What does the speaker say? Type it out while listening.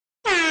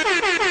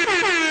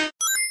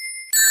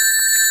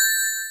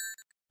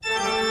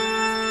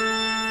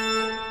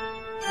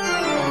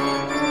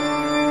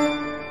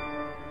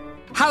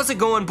How's it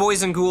going,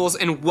 boys and ghouls,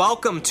 and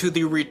welcome to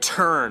the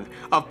return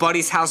of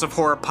Buddy's House of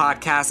Horror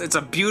podcast. It's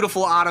a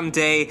beautiful autumn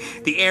day,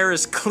 the air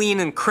is clean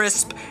and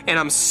crisp, and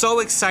I'm so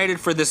excited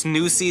for this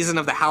new season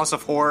of the House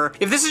of Horror.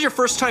 If this is your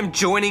first time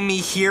joining me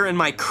here in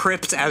my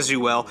crypt, as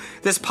you will,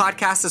 this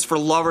podcast is for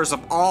lovers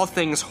of all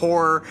things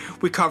horror.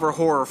 We cover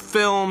horror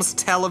films,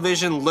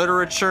 television,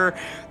 literature,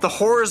 the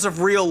horrors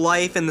of real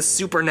life and the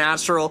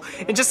supernatural,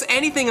 and just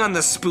anything on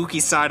the spooky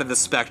side of the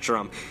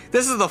spectrum.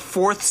 This is the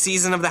fourth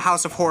season of the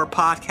House of Horror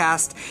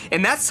podcast,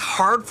 and that's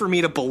hard for me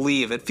to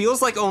believe. It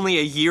feels like only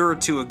a year or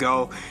two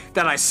ago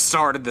that I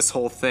started this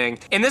whole thing.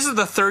 And this is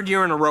the third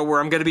year in a row where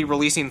I'm going to be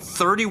releasing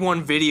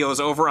 31 videos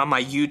over on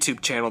my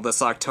YouTube channel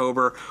this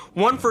October,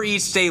 one for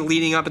each day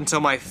leading up until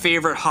my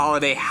favorite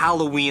holiday,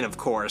 Halloween, of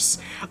course.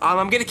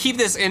 I'm going to keep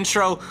this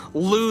intro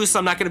loose.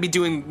 I'm not going to be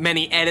doing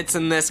many edits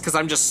in this because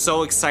I'm just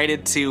so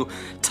excited to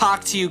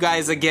talk to you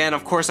guys again.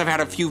 Of course, I've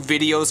had a few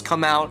videos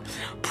come out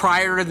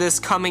prior to this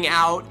coming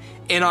out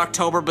in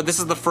October, but this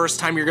is the first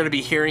time you're going to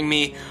be hearing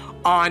me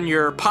on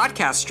your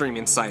podcast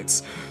streaming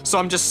sites. So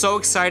I'm just so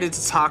excited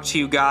to talk to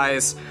you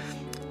guys.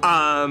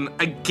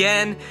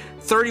 Again,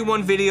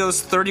 31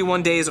 videos,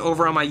 31 days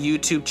over on my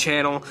YouTube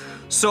channel.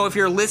 So if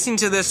you're listening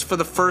to this for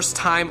the first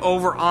time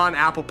over on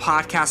Apple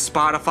Podcasts,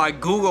 Spotify,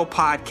 Google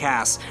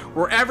Podcasts,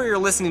 wherever you're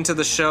listening to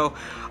the show,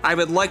 I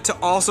would like to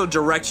also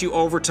direct you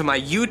over to my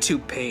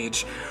YouTube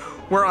page,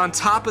 where on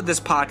top of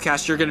this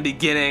podcast, you're going to be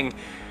getting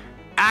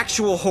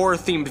actual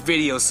horror-themed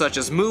videos such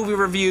as movie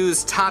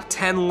reviews, top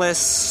 10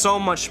 lists, so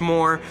much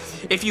more.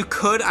 If you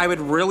could, I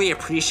would really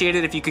appreciate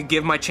it if you could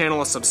give my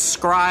channel a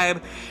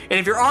subscribe. And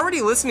if you're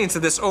already listening to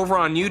this over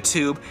on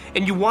YouTube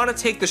and you want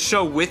to take the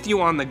show with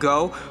you on the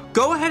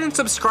go ahead and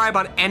subscribe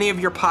on any of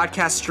your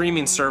podcast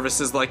streaming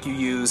services like you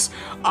use,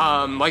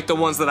 like the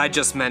ones that I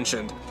just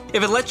mentioned.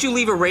 If it lets you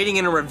leave a rating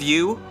and a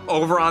review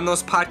over on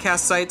those podcast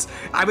sites,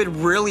 I would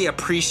really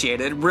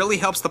appreciate it. It really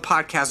helps the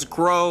podcast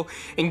grow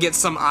and get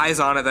some eyes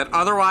on it that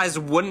otherwise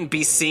wouldn't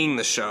be seeing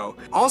the show.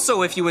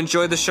 Also, if you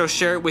enjoy the show,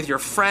 share it with your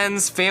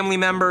friends, family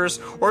members,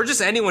 or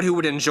just anyone who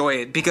would enjoy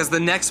it, because the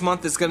next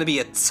month is going to be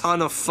a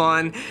ton of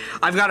fun.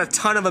 I've got a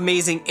ton of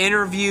amazing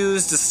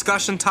interviews,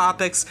 discussion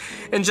topics,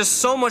 and just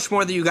so much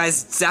more that you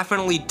guys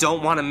definitely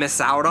don't want to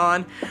miss out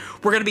on.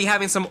 We're going to be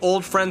having some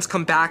old friends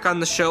come back on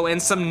the show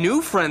and some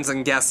new friends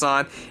and guests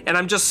on, and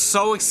I'm just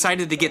so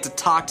excited to get to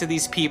talk to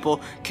these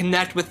people,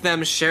 connect with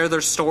them, share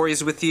their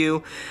stories with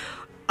you.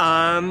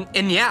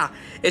 And yeah,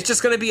 it's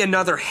just going to be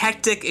another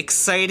hectic,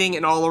 exciting,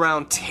 and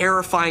all-around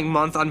terrifying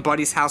month on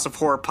Buddy's House of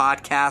Horror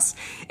podcast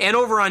and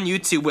over on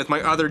YouTube with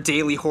my other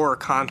daily horror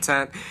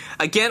content.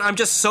 Again, I'm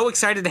just so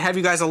excited to have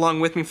you guys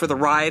along with me for the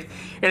ride.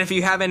 And if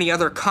you have any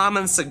other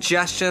comments,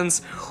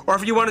 suggestions, or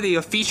if you want to be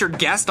a featured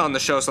guest on the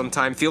show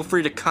sometime, feel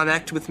free to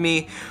connect with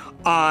me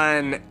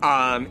on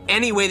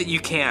any way that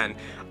you can.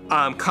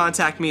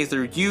 Contact me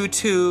through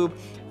YouTube,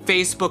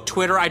 Facebook,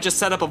 Twitter. I just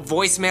set up a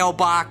voicemail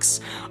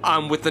box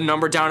with the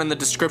number down in the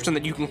description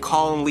that you can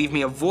call and leave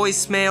me a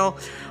voicemail.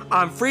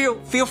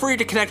 Feel free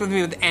to connect with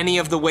me with any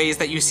of the ways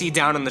that you see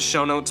down in the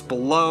show notes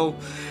below.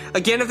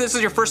 Again, if this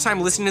is your first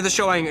time listening to the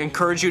show, I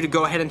encourage you to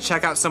go ahead and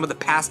check out some of the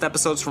past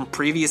episodes from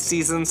previous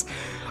seasons.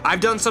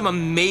 I've done some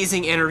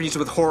amazing interviews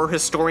with horror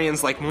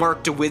historians like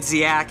Mark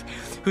DeWidziak,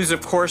 who's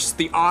of course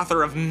the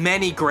author of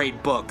many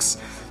great books,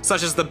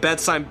 such as The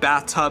Bedside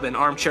Bathtub and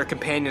Armchair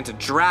Companion to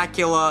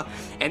Dracula,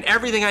 and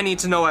Everything I Need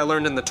to Know I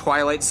Learned in the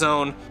Twilight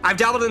Zone. I've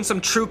dabbled in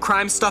some true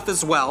crime stuff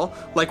as well,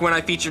 like when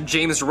I featured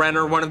James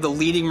Renner, one of the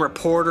leading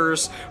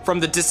reporters from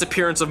the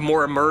disappearance of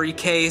Maura Murray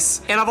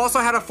case. And I've also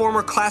had a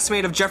former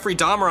classmate of Jeffrey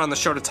Dahmer on the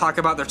show to talk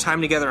about their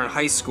time together in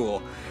high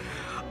school.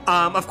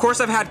 Of course,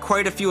 I've had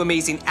quite a few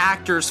amazing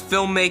actors,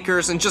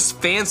 filmmakers, and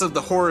just fans of the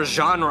horror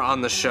genre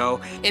on the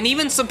show. And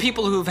even some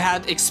people who've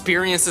had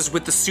experiences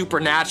with the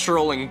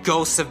supernatural and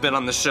ghosts have been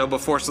on the show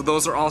before, so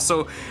those are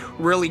also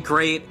really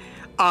great.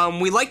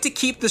 We like to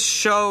keep the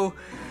show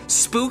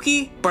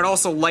spooky, but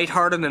also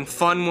lighthearted and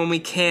fun when we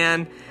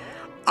can.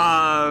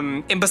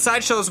 And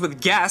besides shows with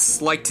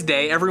guests, like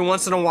today, every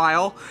once in a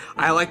while,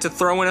 I like to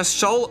throw in a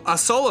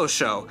solo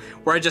show,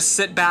 where I just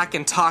sit back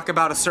and talk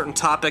about a certain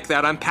topic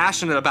that I'm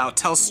passionate about,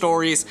 tell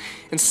stories,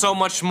 and so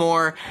much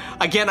more.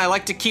 Again, I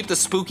like to keep the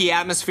spooky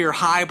atmosphere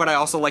high, but I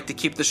also like to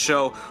keep the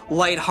show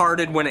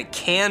lighthearted when it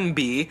can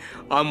be,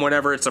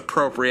 whenever it's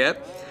appropriate.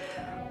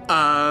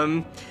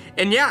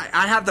 And yeah,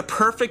 I have the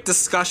perfect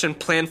discussion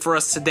planned for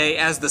us today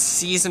as the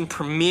season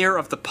premiere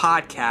of the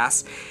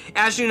podcast.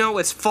 As you know,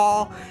 it's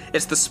fall,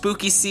 it's the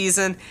spooky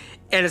season,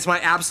 and it's my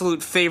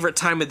absolute favorite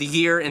time of the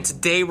year. And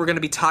today we're going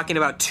to be talking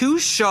about two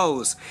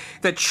shows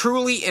that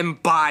truly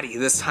embody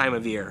this time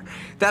of year.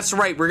 That's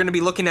right, we're going to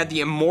be looking at the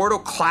immortal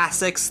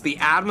classics, the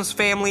Addams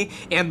Family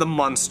and the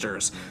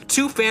Munsters.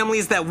 Two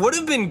families that would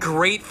have been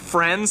great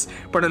friends,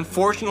 but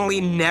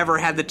unfortunately never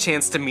had the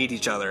chance to meet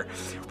each other.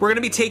 We're going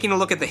to be taking a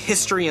look at the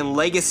history and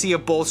legacy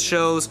of both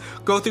shows,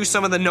 go through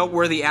some of the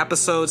noteworthy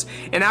episodes,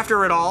 and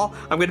after it all,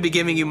 I'm going to be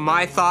giving you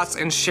my thoughts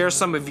and share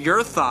some of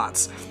your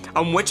thoughts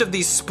on which of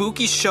these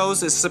spooky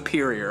shows is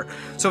superior.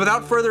 So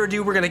without further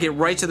ado, we're going to get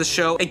right to the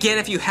show. Again,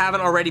 if you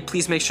haven't already,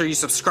 please make sure you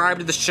subscribe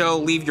to the show,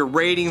 leave your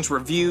ratings,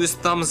 reviews,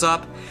 thumbs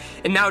up.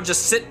 And now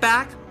just sit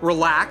back,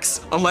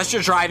 relax, unless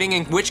you're driving,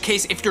 in which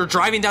case, if you're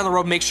driving down the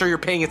road, make sure you're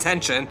paying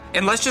attention.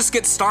 And let's just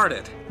get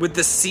started with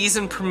the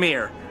season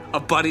premiere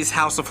of Buddy's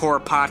House of Horror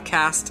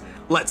podcast.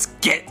 Let's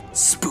get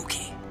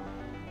spooky.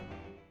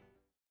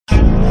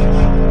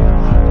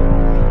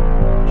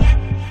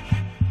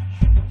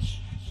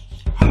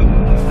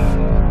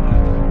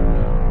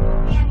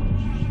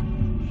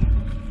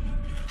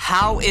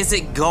 How is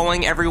it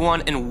going,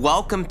 everyone, and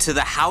welcome to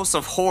the House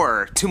of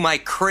Horror, to my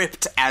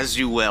crypt, as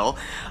you will.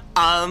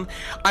 I'm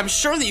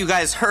sure that you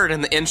guys heard in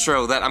the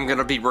intro that I'm going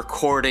to be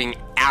recording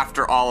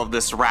after all of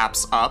this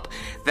wraps up,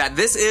 that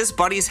this is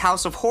Buddy's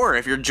House of Horror.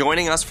 If you're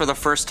joining us for the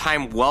first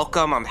time,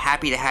 welcome. I'm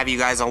happy to have you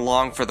guys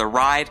along for the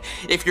ride.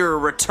 If you're a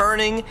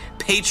returning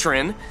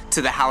patron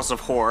to the House of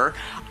Horror,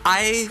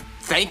 I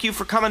thank you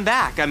for coming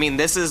back. I mean,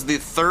 this is the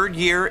third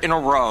year in a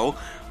row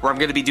where I'm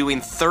going to be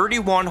doing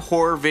 31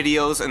 horror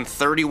videos in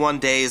 31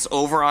 days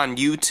over on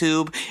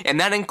YouTube, and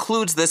that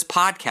includes this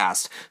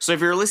podcast. So if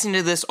you're listening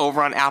to this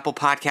over on Apple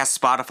Podcasts,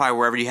 Spotify,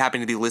 wherever you happen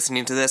to be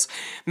listening to this,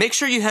 make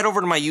sure you head over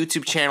to my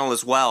YouTube channel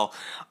as well,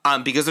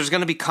 because there's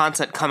going to be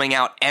content coming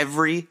out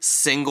every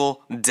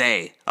single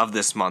day of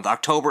this month.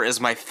 October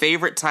is my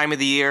favorite time of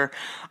the year.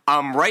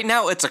 Right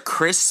now, it's a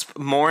crisp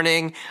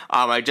morning.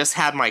 I just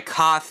had my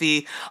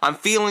coffee. I'm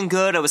feeling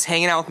good. I was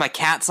hanging out with my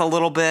cats a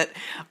little bit.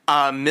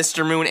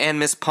 Mr. Moon and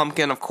Miss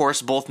Pumpkin, of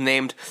course, both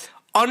named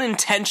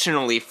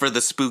unintentionally for the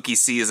spooky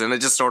season. It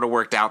just sort of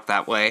worked out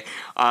that way,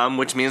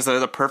 which means they're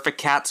the perfect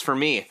cats for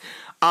me.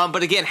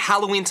 But again,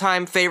 Halloween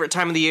time, favorite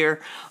time of the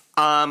year.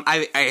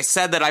 I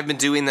said that I've been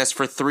doing this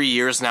for 3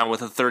 years now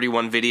with the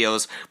 31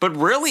 videos, but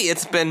really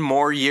it's been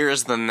more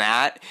years than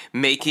that,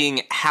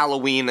 making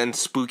Halloween and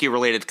spooky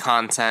related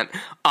content,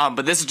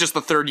 but this is just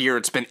the third year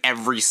it's been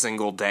every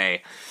single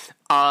day.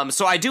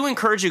 So I do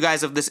encourage you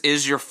guys, if this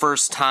is your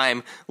first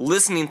time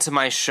listening to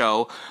my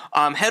show,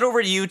 head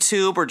over to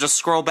YouTube or just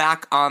scroll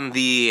back on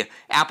the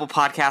Apple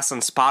Podcasts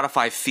and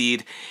Spotify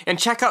feed and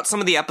check out some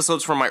of the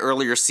episodes from my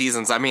earlier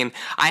seasons. I mean,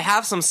 I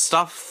have some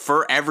stuff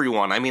for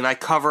everyone. I mean, I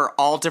cover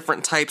all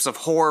different types of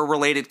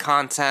horror-related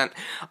content.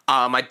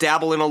 I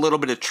dabble in a little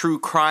bit of true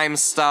crime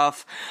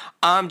stuff.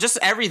 Just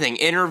everything.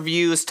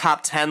 Interviews,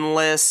 top 10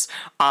 lists.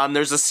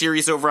 There's a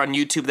series over on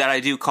YouTube that I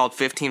do called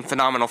 15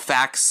 Phenomenal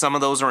Facts. Some of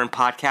those are in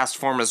podcast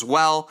form as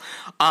well.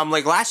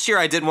 Like last year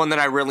I did one that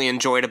I really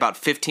enjoyed about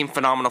 15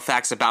 Phenomenal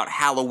Facts about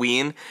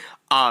Halloween.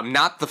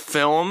 Not the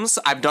films.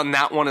 I've done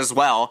that one as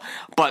well.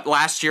 But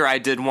last year I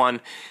did one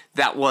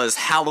that was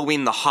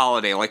Halloween the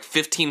Holiday. Like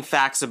 15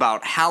 facts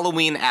about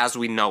Halloween as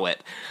we know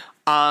it.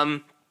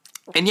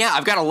 And yeah,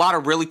 I've got a lot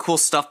of really cool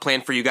stuff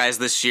planned for you guys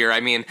this year. I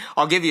mean,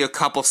 I'll give you a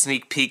couple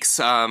sneak peeks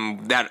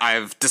that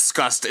I've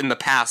discussed in the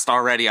past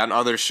already on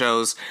other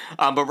shows.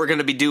 But we're going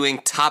to be doing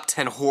top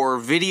 10 horror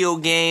video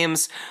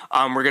games.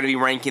 We're going to be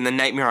ranking the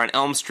Nightmare on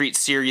Elm Street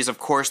series. Of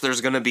course,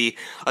 there's going to be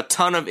a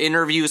ton of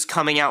interviews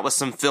coming out with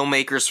some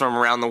filmmakers from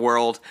around the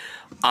world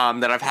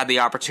that I've had the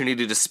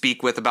opportunity to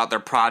speak with about their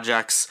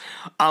projects.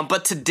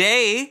 But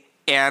today,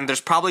 and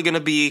there's probably going to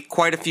be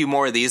quite a few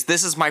more of these,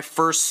 this is my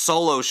first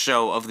solo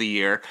show of the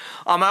year.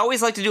 I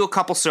always like to do a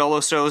couple solo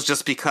shows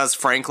just because,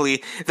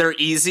 frankly, they're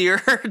easier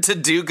to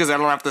do because I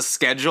don't have to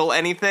schedule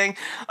anything.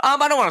 I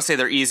don't want to say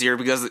they're easier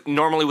because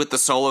normally with the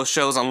solo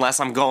shows, unless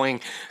I'm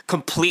going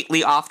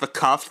completely off the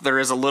cuff, there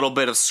is a little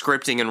bit of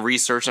scripting and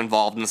research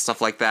involved and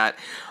stuff like that.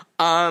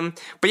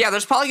 But yeah,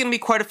 there's probably going to be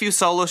quite a few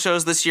solo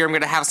shows this year. I'm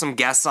going to have some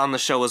guests on the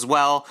show as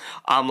well.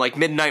 Like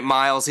Midnight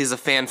Miles, he's a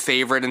fan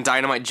favorite, and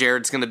Dynamite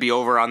Jared's going to be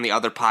over on the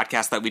other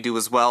podcast that we do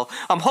as well.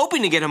 I'm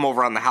hoping to get him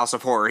over on the House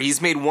of Horror.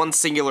 He's made one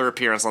singular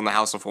appearance on the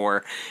House of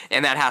Horror,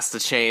 and that has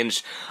to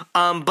change.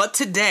 But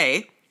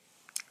today,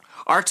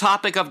 our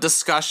topic of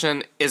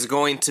discussion is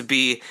going to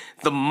be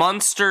the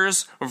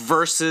Munsters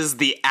versus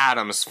the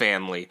Addams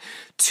family.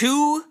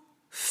 Two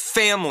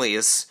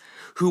families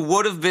who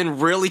would have been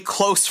really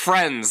close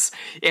friends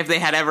if they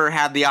had ever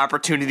had the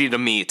opportunity to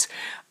meet.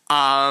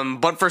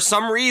 But for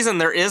some reason,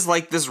 there is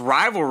like this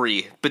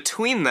rivalry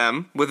between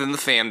them within the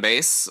fan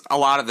base a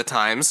lot of the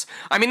times.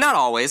 I mean, not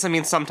always. I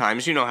mean,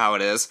 sometimes. You know how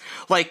it is.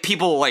 Like,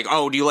 people like,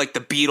 oh, do you like the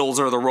Beatles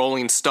or the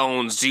Rolling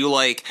Stones? Do you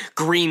like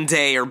Green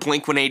Day or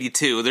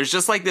Blink-182? There's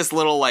just like this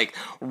little like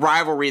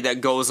rivalry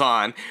that goes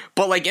on.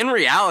 But like in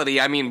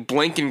reality, I mean,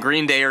 Blink and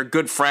Green Day are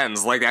good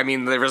friends. Like, I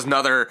mean, there was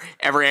never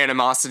ever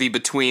animosity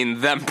between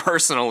them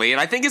personally.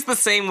 And I think it's the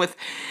same with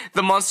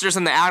the Munsters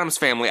and the Addams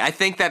family. I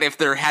think that if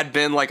there had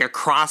been like a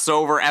crossover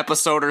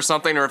episode or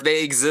something, or if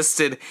they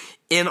existed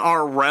in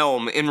our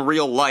realm in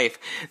real life,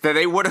 that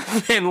they would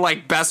have been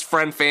like best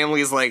friend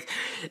families, like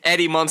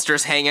Eddie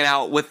Munsters hanging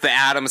out with the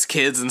Addams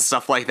kids and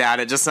stuff like that.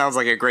 It just sounds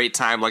like a great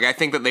time. Like, I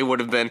think that they would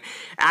have been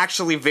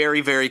actually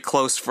very, very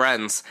close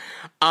friends.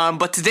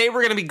 But today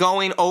we're going to be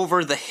going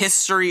over the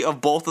history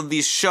of both of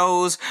these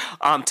shows,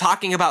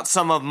 talking about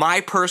some of my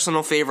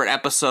personal favorite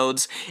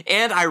episodes,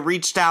 and I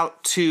reached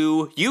out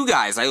to you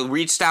guys. I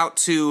reached out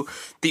to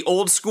the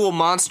Old School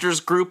Monsters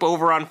group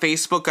over on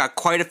Facebook, got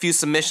quite a few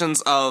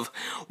submissions of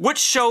which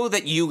show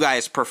that you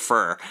guys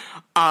prefer.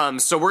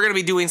 So we're going to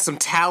be doing some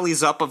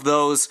tallies up of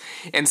those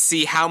and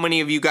see how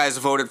many of you guys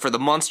voted for the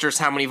Munsters,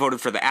 how many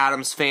voted for the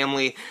Addams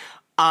Family.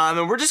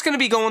 And we're just going to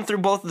be going through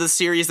both of the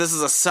series. This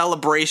is a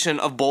celebration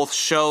of both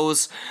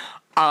shows,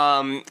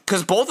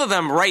 because both of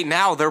them right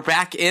now, they're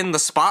back in the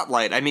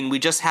spotlight. I mean, we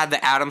just had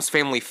the Addams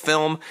Family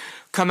film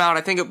come out.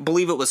 I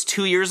believe it was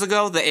 2 years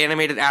ago. The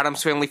animated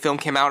Addams Family film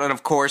came out, and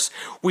of course,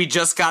 we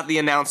just got the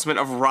announcement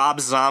of Rob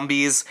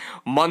Zombie's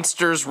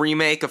Munsters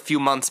remake a few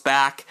months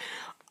back.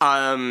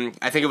 I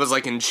think it was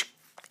like in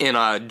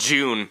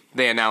June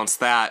they announced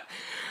that.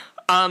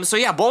 So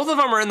yeah, both of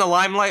them are in the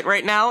limelight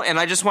right now, and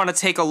I just want to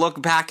take a look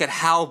back at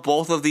how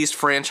both of these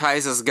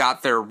franchises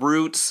got their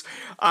roots,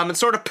 and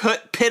sort of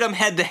pit them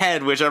head to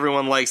head, which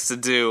everyone likes to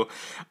do.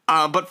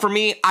 But for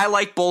me, I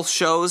like both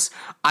shows.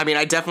 I mean,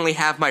 I definitely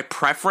have my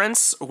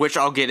preference, which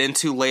I'll get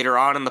into later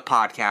on in the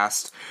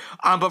podcast.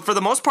 But for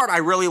the most part, I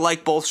really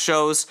like both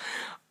shows.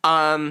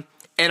 And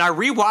I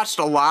rewatched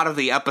a lot of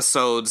the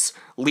episodes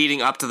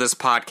leading up to this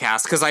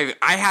podcast, because I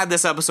had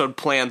this episode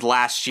planned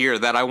last year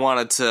that I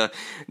wanted to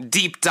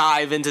deep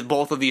dive into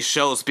both of these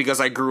shows because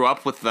I grew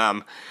up with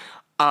them.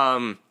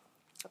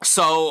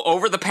 So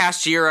over the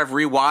past year, I've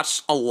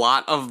rewatched a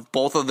lot of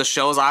both of the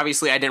shows.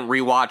 Obviously, I didn't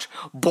rewatch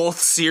both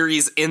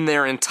series in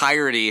their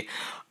entirety,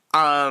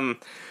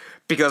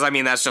 because, I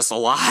mean, that's just a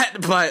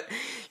lot, but,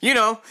 you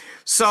know.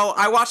 So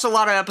I watched a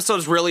lot of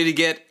episodes really to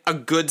get a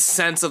good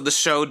sense of the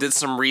show, did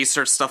some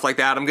research, stuff like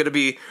that. I'm going to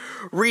be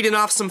reading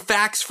off some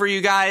facts for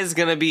you guys,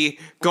 going to be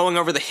going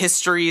over the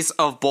histories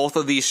of both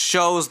of these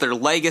shows, their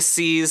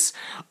legacies,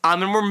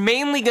 and we're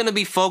mainly going to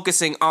be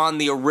focusing on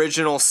the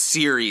original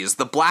series,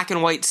 the black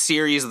and white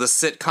series, the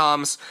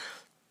sitcoms,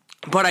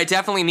 but I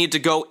definitely need to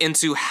go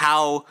into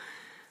how,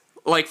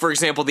 like, for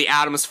example, the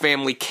Addams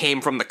Family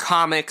came from the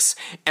comics,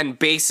 and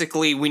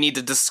basically we need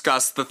to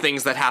discuss the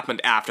things that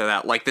happened after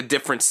that, like the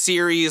different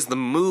series, the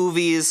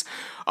movies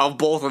of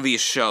both of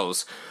these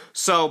shows.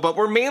 So, but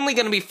we're mainly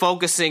going to be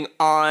focusing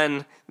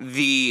on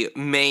the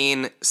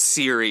main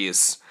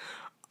series,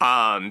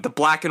 the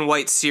black and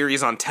white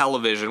series on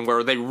television,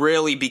 where they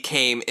really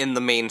became in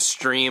the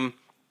mainstream.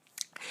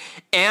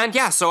 And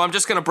yeah, so I'm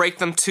just going to break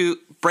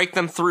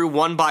them through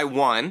one by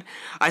one.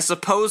 I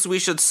suppose we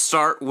should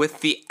start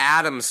with the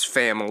Addams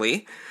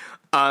Family,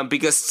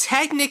 because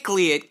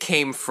technically it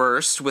came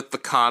first with the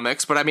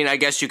comics, but I mean, I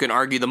guess you can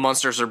argue the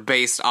Munsters are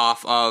based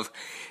off of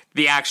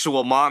the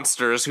actual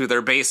monsters who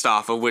they're based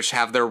off of, which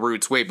have their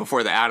roots way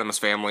before the Addams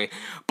Family.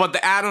 But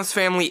the Addams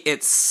Family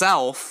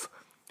itself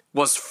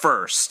was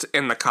first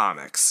in the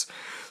comics.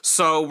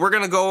 So we're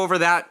going to go over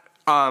that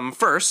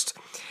first.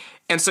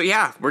 And so,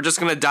 yeah, we're just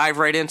going to dive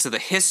right into the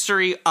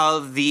history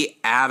of the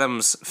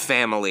Addams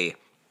Family.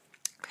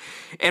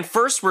 And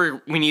first, we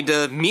need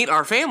to meet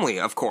our family,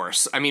 of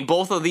course. I mean,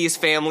 both of these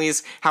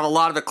families have a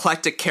lot of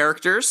eclectic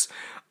characters,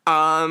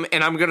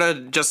 and I'm going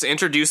to just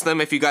introduce them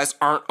if you guys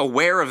aren't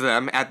aware of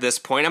them at this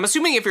point. I'm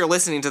assuming if you're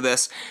listening to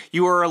this,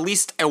 you are at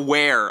least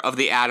aware of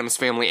the Addams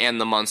Family and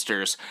the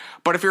Munsters.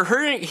 But if you're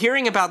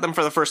hearing about them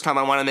for the first time,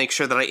 I want to make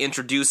sure that I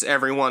introduce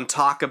everyone,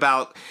 talk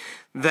about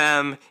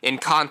them in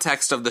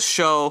context of the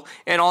show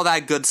and all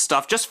that good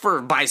stuff, just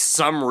for by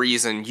some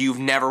reason you've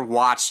never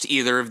watched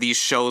either of these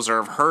shows or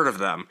have heard of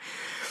them.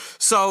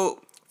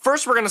 So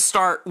first we're going to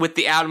start with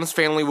the Addams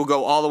Family. We'll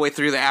go all the way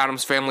through the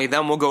Addams Family,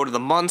 then we'll go to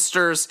the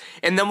Munsters,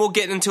 and then we'll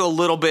get into a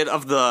little bit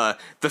of the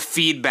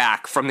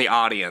feedback from the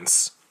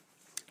audience.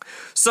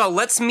 So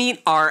let's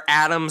meet our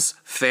Addams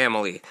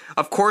Family.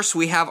 Of course,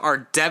 we have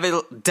our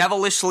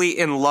devilishly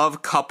in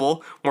love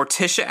couple,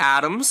 Morticia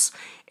Addams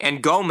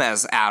and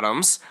Gomez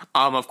Addams,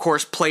 of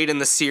course played in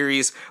the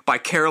series by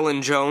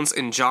Carolyn Jones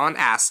and John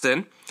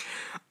Astin.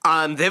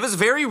 It was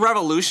very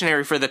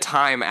revolutionary for the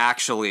time,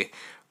 actually,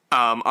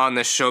 on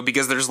this show,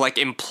 because there's, like,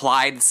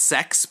 implied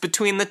sex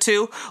between the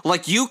two.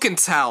 Like, you can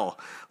tell,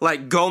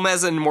 like,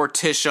 Gomez and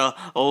Morticia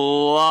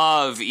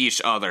love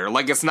each other.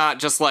 Like, it's not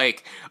just,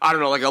 like, I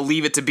don't know, like a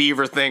Leave It to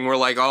Beaver thing where,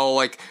 like, oh,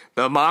 like,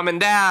 the mom and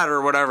dad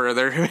or whatever,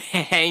 they're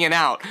hanging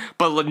out.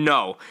 But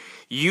no,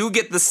 you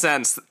get the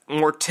sense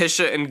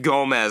Morticia and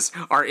Gomez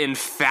are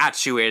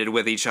infatuated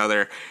with each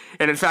other.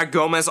 And in fact,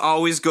 Gomez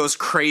always goes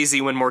crazy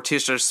when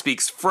Morticia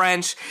speaks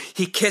French.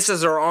 He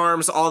kisses her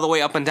arms all the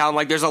way up and down.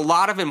 Like, there's a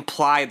lot of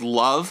implied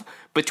love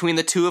between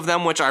the two of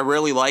them, which I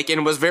really like,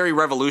 and it was very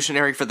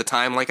revolutionary for the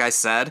time, like I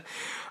said.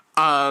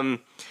 And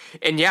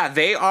yeah,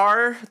 they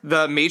are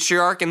the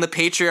matriarch and the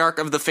patriarch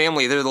of the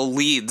family. They're the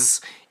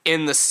leads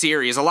in the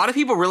series. A lot of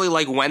people really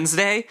like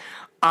Wednesday,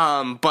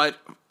 but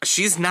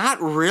she's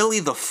not really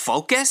the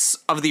focus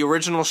of the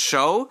original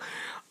show.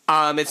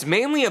 It's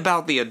mainly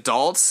about the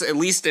adults, at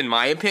least in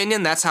my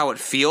opinion. That's how it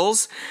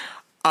feels.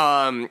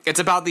 It's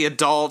about the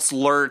adults,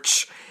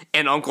 Lurch,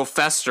 and Uncle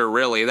Fester,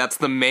 really. That's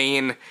the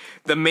main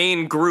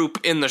group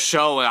in the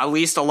show. At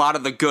least a lot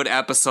of the good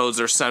episodes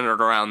are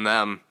centered around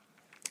them.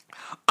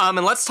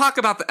 And let's talk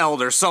about the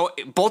elders. So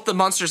both the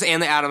Munsters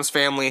and the Addams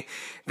family,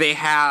 they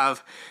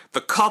have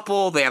the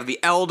couple, they have the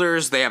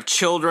elders, they have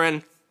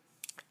children,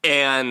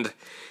 and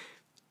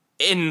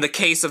in the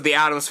case of the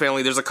Addams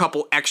family, there's a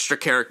couple extra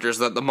characters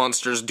that the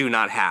Munsters do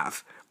not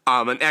have.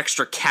 An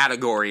extra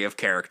category of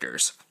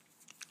characters.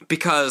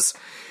 Because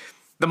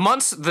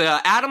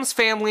the Addams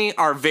family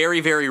are very,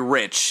 very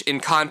rich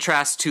in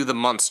contrast to the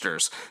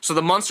Munsters. So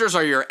the Munsters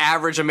are your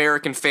average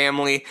American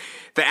family.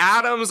 The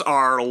Addams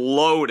are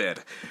loaded.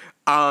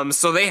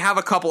 So they have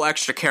a couple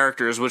extra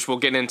characters, which we'll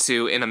get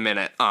into in a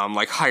minute,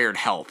 like hired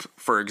help,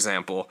 for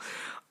example.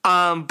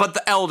 But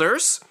the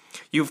elders,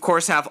 you of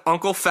course have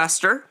Uncle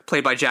Fester,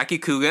 played by Jackie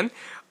Coogan.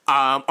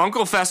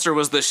 Uncle Fester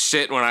was the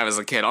shit when I was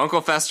a kid.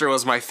 Uncle Fester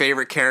was my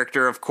favorite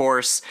character, of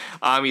course.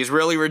 He's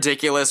really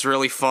ridiculous,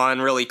 really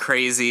fun, really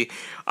crazy.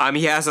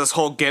 He has this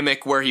whole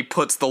gimmick where he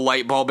puts the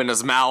light bulb in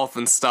his mouth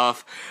and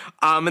stuff.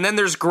 And then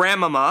there's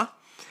Grandmama.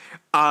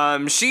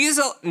 She's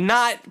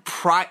not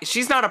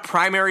a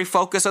primary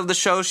focus of the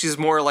show. She's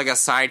more like a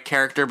side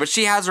character, but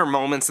she has her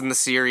moments in the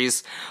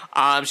series.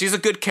 She's a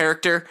good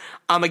character.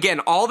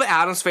 Again, all the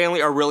Addams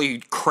family are really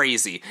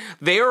crazy.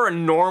 They are a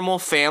normal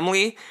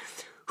family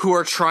who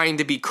are trying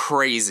to be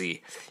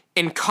crazy.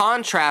 In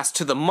contrast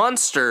to the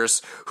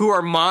Munsters, who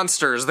are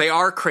monsters. They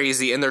are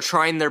crazy, and they're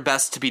trying their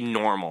best to be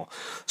normal.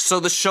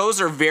 So the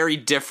shows are very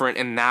different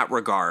in that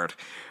regard.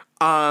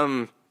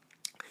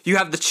 You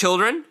have the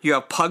children. You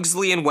have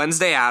Pugsley and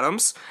Wednesday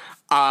Addams.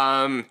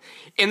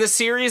 In the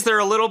series, they're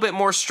a little bit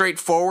more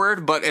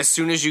straightforward, but as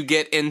soon as you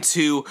get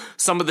into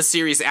some of the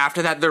series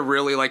after that, they're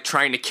really like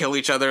trying to kill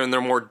each other, and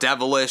they're more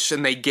devilish,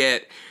 and they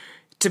get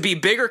to be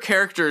bigger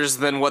characters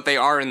than what they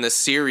are in this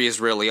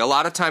series, really. A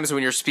lot of times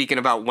when you're speaking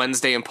about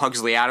Wednesday and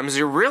Pugsley Addams,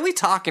 you're really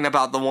talking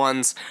about the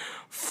ones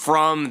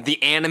from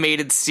the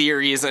animated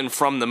series and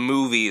from the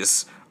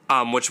movies,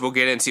 which we'll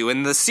get into.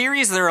 In the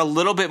series, they're a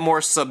little bit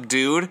more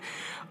subdued.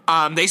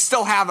 They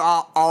still have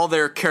all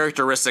their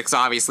characteristics,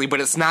 obviously,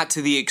 but it's not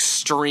to the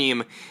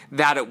extreme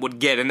that it would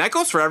get. And that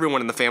goes for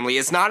everyone in the family.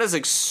 It's not as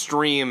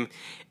extreme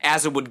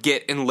as it would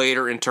get in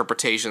later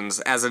interpretations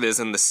as it is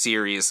in the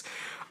series.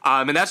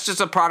 And that's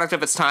just a product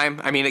of its time.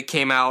 I mean, it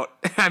came out,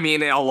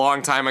 a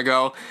long time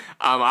ago.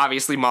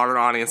 Obviously, modern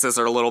audiences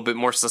are a little bit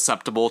more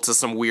susceptible to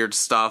some weird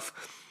stuff.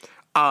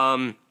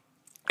 And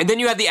then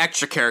you have the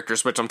extra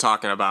characters, which I'm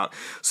talking about.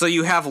 So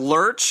you have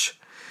Lurch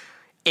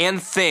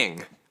and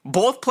Thing,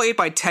 both played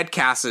by Ted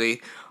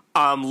Cassidy.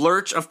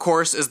 Lurch, of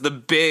course, is the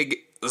big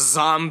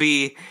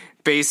zombie,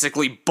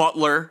 basically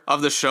butler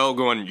of the show,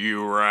 going,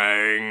 "You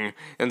rang,"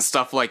 and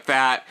stuff like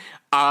that.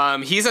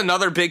 He's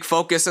another big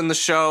focus in the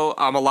show.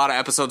 A lot of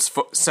episodes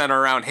center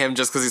around him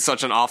just because he's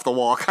such an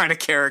off-the-wall kind of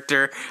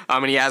character.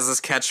 And he has this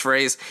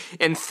catchphrase.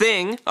 And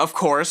Thing, of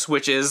course,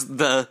 which is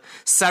the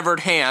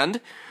severed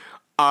hand,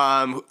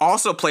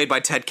 also played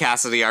by Ted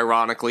Cassidy,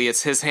 ironically.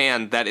 It's his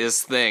hand that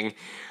is Thing.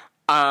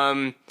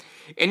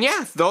 And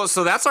yeah,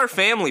 so that's our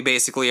family,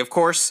 basically. Of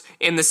course,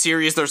 in the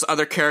series, there's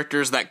other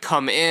characters that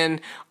come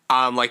in,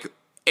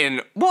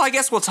 I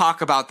guess we'll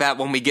talk about that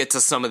when we get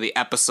to some of the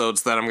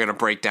episodes that I'm going to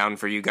break down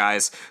for you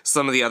guys,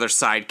 some of the other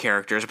side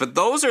characters, but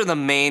those are the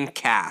main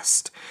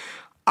cast.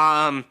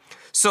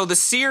 So the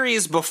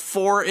series,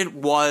 before it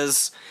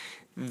was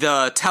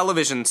the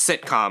television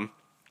sitcom,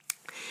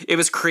 it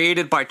was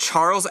created by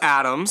Charles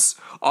Addams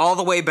all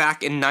the way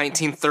back in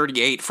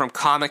 1938 from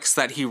comics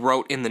that he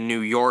wrote in The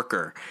New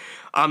Yorker.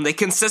 They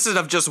consisted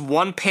of just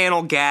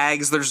one-panel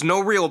gags. There's no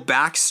real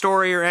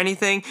backstory or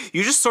anything.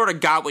 You just sort of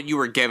got what you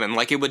were given.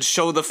 Like, it would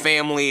show the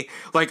family,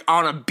 like,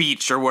 on a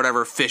beach or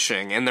whatever,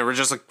 fishing. And there were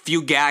just a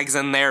few gags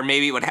in there.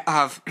 Maybe it would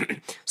have...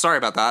 sorry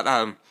about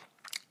that.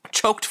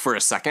 Choked for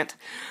a second.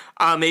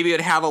 Maybe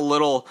it'd have a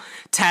little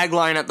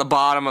tagline at the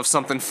bottom of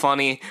something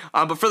funny.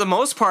 But for the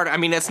most part,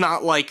 it's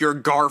not like your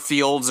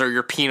Garfields or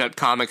your Peanut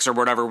comics or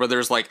whatever, where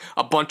there's, like,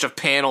 a bunch of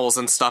panels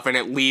and stuff, and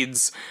it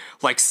leads,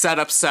 like,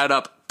 setup,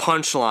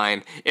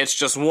 punchline. It's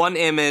just one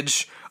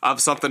image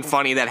of something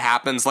funny that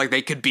happens, like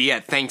they could be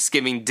at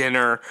Thanksgiving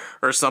dinner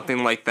or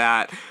something like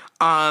that.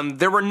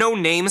 There were no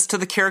names to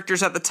the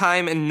characters at the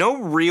time and no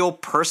real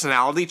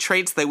personality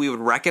traits that we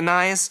would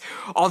recognize,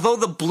 although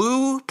the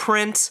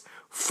blueprint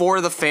for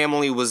the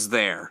family was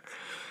there.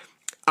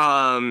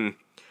 The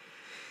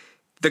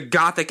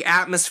gothic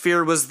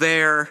atmosphere was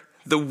there.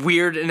 The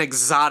weird and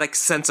exotic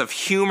sense of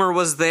humor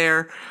was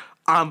there.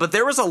 But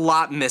there was a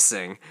lot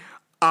missing.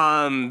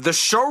 The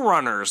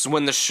showrunners,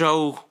 when the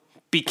show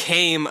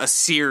became a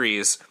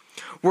series,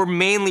 were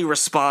mainly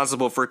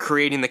responsible for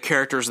creating the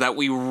characters that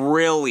we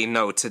really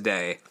know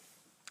today.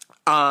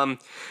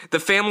 The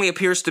family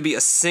appears to be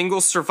a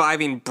single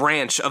surviving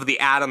branch of the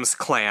Addams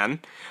clan,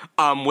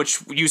 which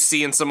you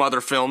see in some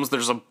other films.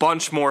 There's a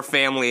bunch more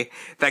family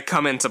that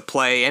come into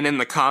play, and in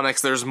the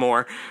comics there's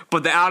more.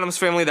 But the Addams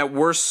family that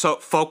we're so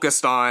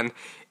focused on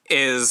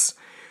is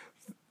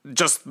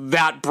just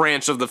that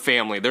branch of the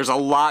family. There's a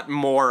lot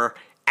more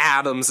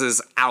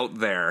Addamses out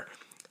there.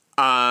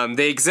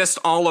 They exist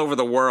all over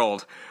the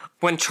world.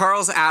 When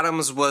Charles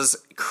Addams was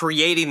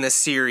creating this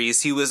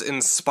series, he was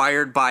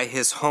inspired by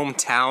his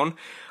hometown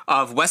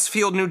of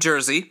Westfield, New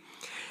Jersey,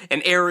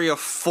 an area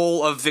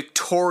full of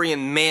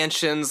Victorian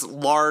mansions,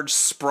 large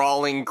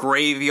sprawling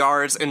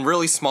graveyards, and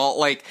really small,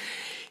 like,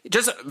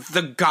 just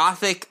the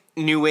Gothic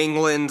New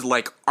England,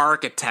 like,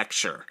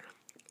 architecture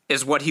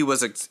is what he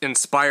was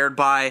inspired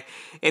by.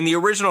 In the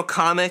original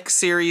comic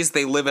series,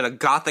 they live in a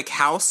Gothic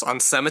house on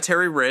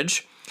Cemetery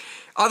Ridge.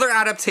 Other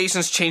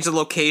adaptations change the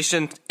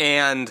location,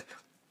 and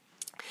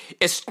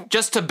it's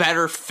just to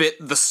better fit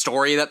the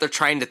story that they're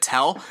trying to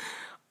tell.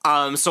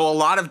 So a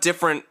lot of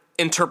different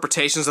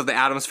interpretations of the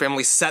Addams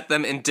family set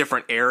them in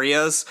different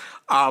areas.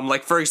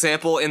 Like, for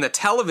example, in the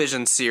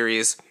television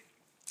series,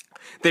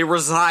 they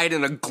reside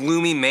in a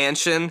gloomy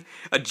mansion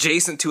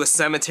adjacent to a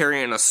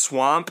cemetery and a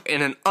swamp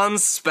in an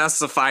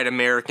unspecified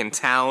American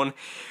town.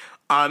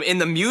 In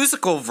the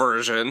musical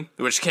version,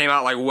 which came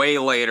out like way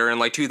later in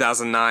like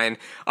 2009,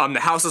 the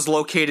house is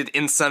located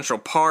in Central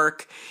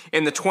Park.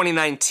 In the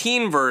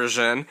 2019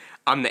 version,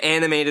 the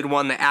animated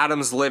one, the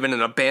Addams live in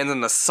an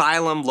abandoned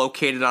asylum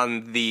located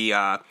on the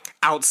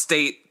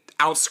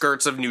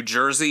outskirts of New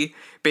Jersey,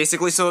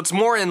 basically. So it's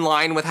more in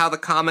line with how the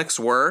comics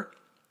were.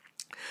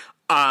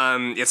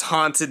 It's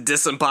haunted,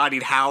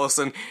 disembodied house,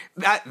 and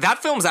that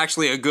film's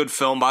actually a good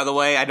film, by the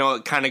way. I know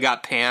it kind of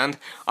got panned,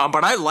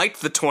 but I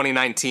liked the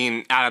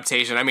 2019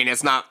 adaptation. I mean,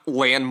 it's not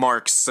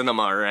landmark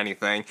cinema or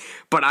anything,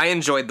 but I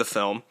enjoyed the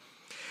film.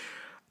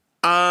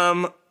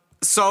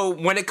 So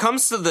when it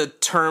comes to the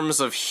terms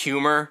of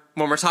humor,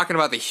 when we're talking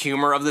about the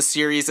humor of the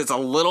series, it's a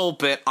little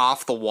bit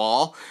off the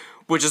wall,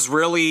 which is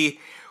really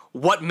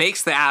what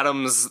makes the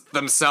Addams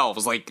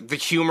themselves. Like, the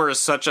humor is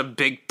such a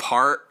big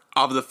part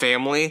of the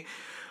family.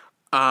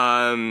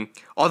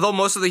 Although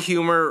most of the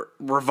humor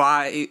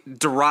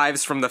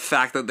derives from the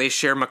fact that they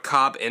share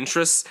macabre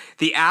interests,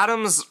 the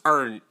Addams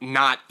are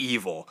not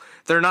evil.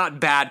 They're not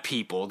bad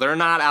people. They're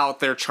not out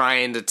there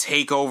trying to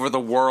take over the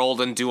world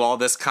and do all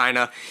this kind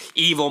of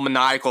evil,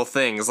 maniacal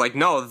things. Like,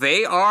 no,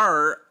 they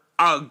are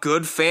a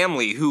good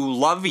family who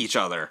love each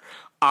other.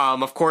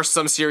 Of course,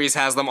 some series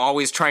has them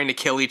always trying to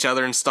kill each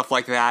other and stuff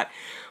like that.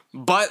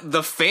 But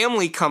the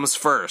family comes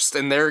first,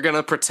 and they're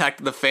gonna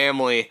protect the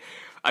family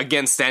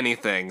against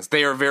anything.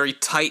 They are a very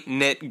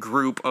tight-knit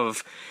group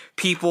of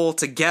people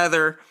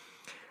together.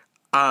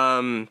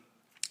 So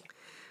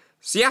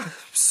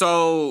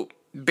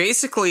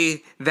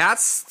basically,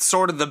 that's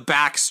sort of the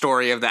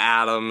backstory of the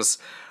Addams,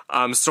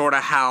 sort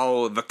of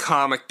how the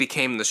comic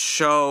became the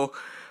show.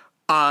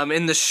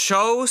 And the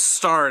show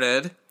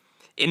started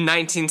in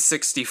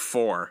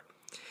 1964.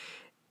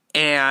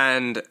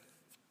 And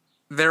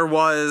there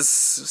was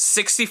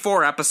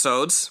 64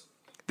 episodes.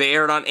 They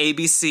aired on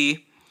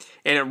ABC.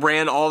 And it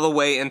ran all the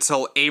way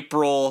until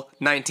April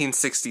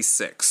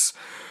 1966.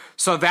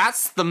 So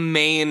that's the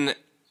main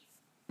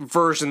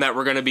version that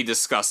we're going to be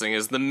discussing,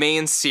 is the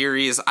main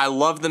series. I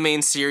love the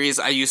main series.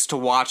 I used to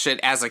watch it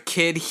as a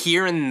kid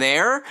here and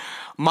there.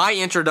 My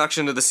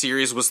introduction to the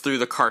series was through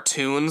the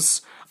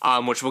cartoons,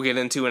 which we'll get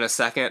into in a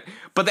second.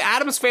 But the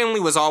Addams Family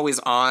was always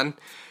on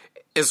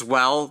as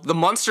well. The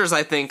Munsters,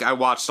 I think I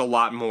watched a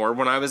lot more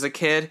when I was a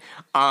kid,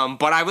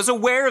 but I was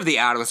aware of the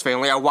Addams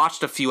Family. I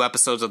watched a few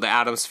episodes of the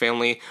Addams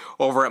Family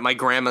over at my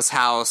grandma's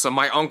house, and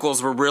my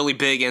uncles were really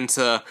big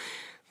into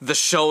the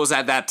shows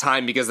at that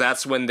time because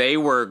that's when they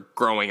were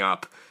growing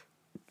up.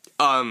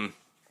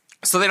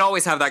 So they'd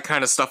always have that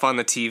kind of stuff on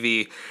the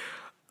TV.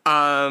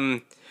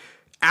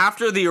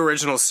 After the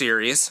original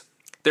series,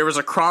 there was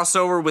a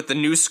crossover with the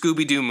new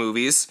Scooby-Doo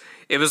movies.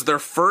 It was their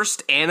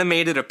first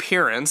animated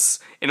appearance,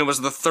 and it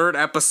was the third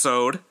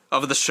episode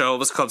of the show. It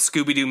was called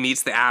Scooby-Doo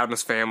Meets the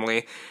Addams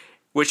Family,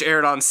 which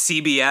aired on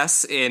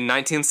CBS in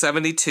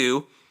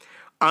 1972.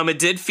 It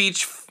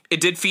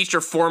did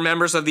feature four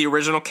members of the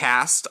original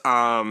cast: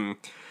 Gomez,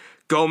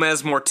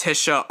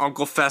 Morticia,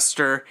 Uncle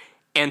Fester,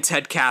 and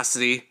Ted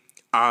Cassidy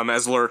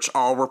as Lurch,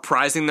 all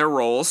reprising their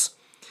roles.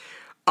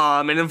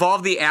 It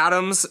involved the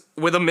Addams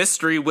with a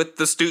mystery with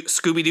the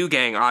Scooby-Doo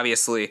gang,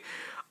 obviously.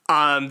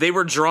 They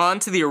were drawn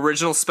to the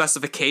original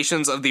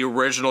specifications of the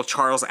original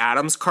Charles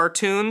Addams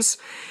cartoons.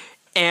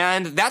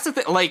 And that's the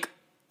thing, like,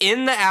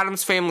 in the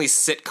Addams Family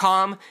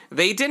sitcom,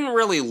 they didn't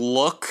really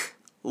look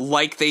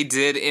like they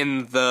did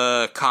in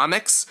the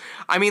comics.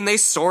 I mean, they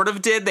sort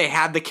of did. They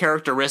had the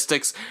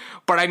characteristics.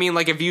 But I mean,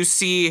 like, if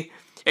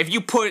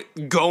you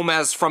put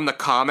Gomez from the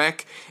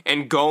comic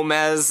and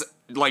Gomez,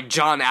 like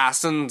John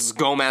Astin's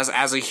Gomez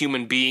as a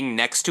human being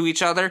next to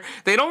each other,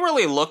 they don't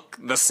really look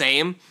the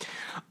same.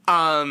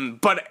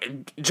 But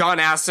John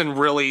Astin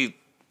really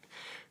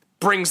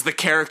brings the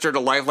character to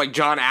life. Like,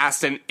 John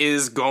Astin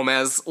is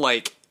Gomez,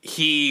 like,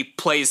 he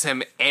plays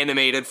him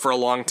animated for a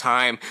long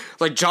time.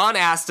 Like, John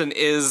Astin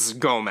is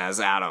Gomez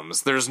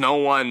Addams. There's no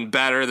one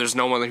better. There's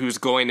no one who's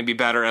going to be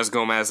better as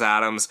Gomez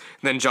Addams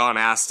than John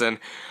Astin.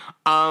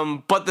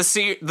 But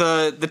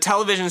the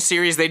television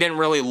series, they didn't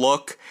really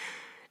look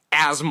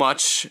as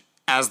much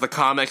as the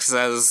comics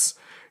as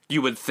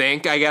you would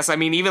think, I guess. I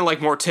mean, even like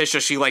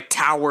Morticia, she like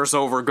towers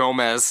over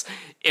Gomez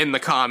in the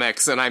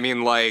comics, and I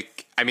mean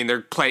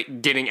they're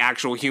getting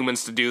actual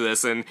humans to do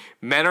this, and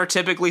men are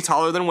typically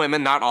taller than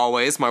women, not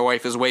always. My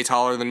wife is way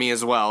taller than me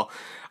as well.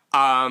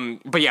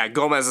 But yeah,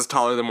 Gomez is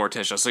taller than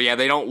Morticia, so yeah,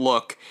 they don't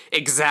look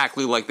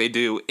exactly like they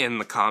do in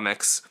the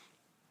comics.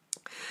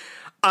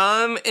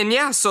 And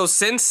yeah, so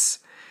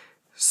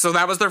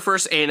that was their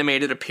first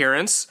animated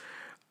appearance.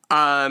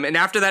 And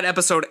after that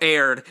episode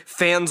aired,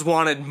 fans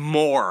wanted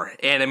more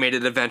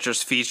animated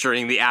adventures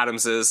featuring the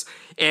Addamses,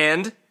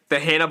 and the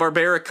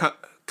Hanna-Barbera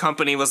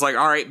company was like,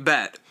 all right,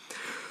 bet.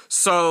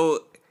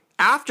 So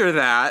after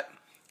that,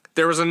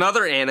 there was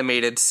another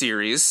animated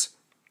series.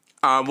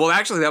 Well,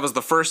 actually, that was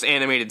the first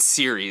animated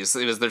series.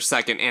 It was their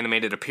second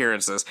animated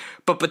appearances.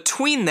 But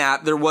between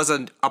that, there was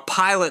a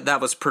pilot that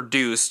was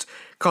produced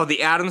called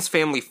The Addams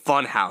Family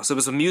Funhouse. It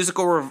was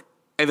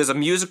a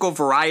musical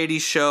variety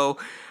show.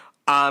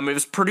 It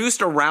was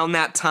produced around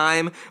that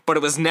time, but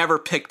it was never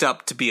picked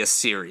up to be a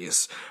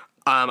series.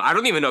 I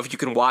don't even know if you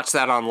can watch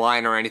that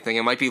online or anything.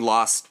 It might be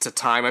lost to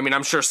time. I mean,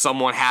 I'm sure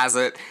someone has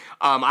it.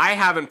 I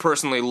haven't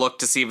personally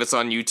looked to see if it's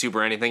on YouTube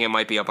or anything. It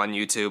might be up on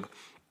YouTube.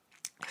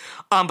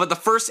 But the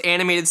first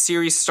animated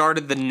series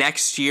started the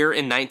next year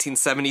in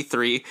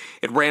 1973.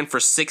 It ran for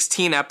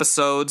 16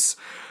 episodes.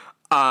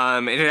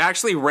 And it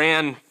actually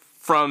ran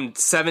from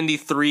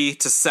 73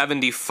 to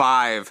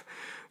 75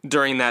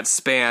 during that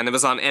span. It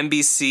was on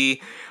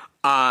NBC.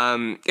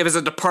 It was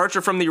a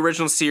departure from the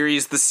original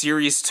series. The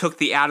series took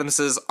the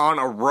Addamses on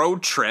a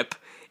road trip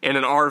in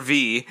an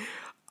RV.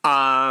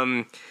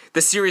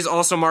 The series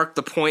also marked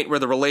the point where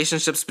the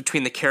relationships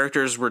between the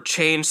characters were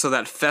changed so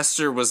that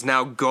Fester was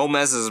now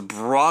Gomez's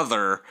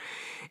brother.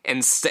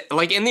 And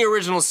like in the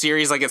original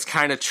series, like it's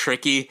kind of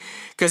tricky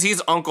because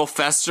he's Uncle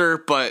Fester,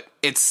 but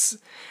it's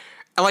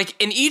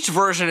like in each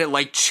version it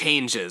like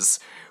changes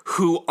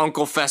who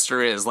Uncle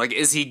Fester is. Like,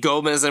 is he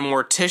Gomez and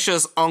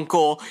Morticia's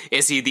uncle?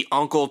 Is he the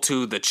uncle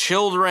to the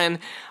children?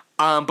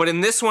 But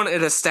in this one,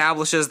 it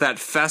establishes that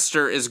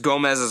Fester is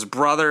Gomez's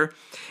brother,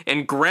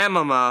 and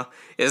Grandmama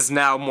is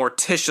now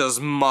Morticia's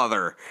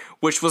mother,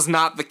 which was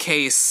not the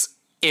case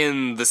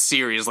in the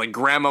series. Like,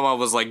 Grandmama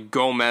was like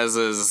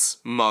Gomez's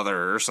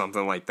mother or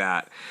something like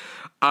that.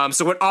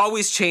 So it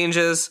always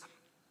changes.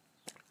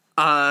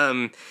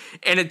 And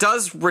it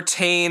does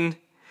retain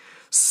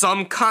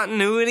some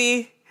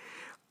continuity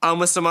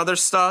with some other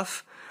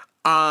stuff.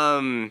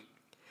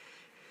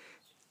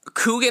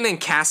 Coogan and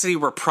Cassidy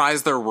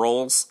reprise their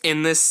roles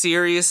in this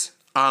series,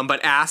 but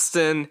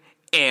Astin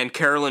and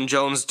Carolyn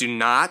Jones do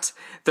not.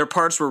 Their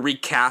parts were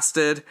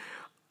recasted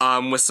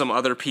with some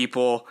other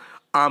people.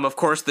 Of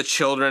course, the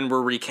children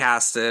were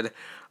recasted.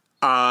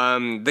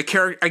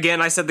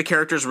 Again, I said the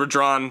characters were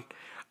drawn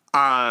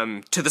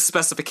to the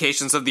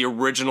specifications of the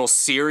original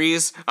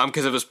series,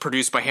 because it was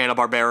produced by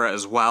Hanna-Barbera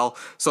as well.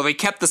 So they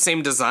kept the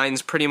same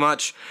designs pretty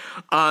much.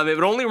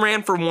 It only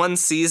ran for one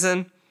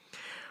season.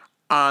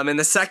 And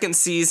the second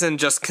season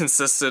just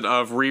consisted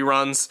of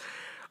reruns.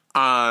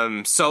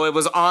 So it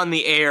was on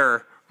the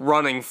air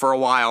running for a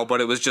while,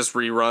 but it was just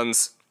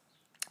reruns.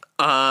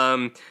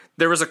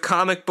 There was a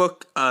comic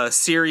book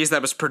series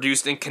that was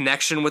produced in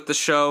connection with the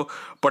show,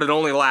 but it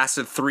only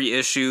lasted 3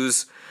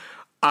 issues.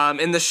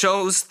 And the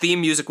show's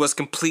theme music was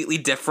completely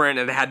different,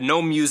 and it had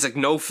no music,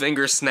 no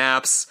finger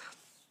snaps,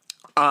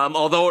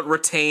 although it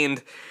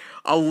retained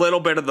a little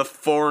bit of the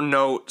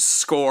 4-note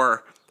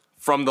score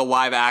from the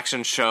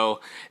live-action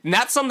show. And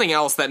that's something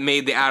else that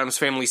made the Addams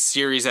Family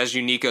series as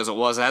unique as it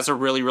was. It has a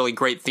really, really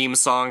great theme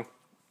song.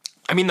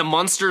 I mean, the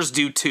Munsters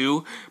do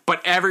too,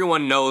 but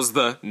everyone knows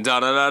the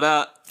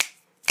da-da-da-da.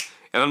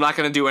 And I'm not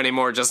going to do any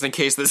more just in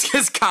case this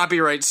gets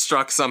copyright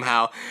struck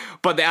somehow.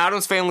 But the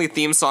Addams Family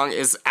theme song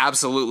is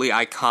absolutely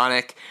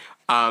iconic.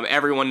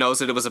 Everyone knows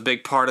that it was a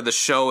big part of the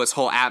show, its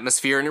whole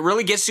atmosphere, and it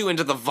really gets you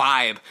into the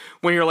vibe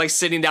when you're like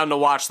sitting down to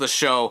watch the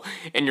show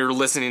and you're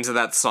listening to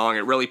that song.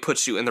 It really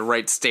puts you in the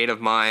right state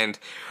of mind.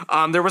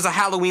 There was a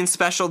Halloween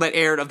special that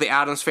aired of the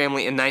Addams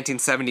Family in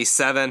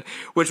 1977,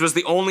 which was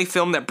the only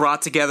film that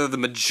brought together the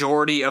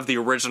majority of the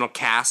original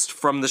cast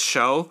from the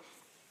show.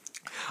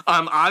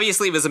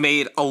 Obviously, it was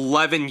made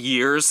 11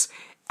 years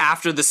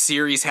after the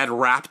series had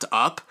wrapped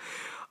up.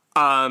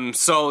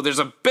 So there's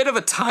a bit of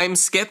a time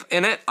skip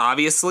in it,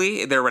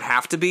 obviously. There would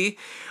have to be.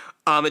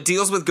 It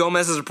deals with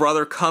Gomez's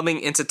brother coming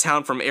into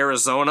town from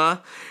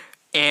Arizona,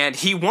 and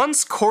he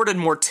once courted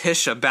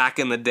Morticia back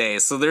in the day.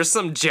 So there's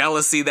some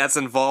jealousy that's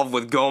involved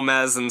with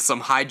Gomez, and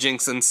some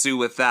hijinks ensue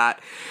with that.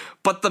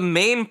 But the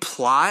main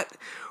plot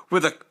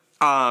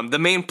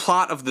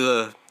of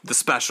the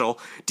special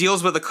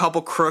deals with a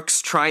couple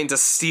crooks trying to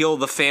steal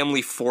the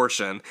family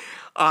fortune.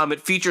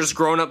 It features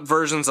grown-up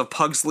versions of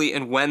Pugsley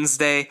and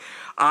Wednesday.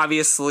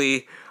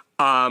 Obviously,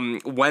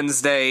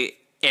 Wednesday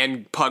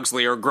and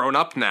Pugsley are grown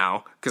up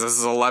now, because this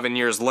is 11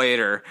 years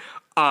later.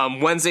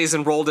 Wednesday's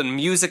enrolled in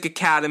music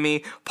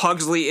academy.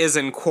 Pugsley is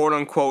in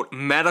quote-unquote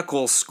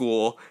medical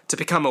school to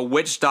become a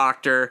witch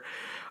doctor.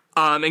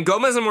 And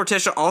Gomez and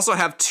Morticia also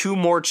have 2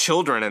 more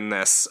children in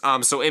this.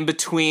 So in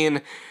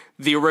between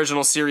the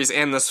original series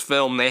and this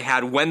film, they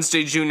had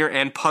Wednesday Jr.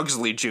 and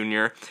Pugsley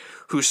Jr.,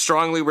 who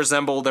strongly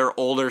resemble their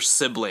older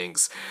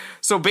siblings.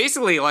 So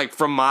basically, like,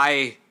 from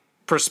my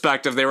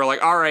perspective, they were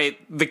like, all right,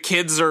 the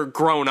kids are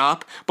grown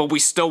up, but we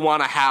still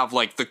want to have,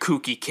 like, the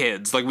kooky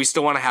kids. Like, we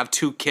still want to have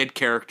 2 kid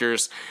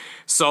characters.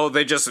 So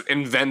they just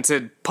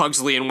invented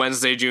Pugsley and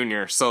Wednesday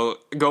Jr. So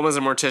Gomez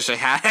and Morticia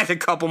had a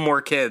couple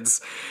more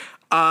kids.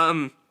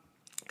 After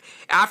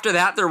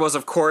that, there was,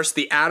 of course,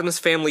 the Addams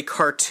Family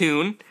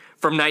cartoon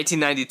from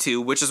 1992,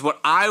 which is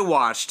what I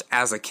watched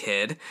as a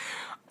kid.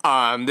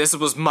 This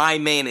was my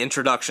main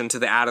introduction to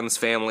the Addams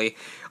Family.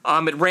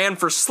 It ran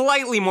for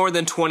slightly more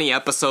than 20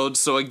 episodes,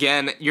 so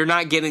again, you're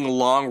not getting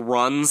long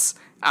runs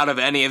out of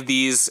any of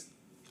these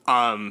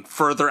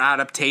further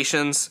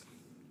adaptations.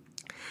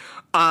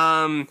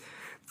 The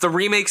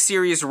remake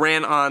series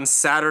ran on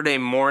Saturday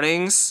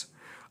mornings.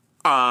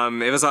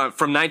 It was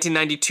from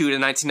 1992 to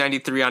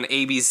 1993 on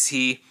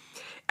ABC,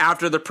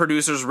 after the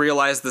producers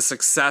realized the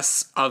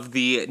success of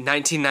the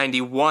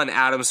 1991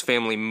 Addams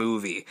Family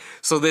movie.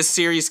 So this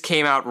series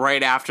came out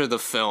right after the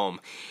film.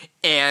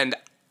 And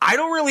I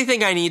don't really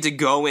think I need to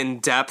go in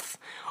depth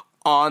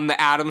on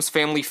the Addams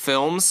Family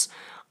films,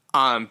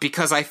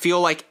 because I feel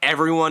like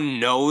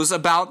everyone knows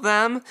about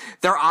them.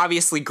 They're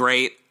obviously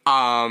great.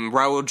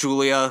 Raul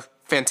Julia,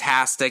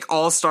 fantastic.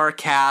 All-star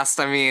cast.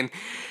 I mean,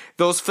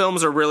 those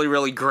films are really,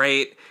 really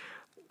great.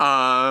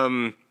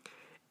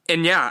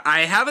 And yeah,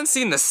 I haven't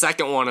seen the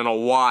second one in a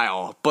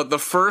while, but the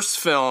first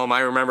film I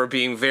remember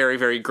being very,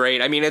 very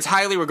great. I mean, it's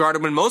highly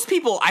regarded. When most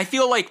people, I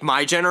feel like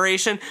my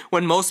generation,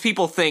 when most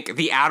people think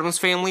the Addams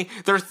Family,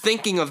 they're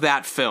thinking of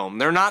that film.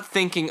 They're not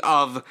thinking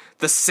of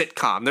the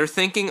sitcom. They're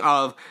thinking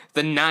of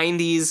the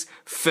 90s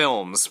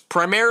films,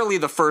 primarily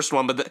the first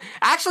one, but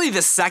actually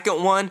the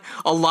second one,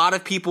 a lot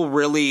of people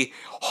really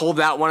hold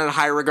that one in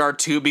high regard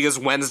too, because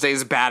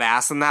Wednesday's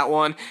badass in that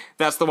one.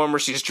 That's the one where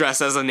she's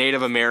dressed as a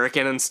Native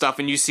American and stuff,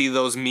 and you see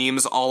those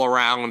memes all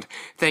around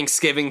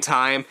Thanksgiving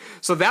time.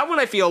 So that one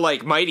I feel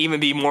like might even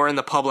be more in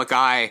the public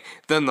eye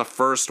than the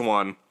first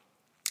one.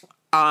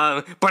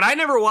 But I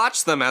never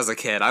watched them as a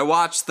kid. I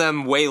watched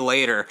them way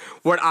later.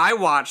 What I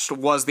watched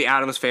was the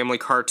Addams Family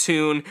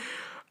cartoon.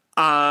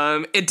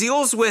 It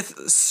deals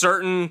with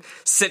certain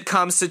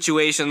sitcom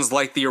situations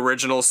like the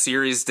original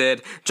series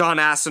did. John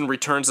Astin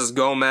returns as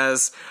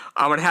Gomez.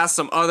 It has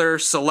some other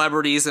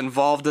celebrities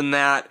involved in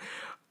that.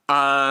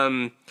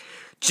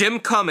 Jim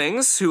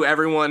Cummings, who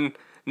everyone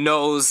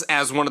knows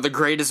as one of the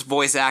greatest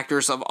voice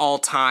actors of all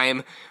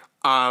time.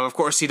 Of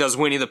course, he does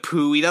Winnie the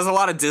Pooh. He does a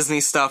lot of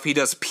Disney stuff. He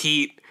does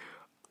Pete.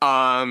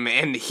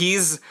 And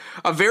he's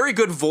a very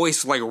good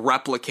voice, like,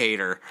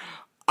 replicator.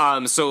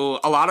 So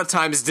a lot of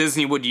times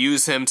Disney would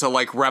use him to,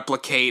 like,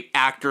 replicate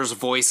actors'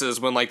 voices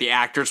when, like, the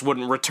actors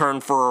wouldn't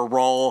return for a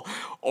role,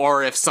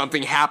 or if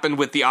something happened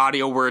with the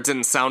audio where it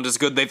didn't sound as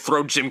good, they'd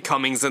throw Jim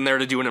Cummings in there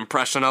to do an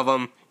impression of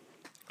him.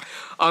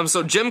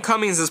 So Jim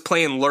Cummings is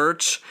playing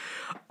Lurch.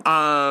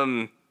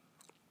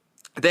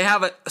 They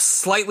have a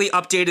slightly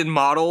updated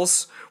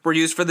models were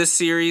used for this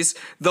series,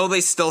 though they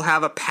still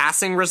have a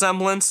passing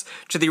resemblance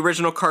to the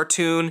original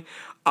cartoon.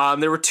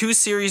 There were 2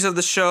 series of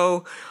the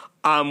show,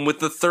 with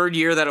the third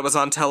year that it was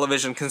on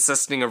television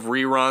consisting of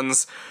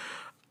reruns.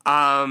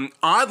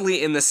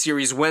 Oddly, in the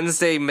series,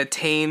 Wednesday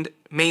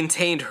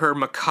maintained her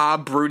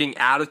macabre, brooding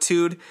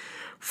attitude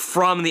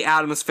from the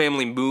Addams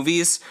Family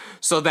movies,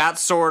 so that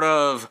sort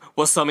of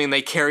was something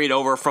they carried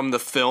over from the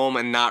film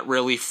and not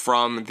really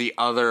from the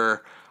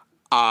other,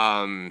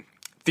 the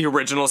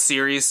original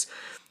series.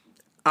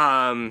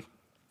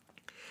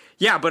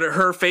 Yeah, but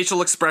her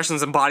facial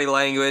expressions and body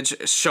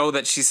language show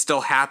that she's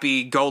still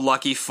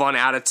happy-go-lucky, fun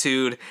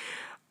attitude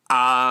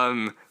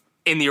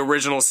in the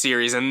original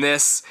series. In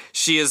this,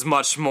 she is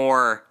much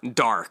more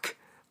dark.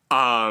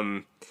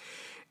 And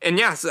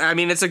yes, I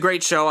mean, it's a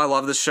great show. I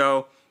love the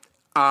show.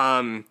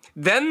 Then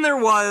there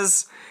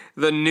was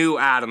the new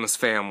Addams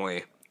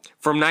Family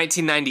from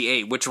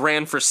 1998, which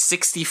ran for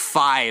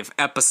 65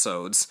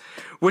 episodes,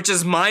 which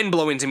is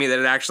mind-blowing to me that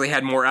it actually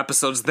had more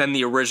episodes than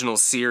the original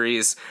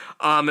series.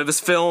 It was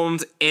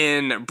filmed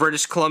in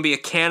British Columbia,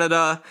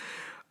 Canada,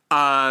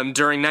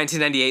 during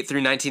 1998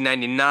 through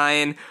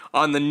 1999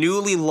 on the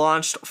newly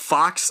launched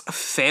Fox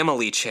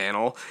Family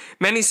Channel.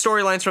 Many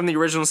storylines from the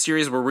original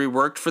series were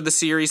reworked for the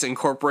series,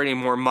 incorporating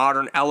more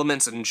modern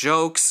elements and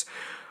jokes.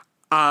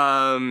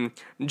 John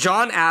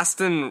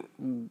Astin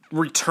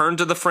returned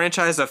to the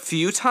franchise a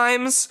few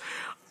times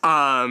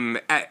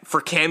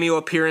for cameo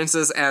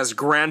appearances as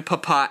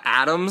Grandpapa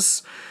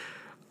Addams.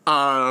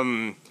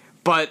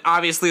 But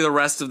obviously the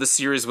rest of the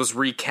series was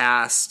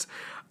recast.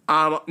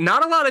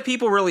 Not a lot of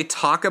people really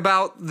talk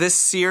about this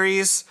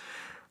series.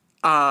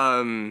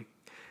 But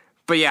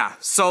yeah,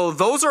 so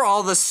those are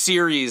all the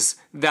series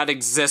that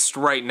exist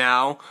right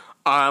now.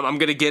 I'm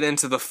going to get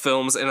into the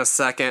films in a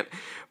second.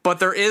 But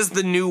there is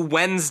the new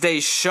Wednesday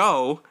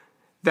show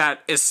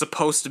that is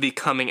supposed to be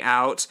coming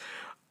out.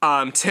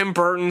 Tim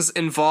Burton's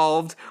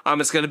involved.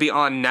 It's going to be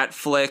on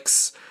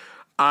Netflix.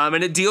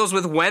 And it deals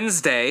with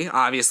Wednesday.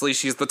 Obviously,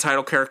 she's the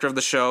title character of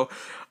the show.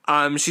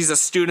 She's a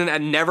student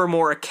at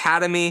Nevermore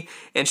Academy,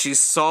 and she's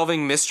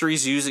solving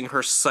mysteries using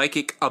her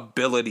psychic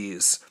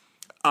abilities.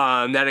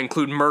 That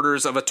include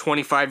murders of a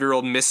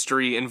 25-year-old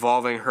mystery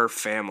involving her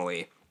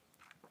family.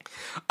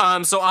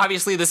 So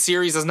obviously the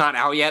series is not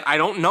out yet. I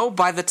don't know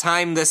by the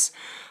time this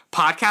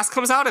podcast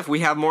comes out if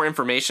we have more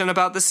information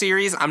about the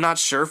series. I'm not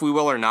sure if we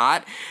will or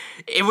not.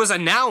 It was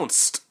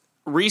announced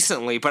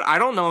recently, but I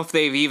don't know if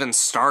they've even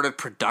started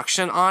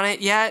production on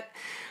it yet.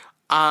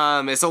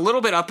 It's a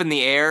little bit up in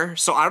the air,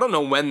 so I don't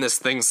know when this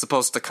thing's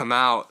supposed to come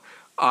out.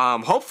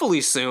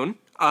 Hopefully soon,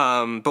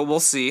 but we'll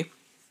see.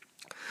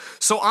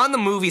 So on the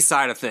movie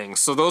side of things,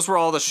 so those were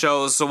all the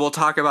shows, so we'll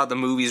talk about the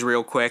movies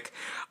real quick.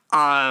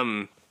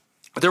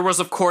 There was,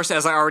 of course,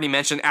 as I already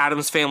mentioned,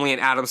 Addams Family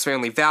and Addams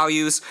Family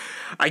Values.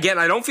 Again,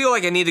 I don't feel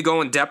like I need to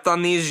go in depth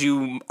on these.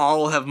 You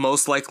all have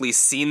most likely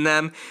seen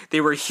them. They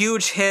were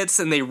huge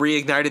hits, and they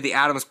reignited the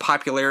Addams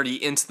popularity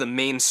into the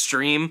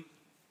mainstream.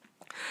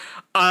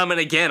 And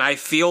again, I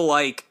feel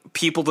like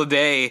people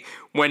today,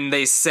 when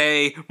they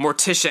say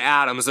Morticia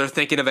Addams, they're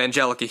thinking of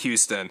Angelica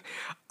Houston,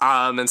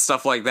 and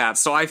stuff like that.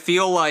 So I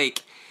feel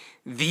like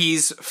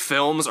these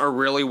films are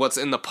really what's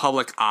in the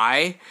public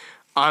eye.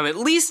 At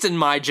least in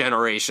my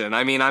generation.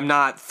 I mean, I'm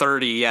not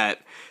 30 yet.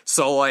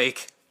 So,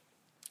 like,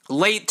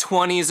 late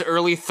 20s,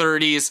 early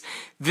 30s,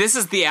 this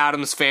is the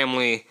Addams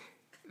Family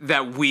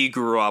that we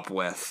grew up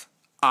with.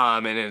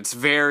 And it's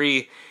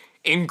very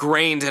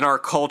ingrained in our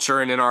culture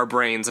and in our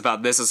brains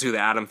about this is who the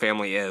Addams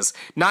Family is.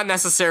 Not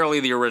necessarily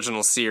the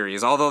original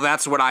series, although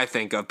that's what I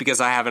think of because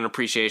I have an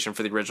appreciation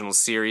for the original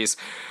series.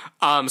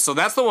 So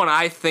that's the one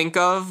I think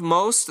of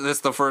most.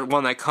 That's the first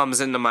one that comes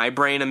into my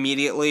brain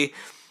immediately.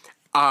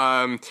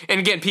 And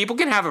again, people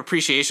can have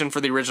appreciation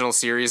for the original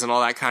series and all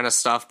that kind of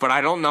stuff, but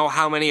I don't know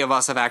how many of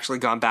us have actually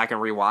gone back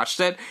and rewatched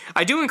it.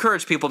 I do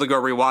encourage people to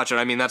go rewatch it.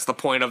 I mean, that's the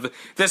point of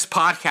this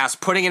podcast,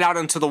 putting it out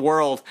into the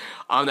world,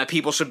 that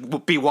people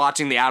should be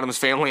watching the Addams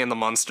Family and the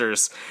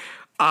Munsters.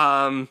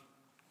 Of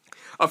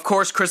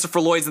course,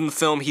 Christopher Lloyd's in the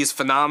film. He's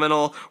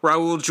phenomenal.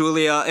 Raul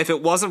Julia, if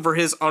it wasn't for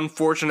his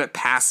unfortunate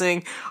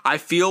passing, I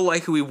feel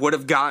like we would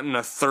have gotten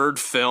a third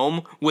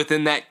film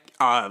within that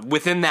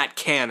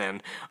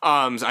canon.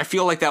 I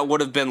feel like that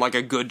would have been like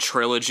a good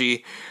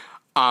trilogy.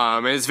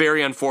 It's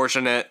very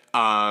unfortunate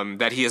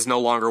that he is no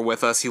longer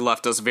with us. He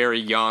left us very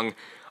young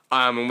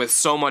and with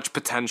so much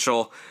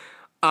potential.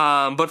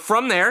 But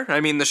from there,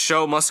 I mean, the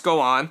show must go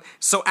on.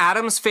 So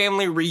Addams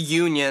Family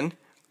Reunion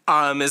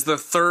is the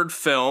third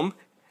film.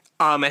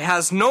 It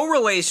has no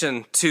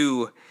relation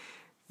to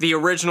the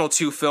original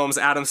two films,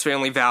 Addams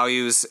Family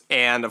Values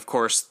and, of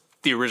course,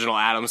 the original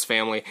Addams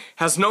Family.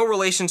 Has no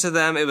relation to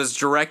them. It was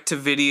direct to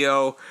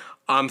video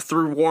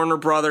through Warner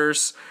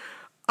Brothers.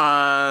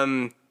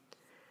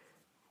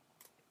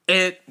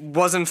 It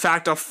was in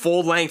fact a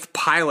full-length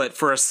pilot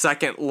for a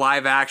second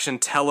live-action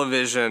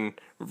television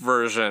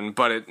version,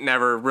 but it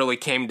never really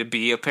came to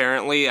be,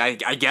 apparently.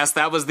 I guess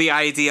that was the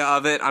idea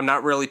of it. I'm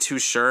not really too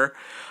sure.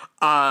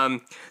 The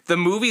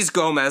movie's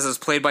Gomez is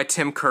played by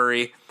Tim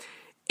Curry,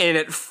 and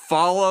it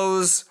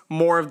follows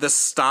more of the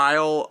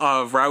style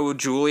of Raul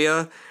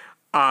Julia.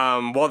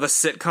 While the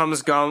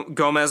sitcoms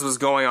Gomez was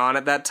going on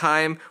at that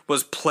time,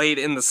 was played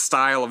in the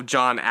style of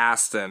John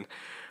Astin,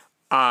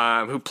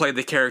 who played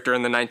the character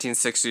in the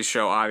 1960s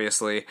show,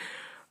 obviously.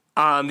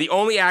 The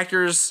only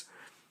actors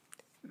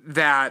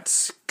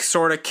that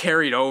sort of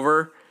carried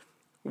over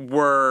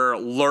were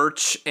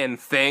Lurch and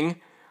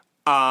Thing.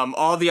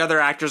 All the other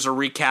actors are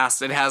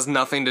recast. It has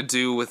nothing to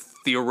do with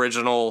the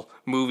original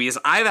movies.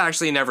 I've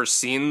actually never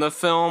seen the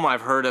film.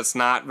 I've heard it's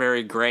not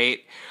very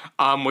great,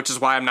 which is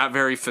why I'm not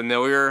very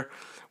familiar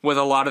with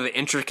a lot of the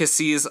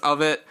intricacies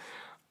of it.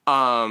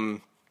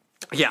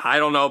 Yeah, I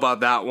don't know about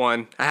that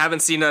one. I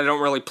haven't seen it. I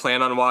don't really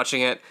plan on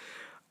watching it.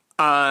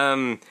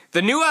 The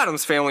new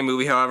Addams Family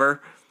movie,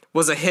 however,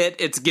 was a hit.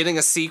 It's getting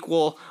a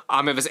sequel.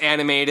 It was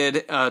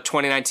animated,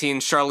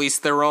 2019. Charlize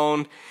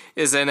Theron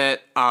is in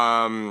it,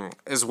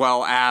 as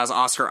well as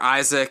Oscar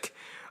Isaac.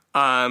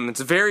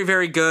 It's very,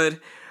 very good.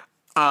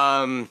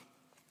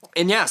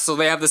 And yeah, so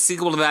they have the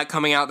sequel to that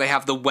coming out. They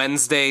have the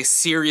Wednesday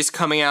series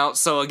coming out.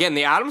 So again,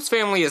 the Addams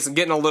Family is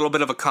getting a little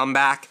bit of a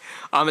comeback.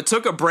 It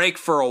took a break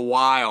for a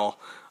while,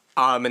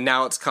 and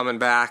now it's coming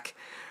back.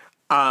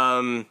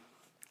 And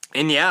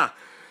yeah,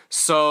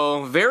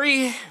 so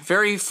very,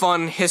 very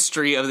fun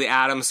history of the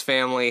Addams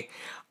Family.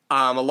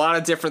 A lot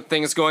of different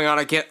things going on.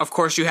 Again, of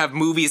course, you have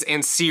movies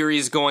and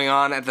series going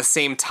on at the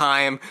same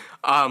time,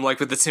 like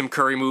with the Tim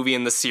Curry movie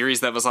and the series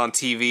that was on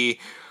TV.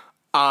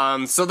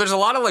 So there's a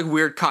lot of like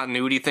weird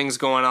continuity things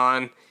going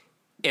on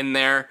in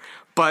there,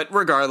 but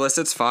regardless,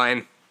 it's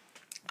fine.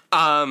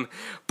 But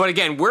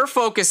again, we're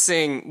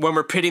focusing when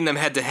we're pitting them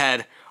head to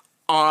head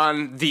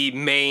on the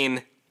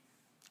main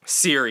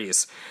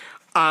series.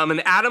 An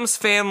Addams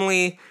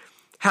Family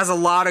has a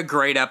lot of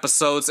great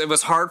episodes. It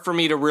was hard for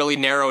me to really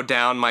narrow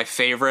down my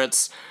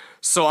favorites,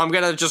 so I'm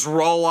going to just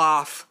roll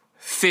off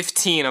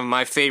 15 of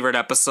my favorite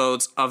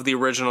episodes of the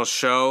original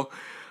show.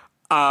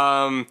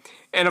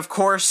 And of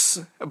course,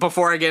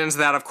 before I get into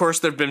that, of course,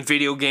 there have been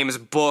video games,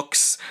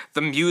 books,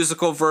 the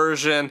musical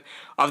version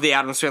of the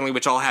Addams Family,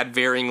 which all had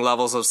varying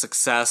levels of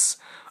success.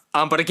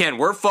 But again,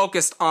 we're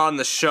focused on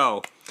the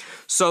show.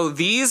 So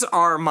these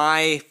are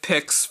my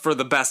picks for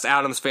the best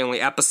Addams Family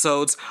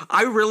episodes.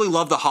 I really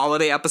love the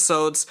holiday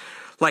episodes,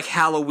 like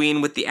Halloween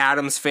with the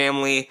Addams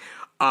Family,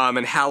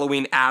 and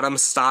Halloween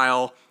Addams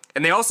Style.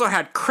 And they also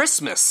had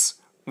Christmas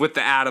with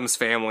the Addams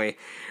Family,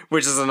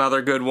 which is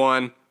another good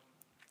one.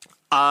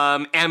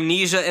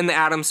 Amnesia in the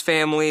Addams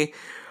Family.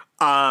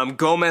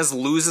 Gomez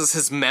loses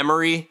his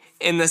memory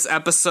in this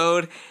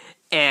episode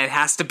and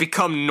has to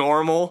become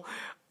normal.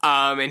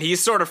 And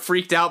he's sort of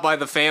freaked out by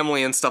the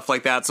family and stuff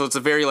like that. So it's a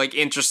very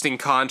interesting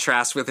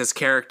contrast with his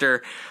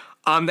character.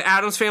 The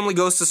Addams Family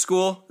Goes to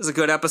School is a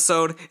good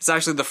episode. It's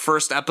actually the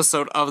first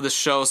episode of the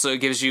show, so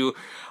it gives you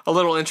a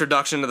little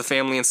introduction to the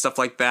family and stuff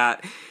like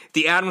that.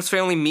 The Addams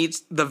Family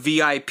Meets the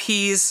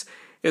VIPs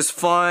is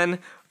fun.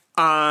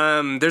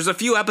 There's a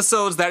few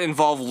episodes that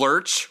involve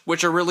Lurch,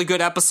 which are really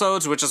good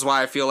episodes, which is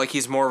why I feel like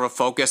he's more of a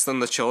focus than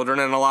the children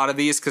in a lot of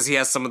these, because he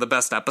has some of the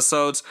best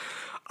episodes.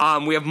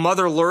 We have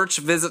Mother Lurch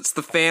Visits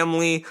the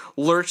Family,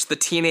 Lurch the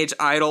Teenage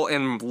Idol,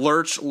 and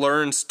Lurch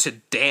Learns to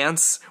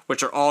Dance,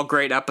 which are all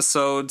great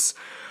episodes.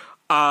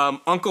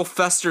 Uncle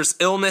Fester's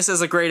Illness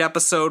is a great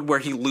episode where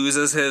he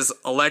loses his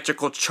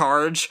electrical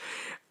charge.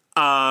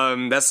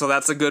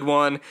 That's a good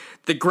one.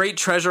 The Great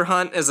Treasure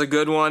Hunt is a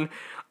good one,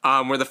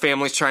 where the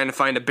family's trying to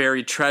find a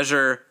buried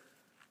treasure.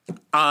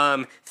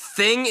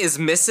 Thing is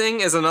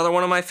Missing is another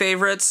one of my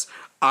favorites.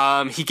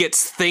 He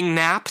gets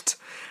thing-napped.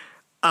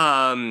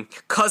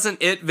 Cousin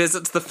It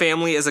Visits the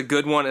Family is a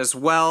good one as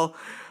well.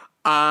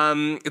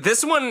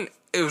 This one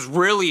is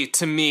really,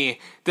 to me,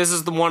 this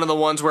is one of the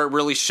ones where it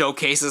really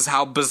showcases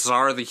how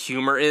bizarre the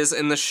humor is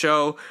in the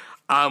show,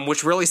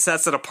 which really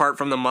sets it apart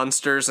from the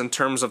Munsters in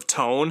terms of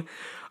tone.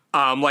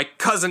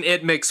 Cousin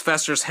It makes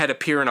Fester's head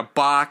appear in a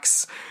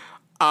box.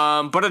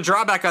 But a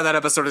drawback on that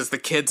episode is the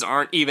kids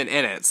aren't even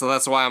in it. So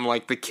that's why I'm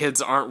the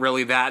kids aren't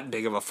really that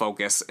big of a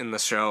focus in the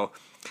show.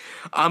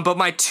 But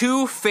my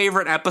two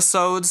favorite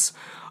episodes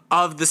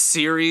of the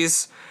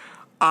series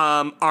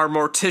are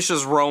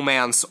Morticia's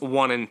Romance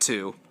 1 and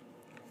 2.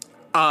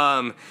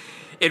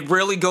 It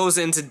really goes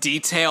into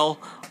detail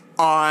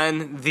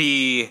on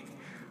the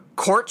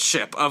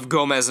courtship of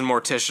Gomez and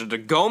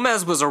Morticia.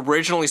 Gomez was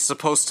originally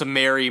supposed to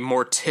marry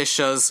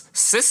Morticia's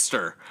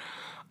sister.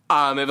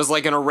 It was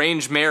like an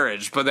arranged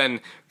marriage, but then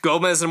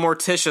Gomez and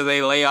Morticia,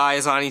 they lay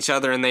eyes on each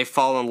other and they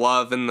fall in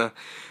love, and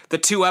the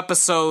two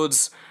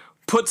episodes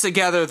put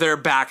together their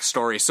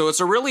backstory. So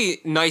it's a really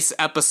nice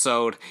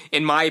episode,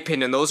 in my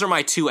opinion. Those are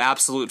my two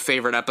absolute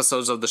favorite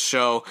episodes of the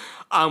show,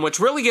 which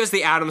really gives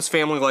the Addams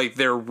Family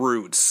their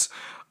roots.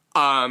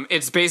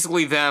 It's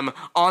basically them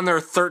on their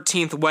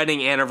 13th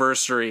wedding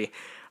anniversary,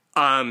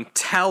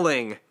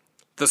 telling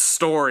the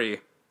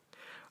story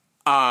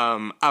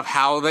of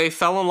how they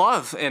fell in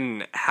love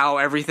and how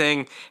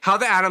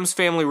the Addams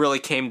Family really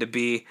came to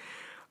be.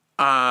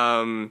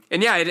 And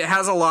yeah, it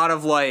has a lot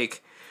of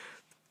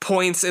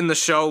points in the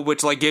show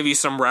which give you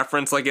some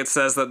reference. It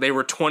says that they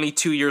were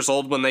 22 years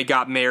old when they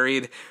got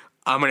married.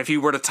 And if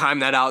you were to time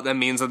that out, that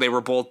means that they were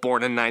both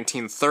born in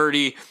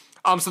 1930.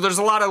 So there's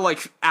a lot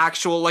of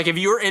actual, if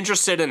you're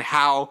interested in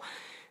how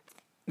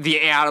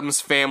the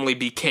Addams Family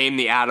became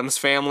the Addams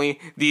Family,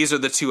 these are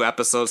the two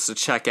episodes to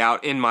check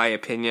out, in my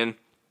opinion.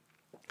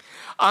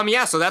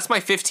 So that's my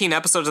 15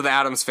 episodes of the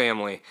Addams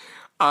Family.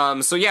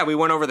 We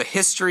went over the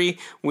history,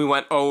 we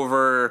went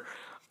over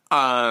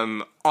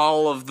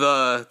all of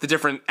the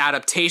different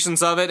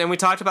adaptations of it, and we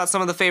talked about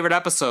some of the favorite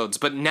episodes.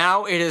 But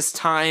now it is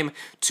time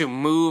to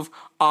move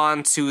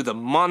on to the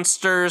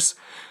Munsters.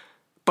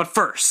 But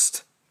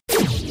first,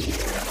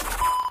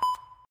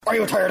 are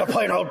you tired of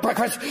plain old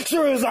breakfast?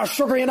 Sure is not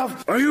sugary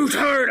enough. Are you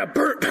tired of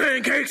burnt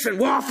pancakes and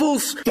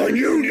waffles? Then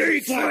you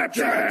need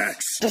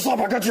slapjacks. The slap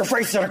against your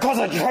face and cause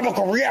a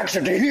chemical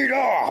reaction to heat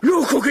up.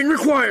 No cooking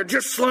required,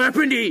 just slap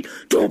and eat.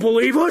 Don't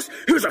believe us?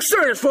 Here's a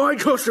satisfied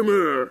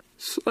customer.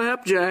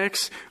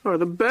 Slapjacks are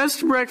the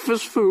best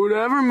breakfast food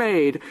ever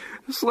made.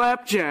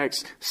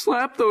 Slapjacks,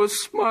 slap those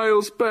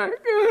smiles back.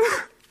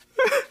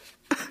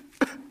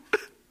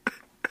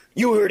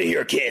 You heard it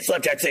here, kids.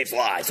 Slapjack saves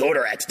lives.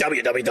 Order at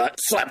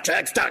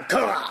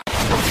www.slapjacks.com.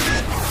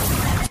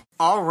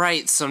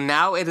 Alright, so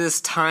now it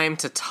is time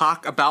to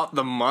talk about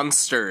the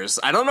Munsters.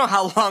 I don't know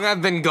how long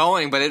I've been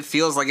going, but it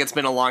feels like it's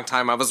been a long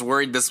time. I was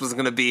worried this was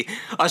going to be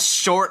a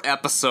short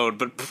episode,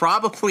 but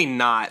probably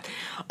not.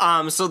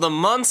 So the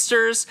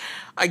Munsters,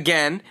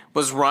 again,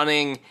 was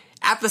running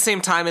at the same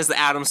time as the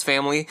Addams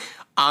Family.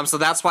 So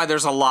that's why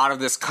there's a lot of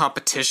this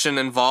competition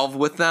involved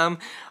with them.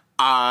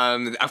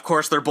 Of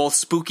course, they're both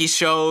spooky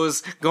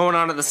shows going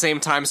on at the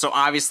same time, so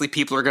obviously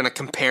people are going to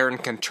compare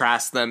and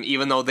contrast them,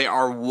 even though they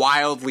are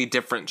wildly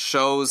different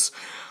shows.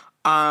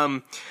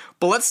 But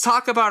But let's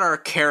talk about our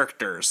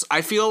characters.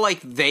 I feel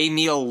like they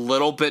need a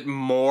little bit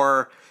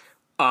more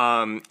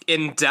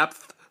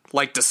in-depth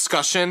like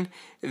discussion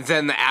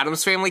than the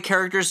Addams Family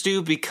characters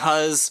do,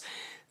 because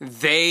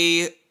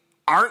they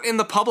aren't in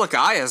the public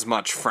eye as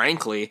much,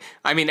 frankly.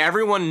 I mean,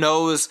 everyone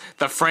knows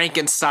the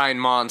Frankenstein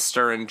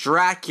monster and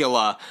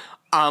Dracula,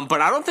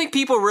 but I don't think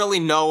people really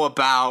know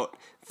about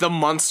the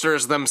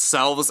Munsters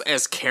themselves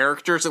as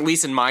characters, at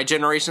least in my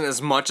generation,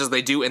 as much as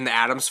they do in the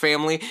Addams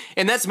Family.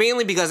 And that's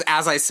mainly because,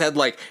 as I said,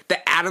 like,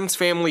 the Addams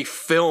Family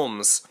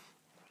films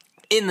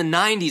in the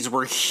 90s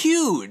were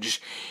huge.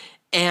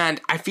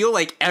 And I feel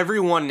like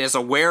everyone is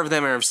aware of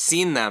them and have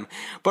seen them.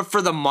 But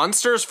for the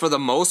Munsters, for the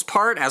most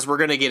part, as we're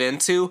going to get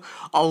into,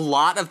 a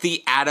lot of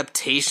the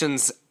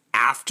adaptations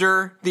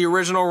after the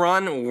original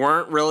run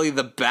weren't really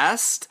the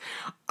best.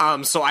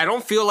 So I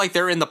don't feel like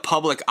they're in the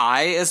public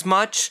eye as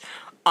much.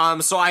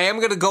 So I am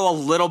going to go a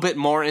little bit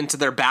more into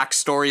their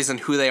backstories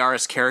and who they are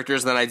as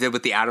characters than I did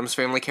with the Addams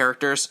Family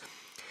characters.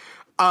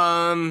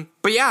 But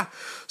yeah,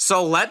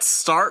 so let's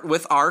start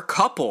with our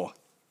couple,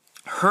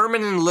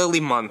 Herman and Lily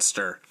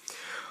Munster.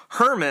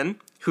 Herman,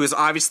 who is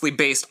obviously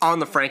based on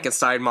the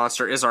Frankenstein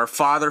monster, is our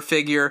father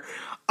figure.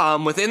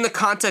 Within the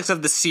context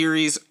of the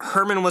series,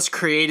 Herman was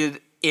created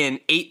in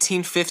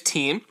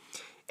 1815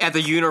 at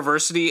the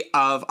University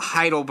of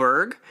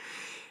Heidelberg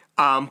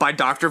by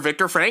Dr.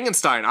 Victor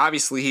Frankenstein.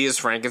 Obviously, he is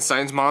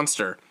Frankenstein's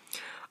monster.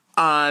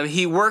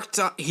 He worked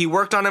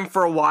on him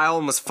for a while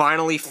and was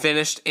finally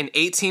finished in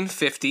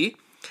 1850.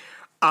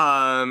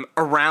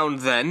 Around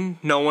then,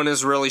 no one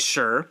is really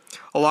sure,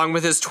 along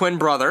with his twin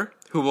brother,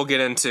 who we'll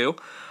get into.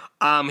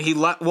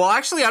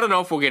 Actually, I don't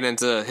know if we'll get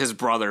into his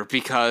brother,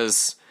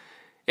 because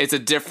it's a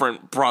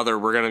different brother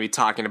we're going to be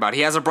talking about.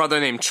 He has a brother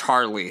named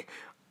Charlie,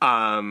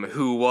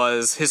 who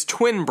was his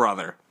twin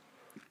brother.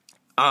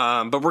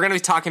 But we're going to be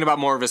talking about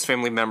more of his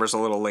family members a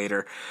little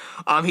later.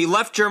 He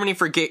left Germany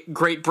for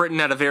Great Britain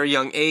at a very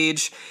young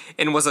age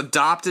and was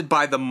adopted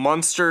by the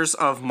Munsters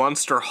of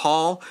Munster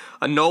Hall,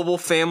 a noble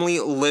family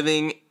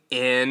living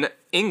in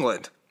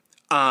England.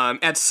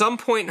 At some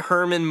point,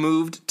 Herman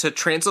moved to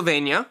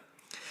Transylvania,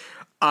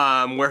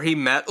 where he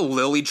met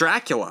Lily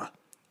Dracula.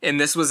 And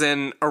this was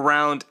in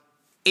around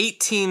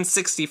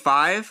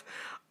 1865,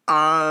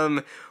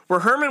 where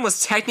Herman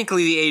was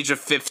technically the age of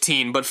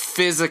 15, but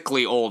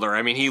physically older.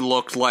 I mean, he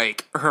looked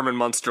like Herman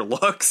Munster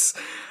looks.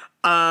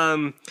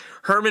 Herman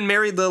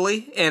married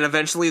Lily, and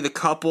eventually the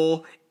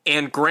couple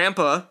and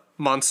Grandpa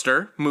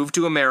Munster moved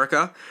to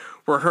America,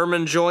 where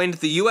Herman joined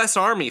the U.S.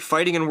 Army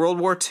fighting in World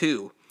War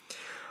II.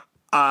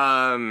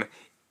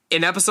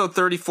 In episode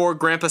 34,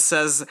 Grandpa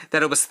says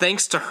that it was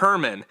thanks to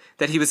Herman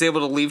that he was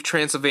able to leave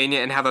Transylvania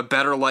and have a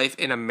better life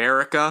in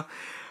America.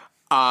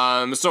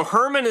 So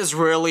Herman is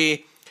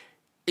really...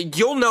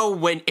 You'll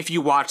know if you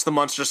watch the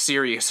Munster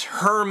series,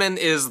 Herman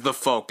is the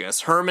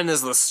focus. Herman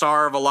is the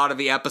star of a lot of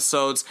the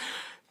episodes.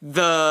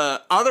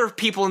 The other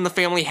people in the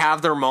family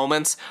have their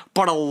moments,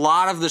 but a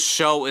lot of the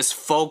show is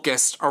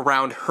focused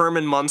around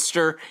Herman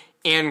Munster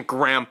and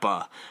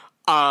Grandpa.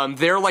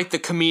 They're like the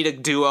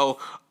comedic duo.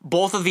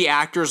 Both of the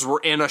actors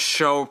were in a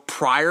show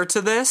prior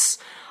to this,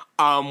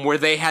 where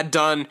they had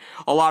done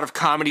a lot of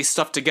comedy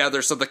stuff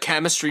together, so the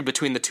chemistry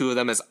between the two of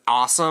them is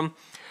awesome.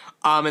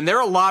 And they're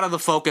a lot of the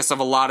focus of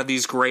a lot of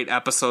these great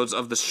episodes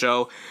of the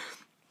show.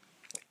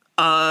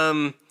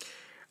 Herman,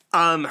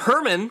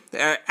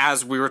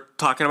 as we were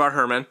talking about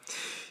Herman,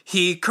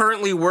 he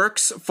currently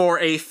works for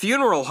a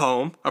funeral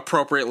home,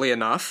 appropriately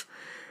enough.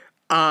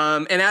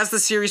 And as the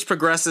series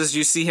progresses,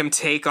 you see him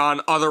take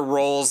on other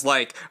roles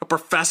like a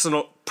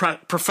professional,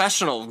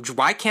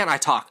 why can't I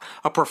talk?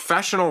 A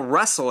professional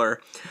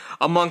wrestler,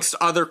 amongst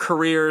other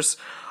careers.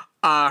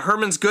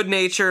 Herman's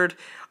good-natured,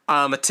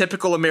 a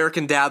typical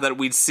American dad that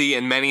we'd see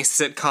in many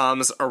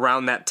sitcoms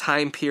around that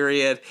time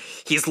period.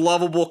 He's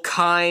lovable,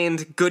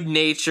 kind,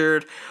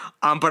 good-natured,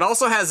 but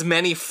also has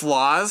many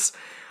flaws,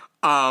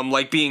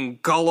 like being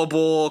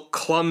gullible,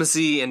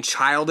 clumsy, and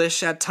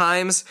childish at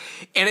times.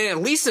 And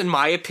at least in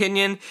my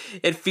opinion,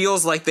 it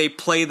feels like they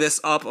play this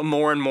up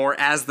more and more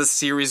as the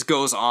series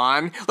goes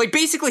on. Like,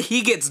 basically,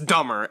 he gets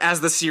dumber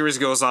as the series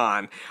goes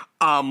on.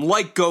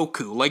 Like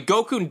Goku. Like,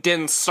 Goku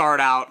didn't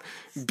start out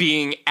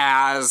being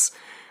as,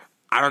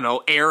 I don't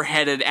know,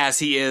 airheaded as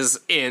he is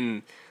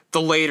in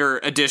the later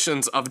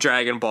editions of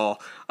Dragon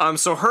Ball.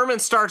 So Herman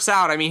starts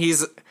out, I mean,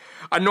 he's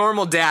a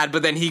normal dad,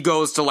 but then he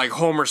goes to like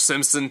Homer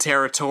Simpson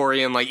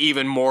territory and like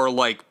even more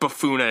like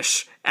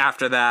buffoonish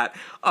after that.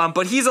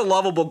 But he's a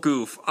lovable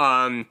goof.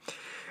 A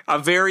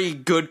very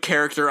good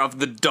character of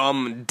the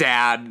dumb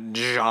dad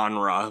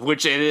genre,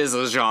 which it is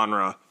a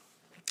genre.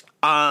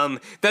 Then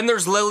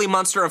there's Lily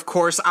Munster, of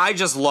course. I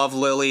just love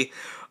Lily.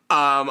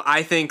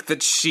 I think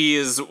that she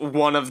is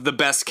one of the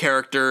best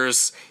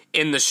characters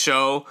in the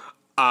show.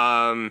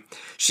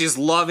 She's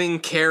loving,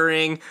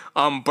 caring,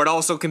 but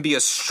also can be a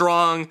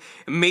strong,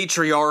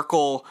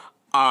 matriarchal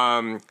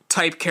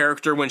type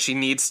character when she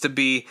needs to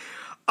be.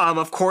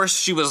 Of course,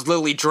 she was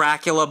Lily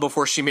Dracula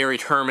before she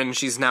married Herman.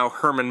 She's now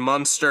Herman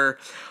Munster.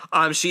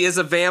 She is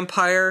a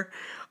vampire,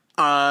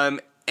 and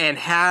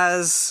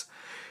has,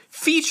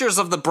 features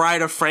of the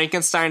Bride of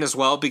Frankenstein as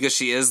well, because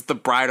she is the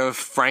Bride of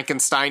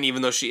Frankenstein,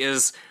 even though she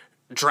is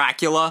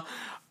Dracula.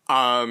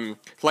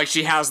 Like,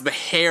 she has the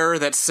hair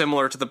that's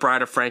similar to the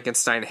Bride of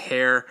Frankenstein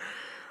hair.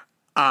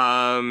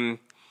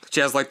 She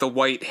has, like, the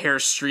white hair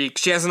streak.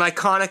 She has an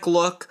iconic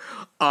look,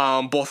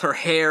 both her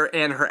hair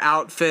and her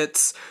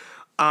outfits.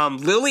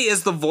 Lily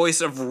is the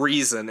voice of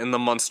reason in the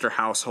Munster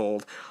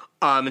household.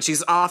 And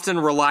she's often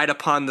relied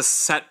upon to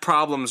set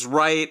problems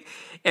right,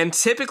 and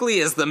typically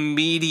is the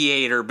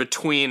mediator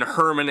between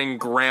Herman and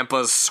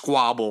Grandpa's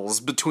squabbles,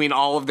 between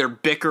all of their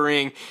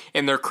bickering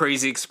and their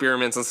crazy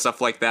experiments and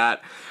stuff like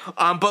that.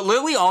 But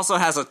Lily also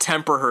has a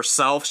temper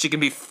herself. She can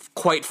be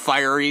quite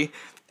fiery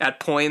at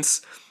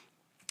points.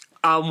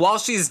 While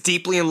she's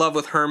deeply in love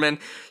with Herman,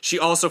 she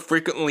also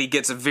frequently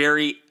gets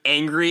very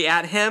angry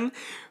at him,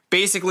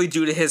 basically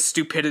due to his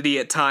stupidity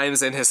at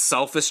times and his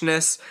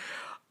selfishness.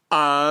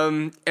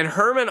 And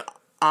Herman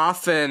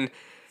often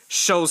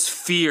shows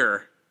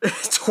fear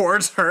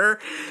towards her,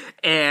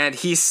 and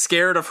he's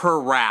scared of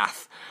her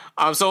wrath.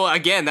 So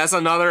again, that's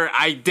another,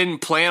 I didn't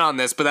plan on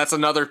this, but that's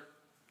another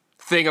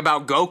thing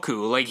about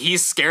Goku. Like,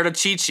 he's scared of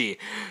Chi-Chi.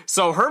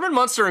 So Herman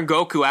Munster and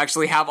Goku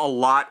actually have a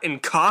lot in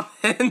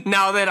common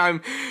now that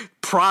I'm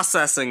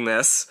processing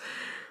this.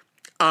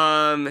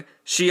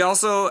 She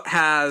also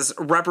has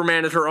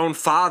reprimanded her own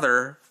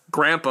father,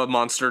 Grandpa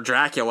Munster,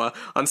 Dracula,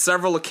 on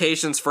several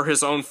occasions for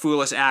his own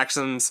foolish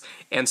actions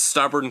and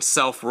stubborn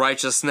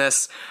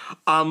self-righteousness.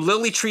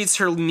 Lily treats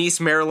her niece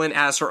Marilyn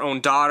as her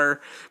own daughter,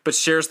 but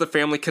shares the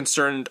family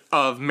concern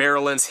of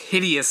Marilyn's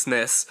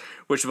hideousness,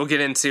 which we'll get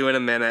into in a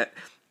minute.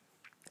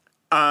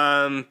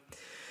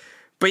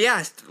 But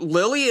yeah,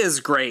 Lily is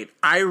great.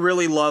 I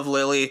really love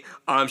Lily.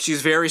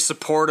 She's very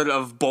supportive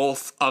of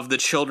both of the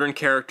children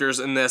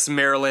characters in this,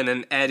 Marilyn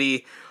and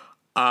Eddie.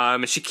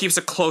 And she keeps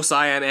a close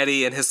eye on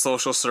Eddie and his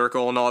social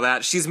circle and all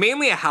that. She's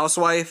mainly a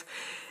housewife,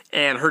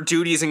 and her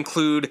duties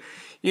include,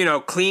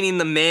 cleaning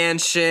the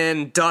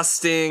mansion,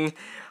 dusting,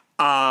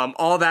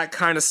 all that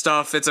kind of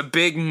stuff. It's a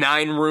big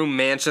 9-room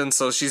mansion,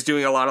 so she's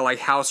doing a lot of, like,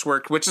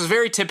 housework, which is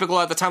very typical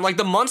at the time. Like,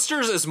 the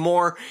Munsters is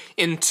more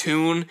in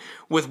tune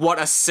with what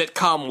a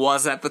sitcom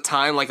was at the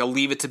time, like a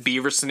Leave It to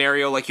Beaver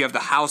scenario. Like, you have the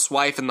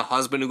housewife and the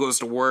husband who goes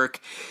to work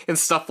and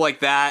stuff like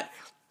that.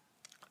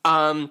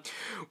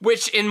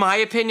 Which, in my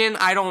opinion,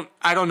 I don't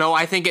know.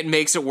 I think it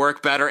makes it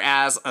work better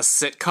as a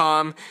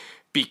sitcom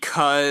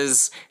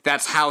because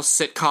that's how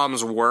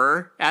sitcoms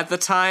were at the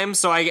time.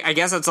 So I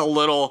guess it's a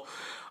little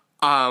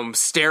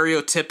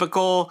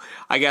stereotypical.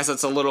 I guess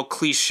it's a little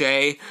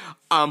cliche.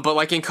 But,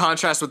 like, in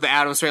contrast with the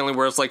Addams Family,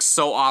 where it's, like,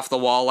 so off the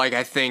wall, like,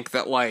 I think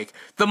that, like,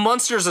 the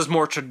Munsters is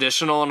more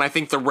traditional, and I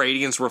think the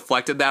ratings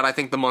reflected that. I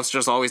think the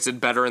Munsters always did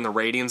better in the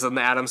ratings than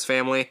the Addams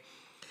Family.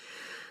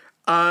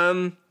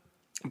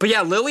 But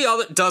yeah, Lily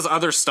does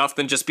other stuff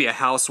than just be a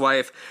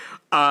housewife.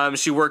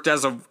 She worked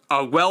as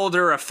a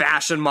welder, a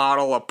fashion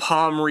model, a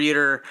palm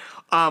reader,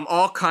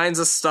 all kinds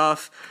of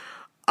stuff.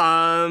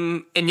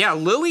 And yeah,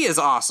 Lily is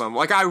awesome.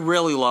 Like, I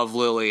really love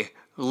Lily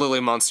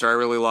Munster. I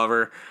really love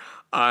her.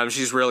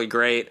 She's really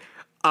great.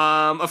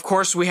 Of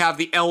course, we have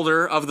the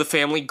elder of the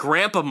family,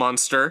 Grandpa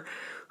Munster,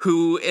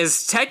 who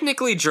is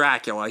technically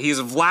Dracula. He's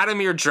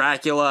Vladimir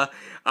Dracula.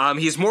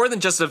 He's more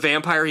than just a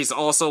vampire. He's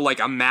also, like,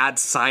 a mad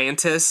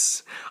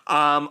scientist.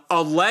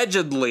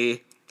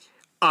 Allegedly,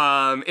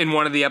 in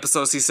one of the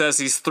episodes, he says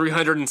he's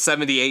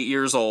 378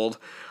 years old.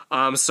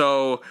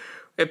 So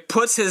it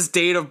puts his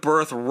date of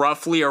birth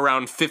roughly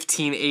around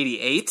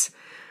 1588.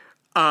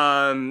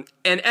 And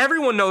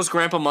everyone knows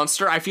Grandpa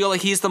Munster. I feel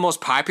like he's the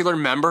most popular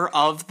member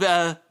of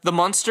the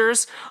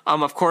Munsters.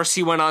 Of course,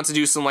 he went on to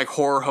do some, like,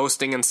 horror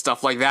hosting and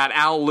stuff like that.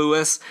 Al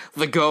Lewis,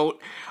 the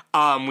GOAT.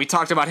 We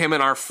talked about him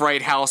in our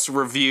Fright House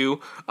review,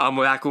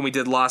 back when we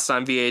did Lost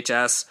on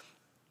VHS.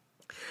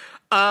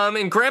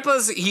 And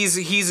Grandpa's,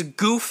 he's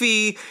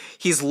goofy,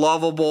 he's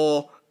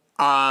lovable.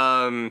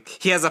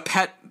 He has a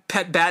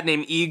pet bat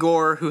named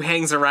Igor who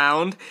hangs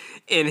around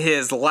in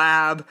his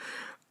lab.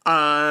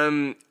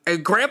 And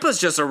Grandpa's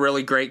just a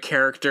really great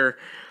character.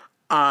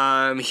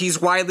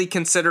 He's widely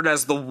considered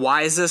as the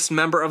wisest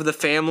member of the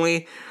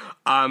family.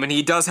 And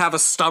he does have a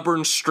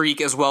stubborn streak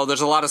as well.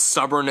 There's a lot of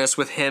stubbornness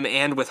with him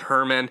and with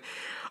Herman.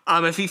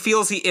 If he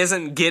feels he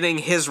isn't getting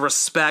his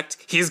respect,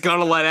 he's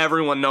gonna let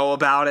everyone know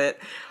about it.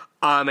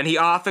 And he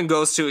often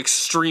goes to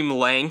extreme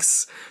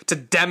lengths to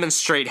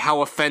demonstrate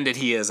how offended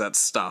he is at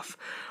stuff.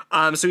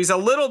 So he's a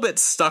little bit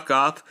stuck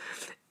up.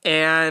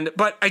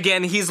 But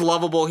again, he's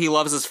lovable. He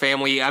loves his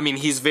family. I mean,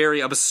 he's very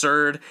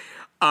absurd,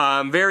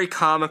 very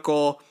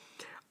comical.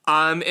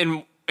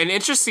 And an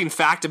interesting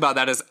fact about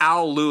that is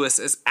Al Lewis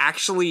is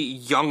actually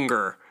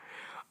younger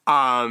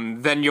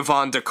than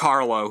Yvonne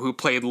DiCarlo, who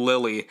played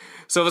Lily.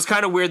 So it was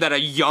kind of weird that a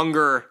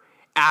younger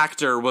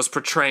actor was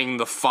portraying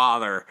the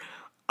father.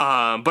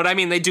 But I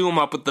mean, they do him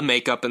up with the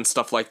makeup and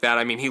stuff like that.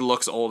 I mean, he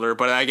looks older,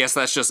 but I guess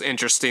that's just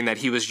interesting that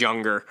he was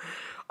younger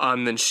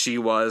than she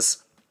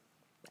was.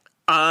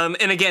 And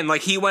again,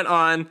 like, he went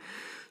on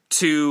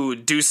to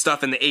do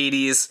stuff in the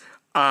 80s,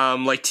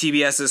 like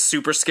TBS's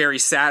Super Scary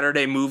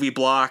Saturday movie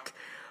block.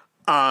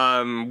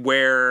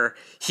 where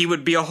he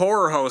would be a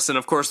horror host, and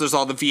of course there's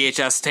all the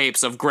VHS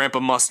tapes of Grandpa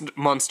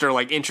Munster,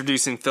 like,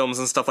 introducing films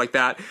and stuff like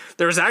that.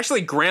 There's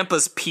actually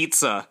Grandpa's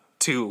Pizza,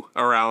 too,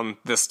 around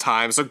this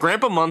time. So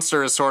Grandpa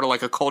Munster is sort of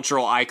like a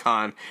cultural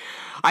icon.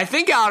 I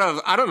think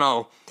I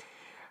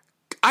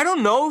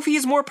don't know if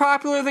he's more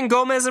popular than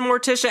Gomez and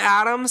Morticia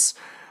Addams,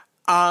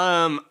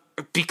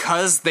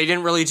 because they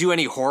didn't really do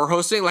any horror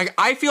hosting. Like,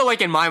 I feel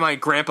like in my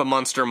mind, Grandpa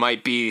Munster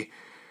might be,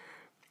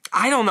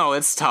 I don't know,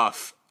 it's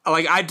tough.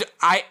 Like,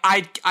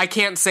 I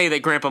can't say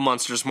that Grandpa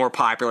Munster's more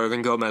popular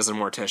than Gomez and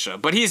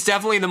Morticia, but he's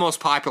definitely the most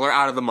popular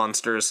out of the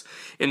Munsters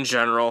in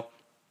general.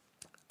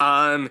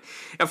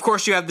 Of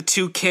course, you have the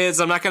two kids.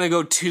 I'm not going to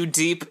go too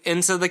deep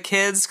into the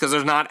kids because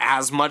there's not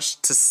as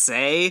much to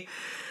say.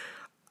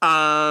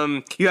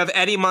 You have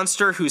Eddie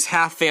Munster, who's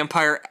half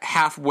vampire,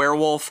 half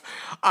werewolf.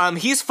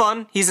 He's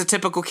fun. He's a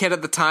typical kid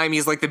at the time.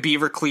 He's like the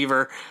beaver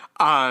cleaver.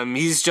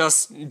 He's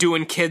just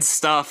doing kid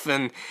stuff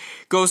and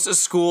goes to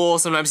school.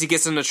 Sometimes he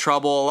gets into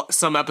trouble.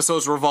 Some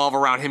episodes revolve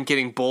around him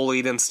getting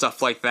bullied and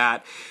stuff like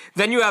that.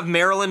 Then you have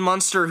Marilyn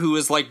Munster, who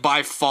is like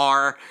by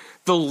far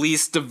the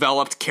least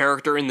developed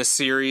character in the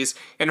series.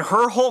 And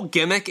her whole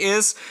gimmick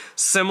is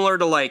similar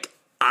to like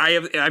Eye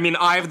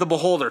of the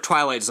Beholder,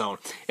 Twilight Zone.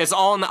 It's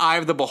all in the eye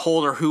of the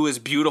beholder who is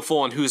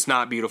beautiful and who's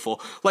not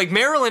beautiful. Like,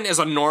 Marilyn is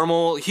a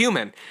normal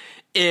human.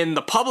 In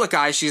the public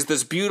eye, she's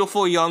this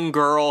beautiful young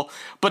girl,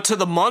 but to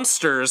the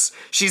Munsters,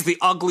 she's the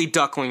ugly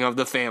duckling of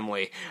the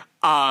family.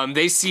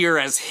 They see her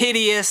as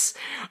hideous,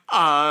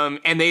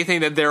 and they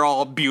think that they're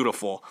all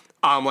beautiful.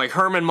 Like,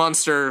 Herman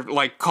Munster,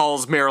 like,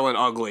 calls Marilyn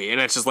ugly, and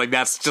it's just like,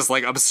 that's just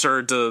like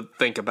absurd to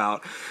think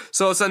about.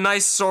 So it's a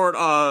nice sort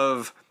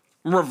of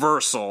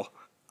reversal.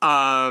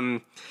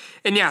 And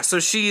yeah, so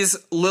she's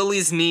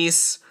Lily's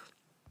niece.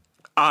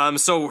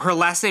 So her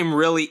last name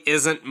really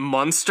isn't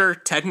Munster,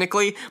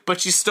 technically, but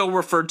she's still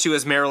referred to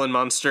as Marilyn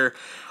Munster.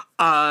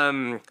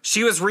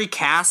 She was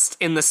recast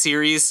in the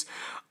series.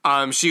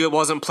 She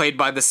wasn't played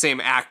by the same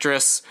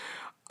actress,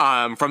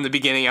 from the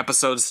beginning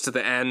episodes to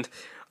the end.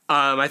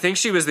 I think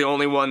she was the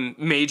only one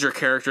major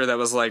character that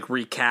was, like,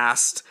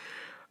 recast.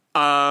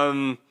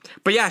 But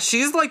yeah,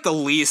 she's like the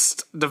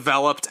least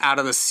developed out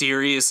of the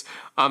series.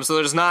 So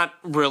there's not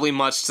really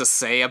much to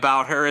say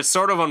about her. It's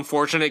sort of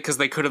unfortunate because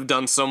they could have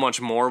done so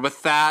much more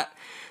with that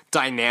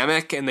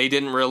dynamic and they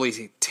didn't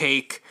really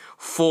take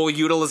full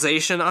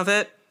utilization of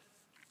it.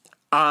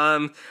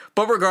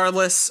 But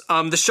regardless,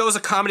 the show's a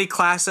comedy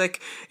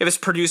classic. It was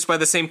produced by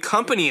the same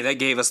company that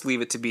gave us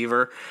Leave It to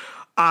Beaver.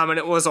 And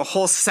it was a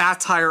whole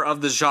satire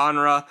of the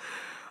genre.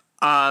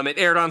 It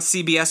aired on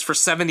CBS for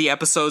 70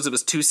 episodes. It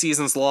was 2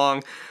 seasons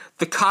long.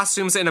 The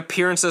costumes and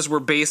appearances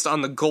were based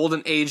on the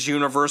Golden Age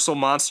Universal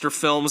monster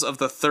films of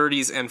the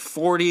 30s and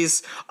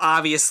 40s,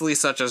 obviously,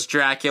 such as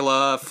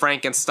Dracula,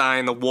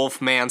 Frankenstein, the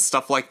Wolfman,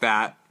 stuff like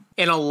that.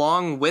 And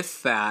along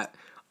with that,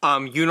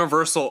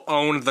 Universal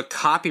owned the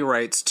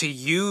copyrights to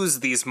use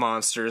these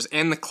monsters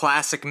and the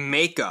classic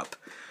makeup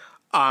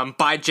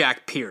by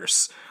Jack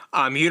Pierce.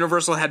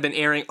 Universal had been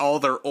airing all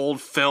their old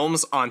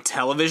films on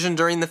television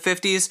during the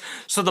 50s,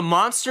 so the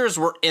monsters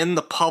were in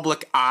the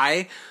public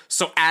eye,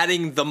 so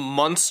adding the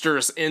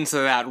Munsters into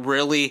that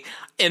really,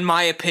 in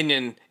my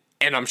opinion,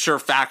 and I'm sure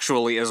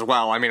factually as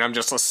well, I mean, I'm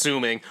just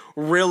assuming,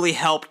 really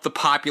helped the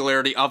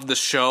popularity of the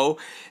show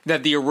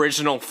that the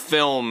original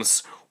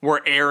films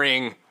were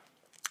airing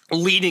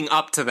leading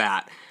up to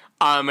that.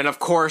 And of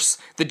course,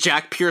 the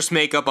Jack Pierce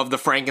makeup of the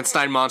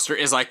Frankenstein monster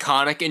is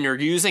iconic, and you're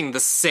using the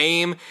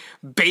same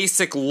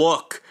basic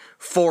look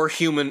for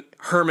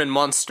Herman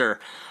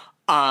Munster.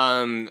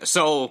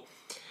 So,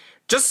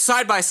 just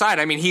side by side,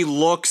 I mean, he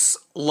looks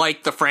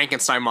like the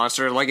Frankenstein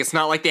monster. Like, it's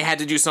not like they had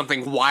to do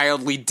something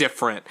wildly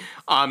different.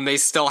 They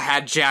still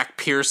had Jack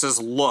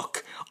Pierce's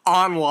look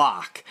on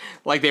lock.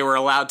 Like, they were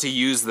allowed to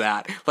use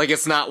that. Like,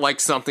 it's not like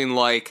something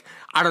like,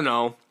 I don't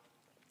know,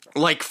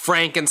 like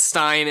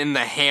Frankenstein in the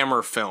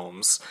Hammer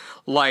films.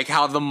 Like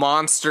how the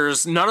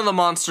monsters, none of the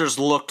monsters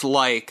looked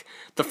like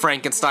the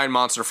Frankenstein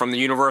monster from the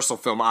Universal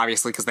film,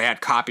 obviously, because they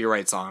had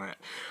copyrights on it.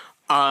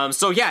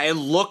 So yeah, it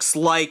looks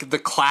like the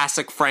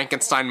classic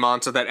Frankenstein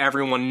monster that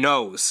everyone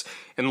knows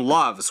and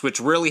loves,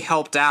 which really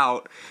helped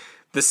out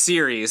the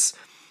series.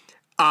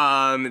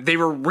 They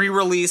were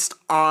re-released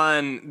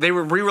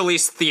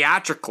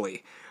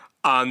theatrically.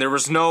 There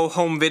was no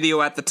home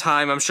video at the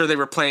time. I'm sure they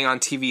were playing on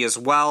TV as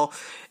well.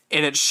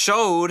 And it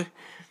showed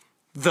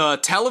the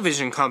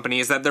television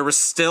companies that there was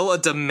still a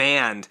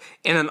demand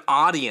and an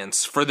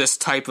audience for this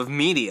type of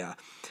media.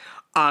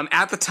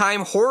 At the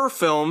time, horror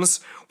films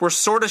were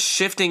sort of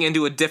shifting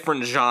into a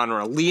different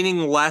genre,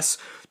 leaning less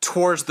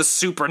towards the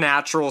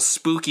supernatural,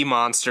 spooky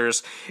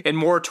monsters and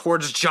more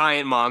towards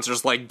giant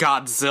monsters like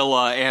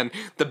Godzilla and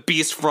the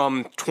Beast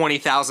from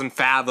 20,000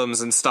 Fathoms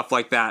and stuff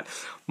like that.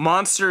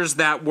 Monsters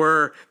that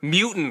were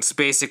mutants,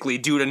 basically,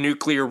 due to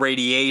nuclear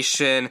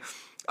radiation.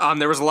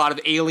 There was a lot of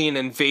alien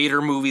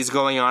invader movies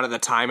going on at the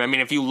time. I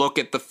mean, if you look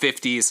at the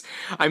 50s,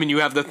 I mean, you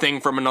have The Thing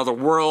from Another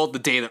World, The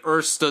Day the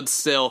Earth Stood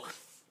Still.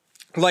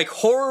 Like,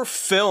 horror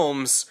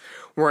films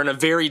were in a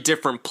very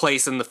different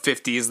place in the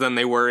 50s than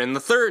they were in the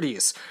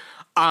 30s.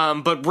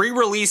 But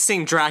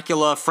re-releasing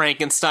Dracula,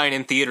 Frankenstein,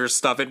 and theater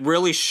stuff, it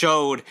really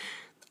showed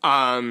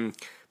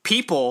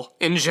people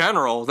in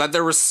general that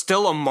there was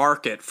still a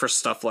market for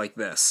stuff like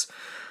this.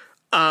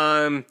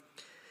 But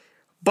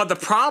the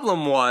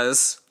problem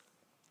was,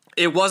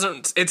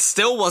 it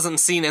still wasn't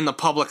seen in the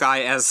public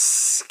eye as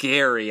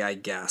scary, I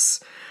guess.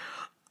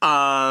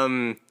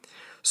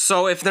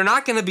 So if they're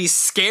not going to be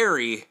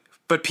scary,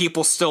 but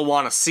people still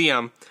want to see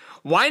them,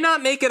 why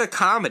not make it a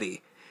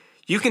comedy?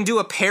 You can do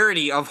a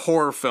parody of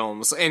horror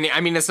films, and I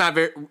mean,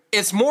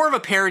 it's more of a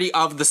parody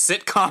of the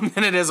sitcom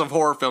than it is of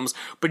horror films,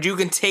 but you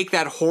can take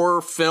that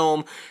horror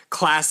film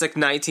classic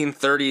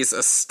 1930s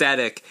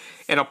aesthetic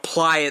and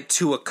apply it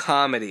to a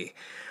comedy.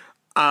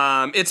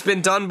 It's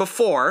been done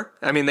before.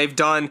 I mean, they've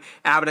done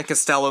Abbott and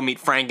Costello Meet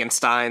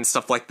Frankenstein,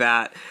 stuff like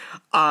that.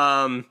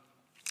 And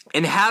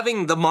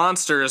having the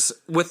Munsters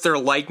with their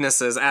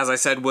likenesses, as I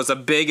said, was a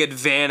big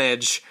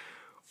advantage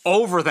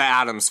over the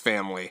Addams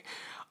family.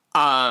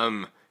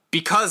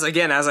 Because,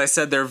 again, as I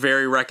said, they're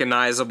very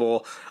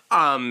recognizable.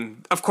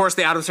 Of course,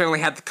 the Addams family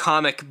had the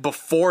comic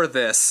before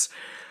this.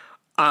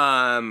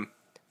 But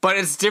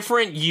it's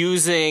different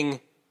using...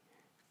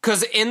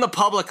 Because in the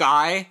public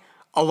eye,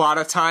 a lot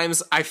of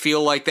times I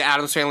feel like the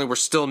Addams family were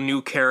still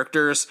new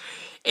characters.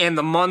 And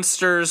the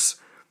Munsters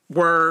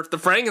were the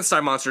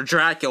Frankenstein monster,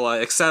 Dracula,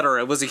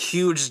 etc. It was a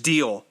huge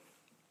deal.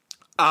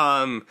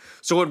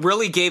 So it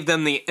really gave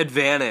them the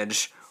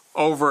advantage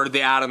over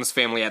the Addams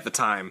family at the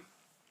time.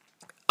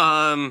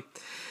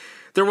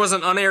 There was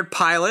an unaired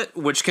pilot,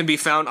 which can be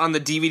found on the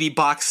DVD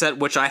box set,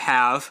 which I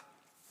have.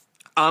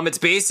 It's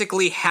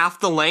basically half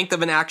the length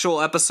of an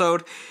actual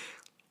episode.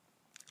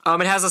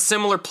 It has a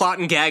similar plot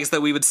and gags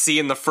that we would see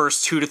in the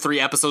first 2 to 3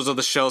 episodes of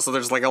the show, so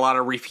there's like a lot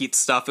of repeat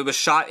stuff. It was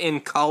shot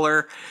in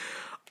color.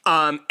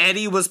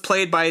 Eddie was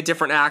played by a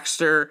different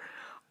actor,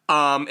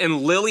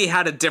 and Lily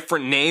had a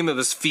different name. It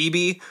was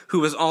Phoebe, who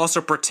was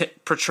also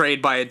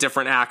portrayed by a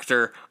different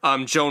actor,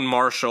 Joan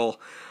Marshall.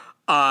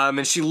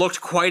 And she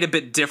looked quite a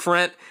bit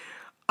different.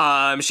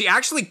 She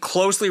actually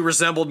closely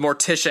resembled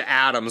Morticia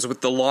Addams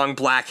with the long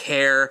black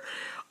hair,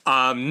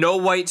 no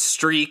white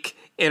streak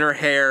in her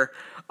hair,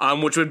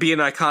 which would be an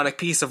iconic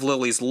piece of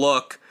Lily's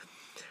look.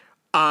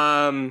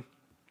 And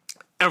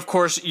of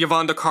course,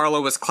 Yvonne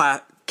DiCarlo was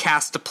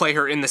cast to play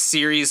her in the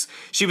series.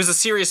 She was a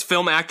serious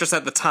film actress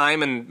at the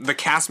time, and the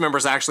cast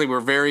members actually were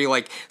very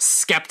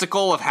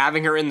skeptical of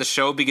having her in the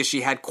show because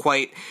she had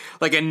quite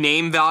a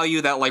name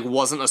value that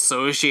wasn't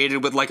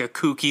associated with a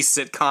kooky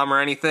sitcom or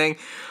anything.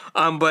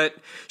 But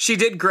she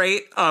did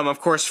great.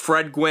 Of course,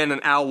 Fred Gwynne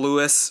and Al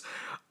Lewis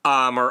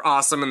are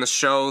awesome in the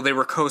show. They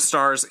were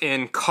co-stars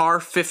in Car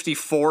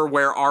 54,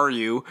 Where Are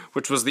You?,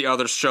 which was the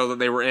other show that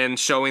they were in,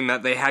 showing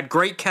that they had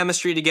great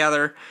chemistry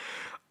together.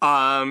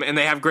 And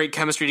they have great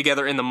chemistry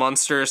together in the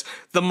Munsters.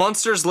 The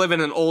Munsters live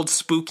in an old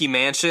spooky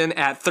mansion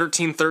at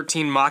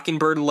 1313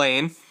 Mockingbird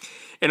Lane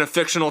in a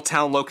fictional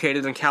town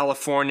located in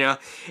California.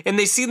 And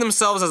they see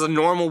themselves as a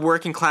normal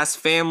working class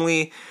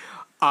family,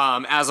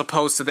 as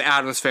opposed to the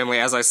Addams family,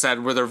 as I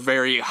said, where they're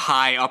very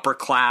high upper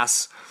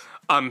class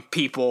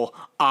people.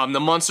 The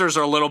Munsters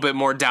are a little bit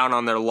more down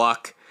on their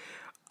luck.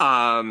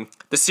 The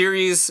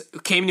series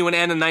came to an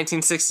end in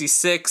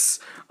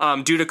 1966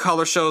 due to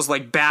color shows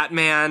like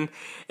Batman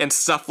and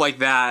stuff like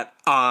that,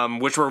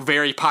 which were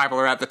very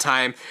popular at the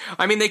time.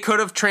 I mean, they could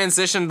have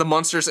transitioned the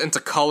Munsters into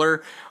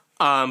color,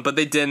 but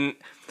they didn't.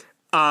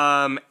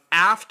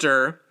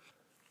 After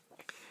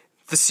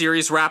the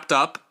series wrapped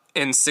up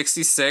in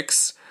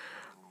 66,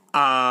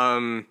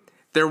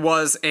 there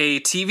was a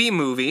TV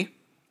movie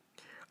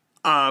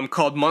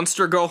called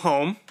Munster Go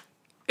Home.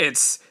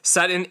 It's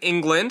set in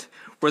England,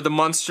 where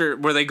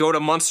they go to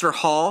Munster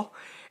Hall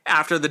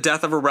after the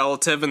death of a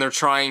relative, and they're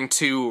trying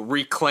to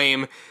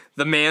reclaim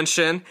the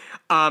mansion.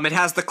 It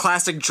has the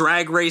classic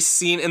drag race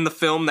scene in the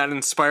film that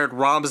inspired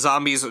Rob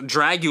Zombie's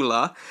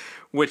Dragula,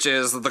 which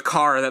is the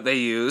car that they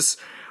use.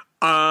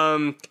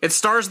 It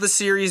stars the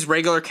series'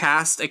 regular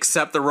cast,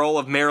 except the role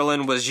of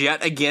Marilyn was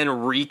yet again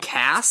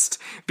recast,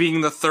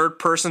 being the third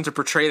person to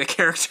portray the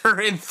character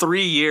in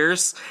 3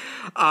 years.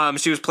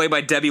 She was played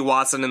by Debbie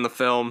Watson in the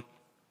film.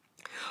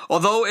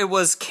 Although it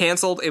was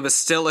canceled, it was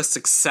still a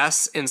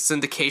success in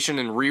syndication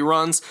and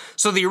reruns.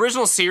 So the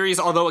original series,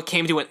 although it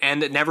came to an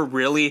end, it never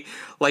really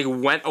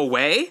went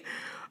away.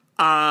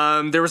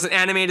 There was an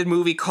animated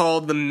movie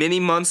called The Mini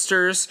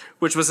Munsters,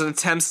 which was an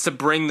attempt to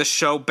bring the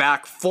show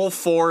back full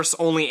force,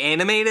 only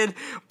animated,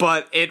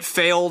 but it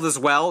failed as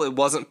well. It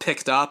wasn't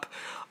picked up.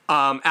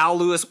 Al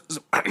Lewis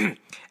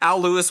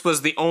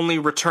was the only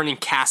returning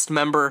cast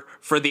member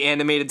for the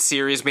animated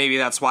series. Maybe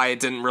that's why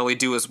it didn't really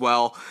do as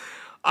well.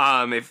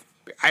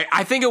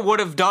 I think it would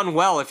have done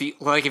well if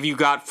you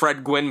got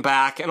Fred Gwynne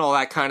back and all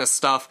that kind of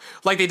stuff,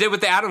 like they did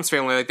with the Addams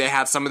family. Like they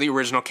had some of the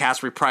original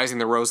cast reprising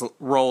the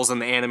roles in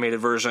the animated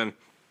version.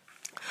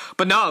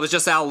 But no, it was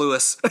just Al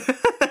Lewis.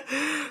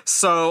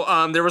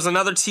 So there was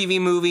another TV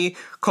movie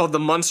called The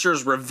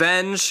Munsters'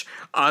 Revenge.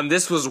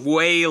 This was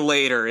way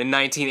later in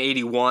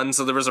 1981,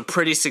 so there was a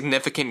pretty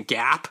significant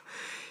gap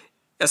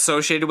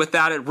associated with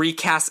that. It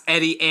recasts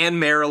Eddie and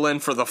Marilyn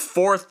for the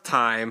 4th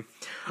time.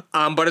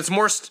 But it's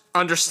more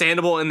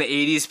understandable in the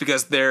 80s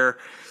because they're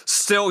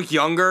still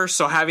younger,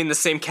 so having the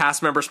same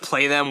cast members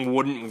play them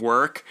wouldn't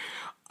work.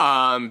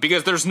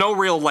 Because there's no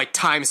real, like,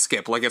 time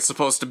skip. Like, it's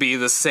supposed to be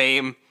the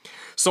same.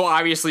 So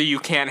obviously you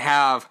can't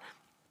have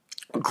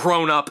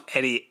grown-up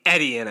Eddie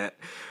in it.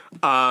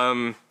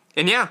 And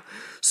yeah.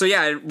 So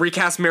yeah, it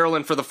recast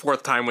Marilyn for the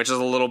 4th time, which is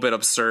a little bit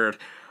absurd.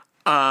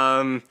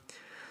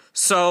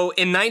 So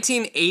in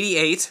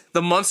 1988,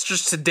 The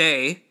Munsters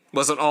Today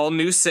was an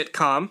all-new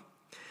sitcom.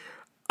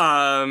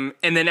 And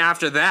then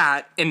after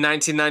that, in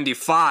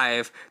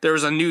 1995, there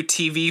was a new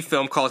TV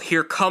film called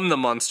Here Come the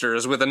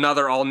Munsters with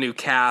another all-new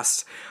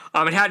cast.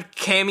 It had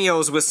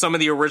cameos with some of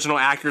the original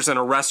actors in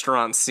a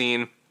restaurant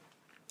scene.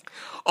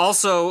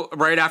 Also,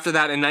 right after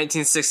that, in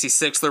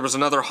 1966, there was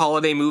another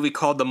holiday movie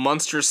called The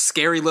Munsters'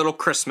 Scary Little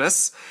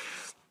Christmas.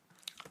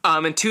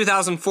 In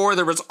 2004,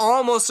 there was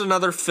almost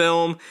another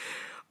film,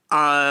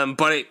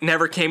 but it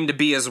never came to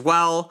be as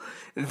well.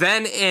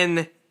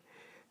 Then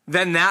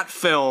that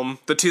film,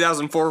 the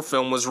 2004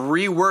 film, was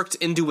reworked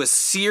into a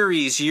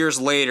series years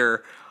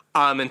later,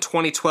 in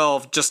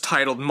 2012, just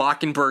titled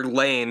Mockingbird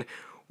Lane,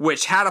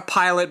 which had a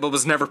pilot but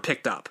was never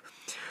picked up.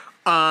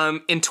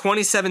 In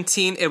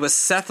 2017, it was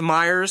Seth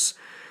Meyers,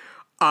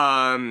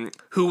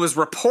 who was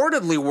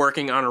reportedly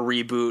working on a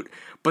reboot,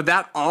 but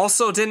that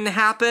also didn't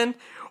happen,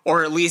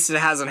 or at least it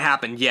hasn't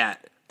happened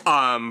yet.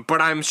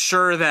 But I'm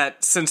sure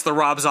that since the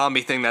Rob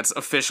Zombie thing, that's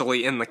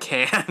officially in the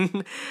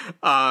can,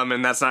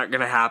 and that's not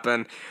going to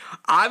happen.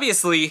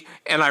 Obviously,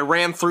 and I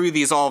ran through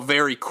these all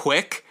very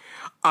quick,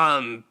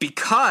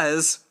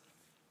 because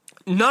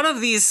none of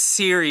these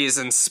series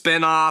and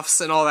spin-offs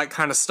and all that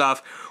kind of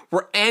stuff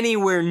were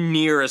anywhere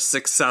near as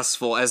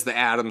successful as the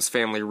Addams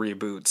Family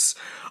reboots.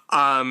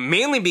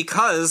 Mainly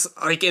because,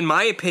 like, in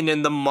my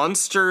opinion, the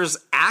Munsters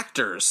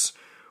actors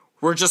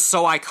were just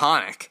so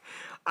iconic.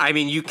 I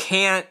mean, you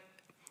can't,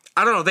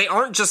 I don't know, they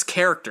aren't just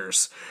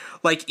characters.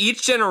 Like,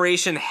 each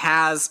generation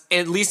has,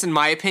 at least in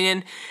my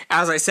opinion,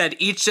 as I said,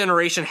 each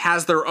generation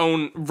has their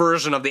own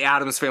version of the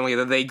Addams Family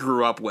that they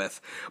grew up with.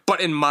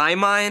 But in my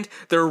mind,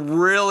 there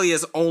really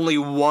is only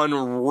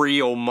one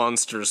real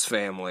Munsters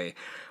family.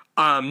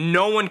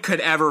 No one could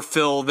ever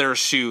fill their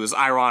shoes,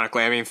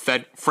 ironically. I mean,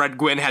 Fred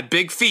Gwynn had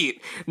big feet.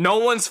 No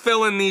one's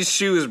filling these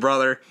shoes,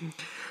 brother.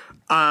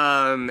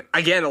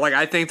 Again, like,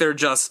 I think they're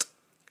just,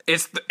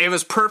 it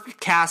was perfect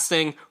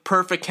casting,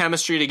 perfect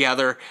chemistry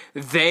together.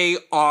 They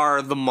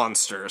are the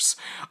Munsters.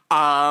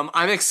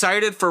 I'm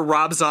excited for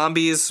Rob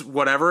Zombie's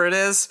whatever it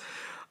is.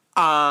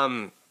 But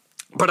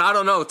I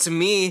don't know, to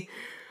me,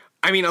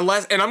 I mean,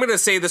 unless, and I'm going to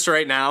say this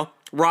right now,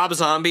 Rob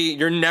Zombie,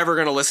 you're never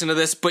going to listen to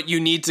this, but you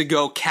need to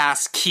go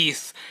cast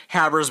Keith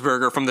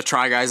Habersberger from the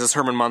Try Guys as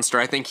Herman Munster.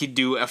 I think he'd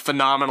do a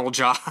phenomenal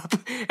job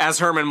as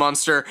Herman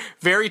Munster.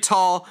 Very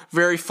tall,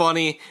 very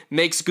funny,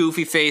 makes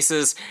goofy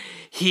faces.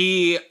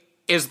 He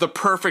is the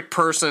perfect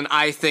person,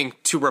 I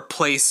think, to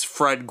replace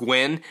Fred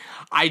Gwynn.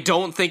 I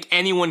don't think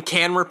anyone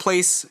can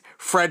replace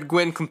Fred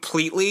Gwynn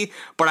completely,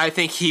 but I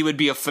think he would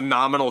be a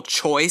phenomenal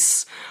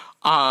choice.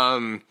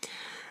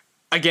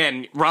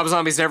 Again, Rob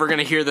Zombie's never going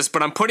to hear this,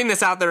 but I'm putting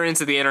this out there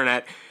into the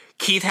internet.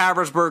 Keith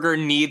Habersberger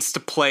needs to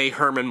play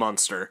Herman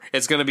Munster.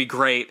 It's going to be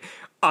great.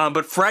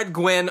 But Fred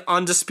Gwynn,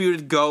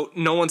 undisputed GOAT.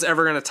 No one's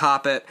ever going to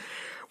top it.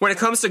 When it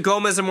comes to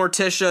Gomez and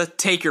Morticia,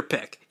 take your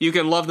pick. You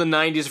can love the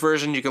 90s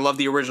version. You can love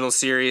the original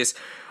series.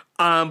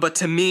 But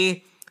to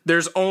me,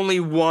 there's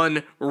only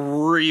one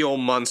real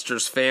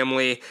Munsters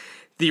family.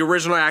 The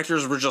original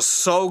actors were just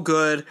so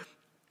good.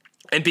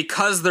 And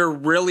because they're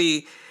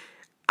really,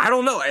 I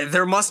don't know,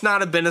 there must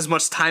not have been as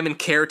much time and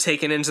care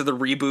taken into the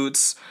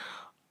reboots.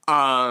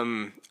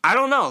 I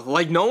don't know,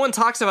 like, no one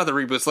talks about the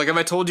reboots. Like, if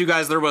I told you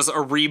guys there was a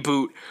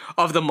reboot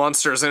of the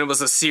Munsters and it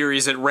was a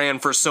series that ran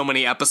for so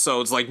many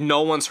episodes, like,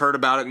 no one's heard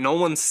about it, no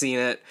one's seen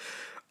it.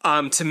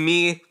 To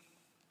me,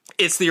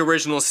 it's the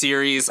original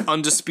series,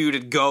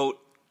 undisputed GOAT,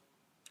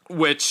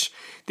 which,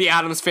 the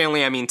Addams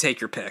Family, I mean,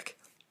 take your pick.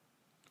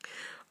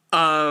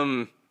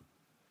 I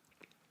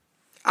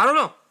don't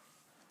know.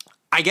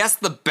 I guess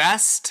the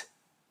best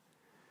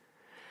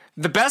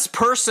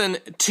person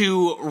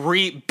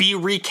to be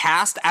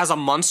recast as a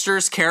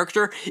Munsters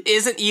character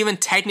isn't even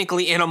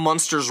technically in a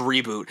Munsters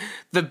reboot.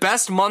 The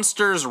best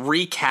Munsters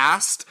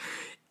recast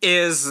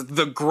is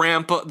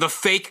the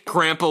fake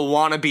grandpa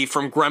wannabe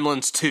from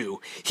Gremlins 2.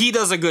 He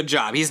does a good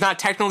job. He's not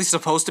technically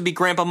supposed to be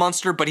Grandpa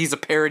Munster, but he's a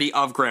parody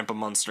of Grandpa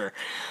Munster.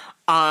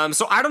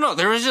 So I don't know.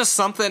 There was just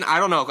something, I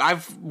don't know.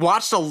 I've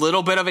watched a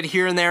little bit of it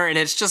here and there, and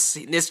it's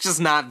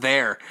just not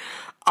there.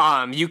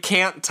 You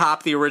can't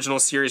top the original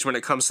series when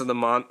it comes to the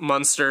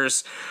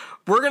Munsters.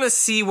 We're going to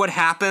see what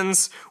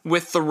happens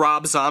with the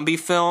Rob Zombie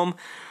film.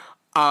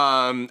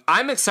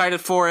 I'm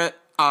excited for it.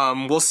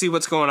 We'll see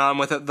what's going on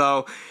with it,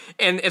 though.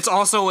 And it's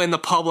also in the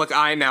public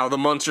eye now, the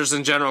Munsters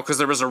in general, because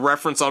there was a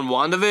reference on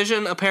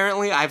WandaVision,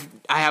 apparently. I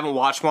haven't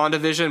watched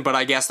WandaVision, but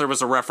I guess there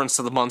was a reference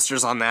to the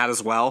Munsters on that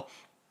as well.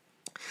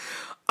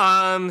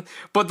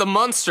 But the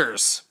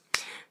Munsters,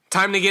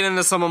 Time to get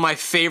into some of my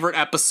favorite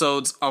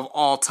episodes of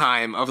all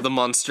time of the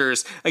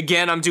Munsters.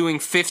 Again, I'm doing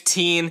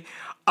 15.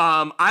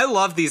 I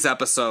love these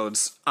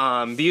episodes.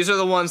 These are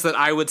the ones that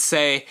I would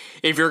say,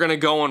 if you're going to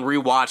go and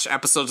rewatch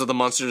episodes of the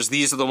Munsters,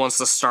 these are the ones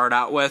to start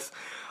out with.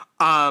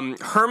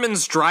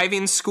 Herman's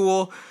driving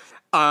school.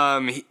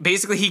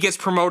 Basically, he gets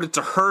promoted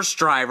to hearse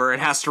driver and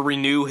has to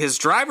renew his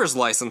driver's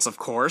license, of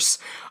course,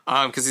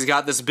 because he's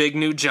got this big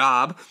new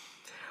job.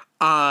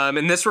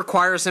 And this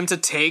requires him to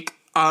take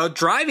a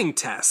driving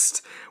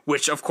test,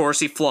 which, of course,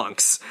 he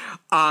flunks.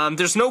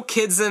 There's no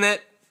kids in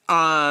it.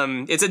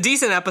 It's a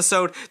decent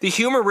episode. The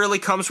humor really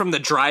comes from the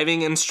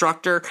driving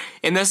instructor,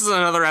 and this is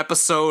another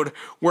episode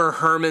where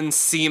Herman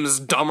seems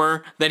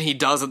dumber than he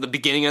does at the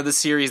beginning of the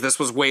series. This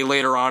was way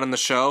later on in the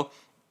show.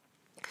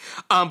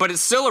 But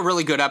it's still a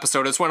really good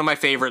episode. It's one of my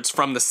favorites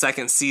from the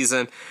second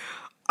season.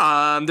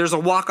 There's a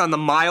Walk on the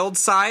Mild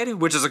Side,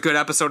 which is a good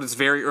episode. It's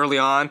very early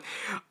on.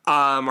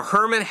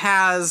 Herman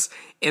has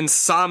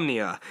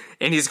insomnia,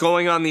 and he's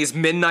going on these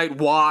midnight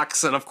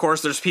walks, and of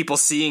course there's people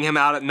seeing him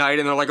out at night,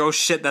 and they're like, oh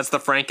shit, that's the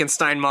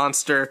Frankenstein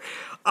monster.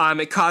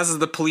 It causes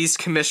the police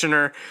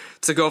commissioner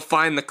to go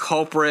find the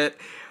culprit.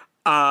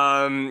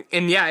 And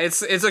yeah,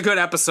 it's a good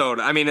episode.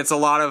 I mean, it's a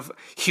lot of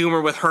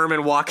humor with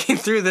Herman walking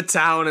through the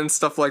town and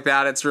stuff like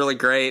that. It's really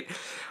great.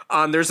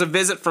 There's a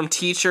visit from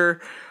teacher,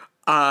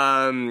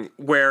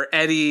 where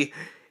Eddie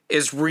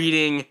is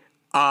reading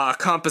a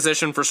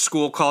composition for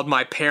school called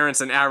My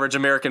Parents, an Average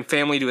American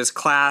Family to his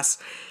class,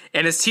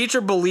 and his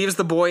teacher believes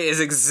the boy is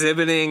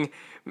exhibiting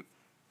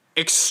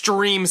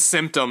extreme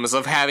symptoms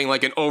of having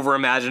like an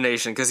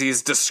over-imagination because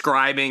he's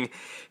describing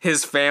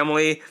his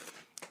family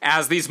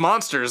as these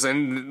monsters,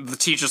 and the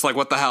teacher's like,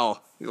 what the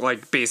hell?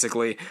 Like,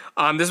 basically.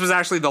 This was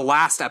actually the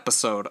last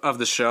episode of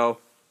the show.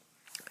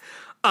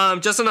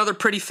 Just Another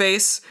Pretty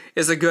Face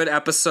is a good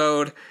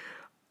episode.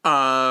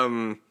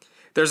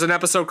 There's an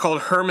episode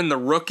called Herman the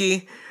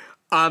Rookie.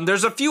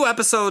 There's a few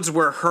episodes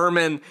where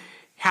Herman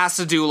has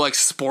to do like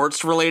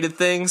sports related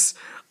things.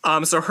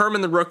 So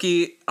Herman the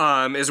Rookie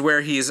is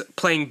where he's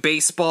playing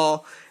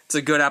baseball. It's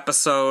a good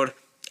episode.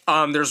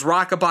 There's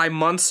Rockabye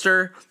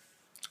Munster,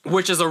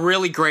 which is a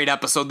really great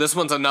episode. This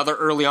one's another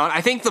early on.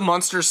 I think the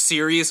Munsters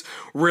series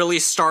really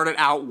started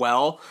out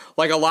well.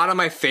 Like, a lot of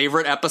my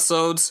favorite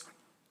episodes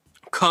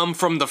come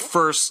from the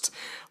first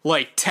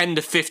like 10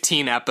 to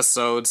 15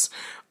 episodes.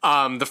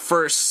 The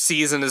first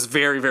season is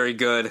very, very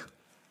good.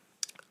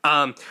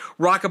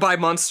 Rockabye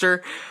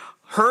Munster.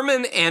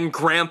 Herman and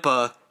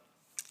Grandpa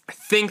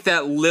think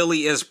that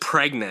Lily is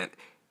pregnant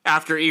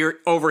after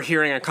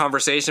overhearing a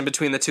conversation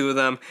between the two of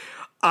them.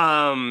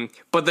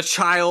 But the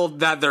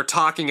child that they're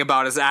talking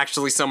about is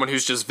actually someone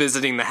who's just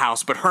visiting the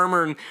house. But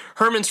Herman's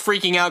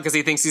freaking out because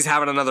he thinks he's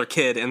having another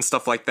kid and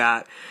stuff like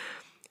that.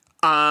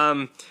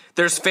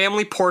 There's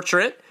Family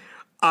Portrait,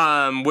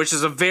 which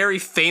is a very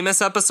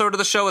famous episode of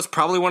the show. It's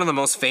probably one of the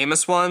most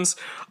famous ones,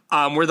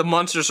 where the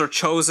Munsters are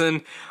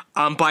chosen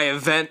by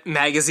Event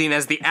magazine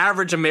as the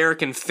average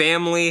American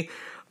family.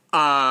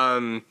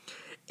 And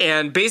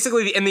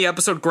basically, in the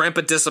episode,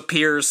 Grandpa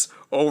disappears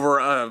over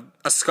a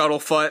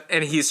scuttlefoot,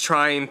 and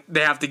they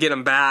have to get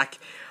him back.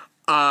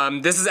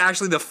 This is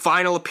actually the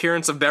final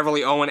appearance of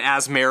Beverly Owen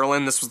as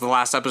Marilyn. This was the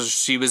last episode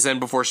she was in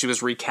before she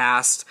was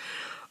recast.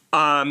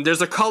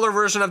 There's a color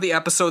version of the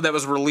episode that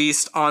was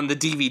released on the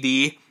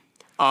DVD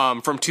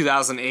from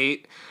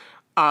 2008.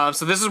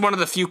 So this is one of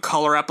the few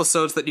color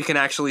episodes that you can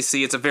actually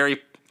see. It's a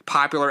very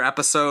popular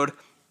episode.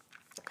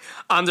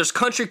 There's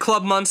Country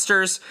Club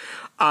Munsters,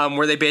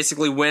 where they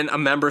basically win a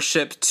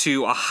membership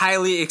to a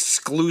highly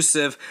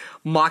exclusive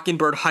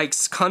Mockingbird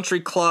Heights country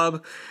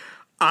club.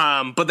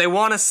 But they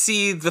want to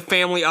see the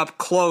family up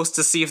close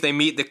to see if they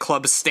meet the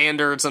club's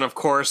standards. And of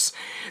course,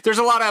 there's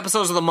a lot of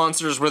episodes of the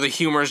Munsters where the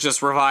humor is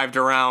just revived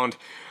around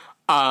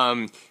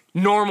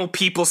normal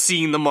people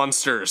seeing the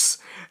Munsters.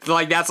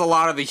 Like, that's a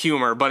lot of the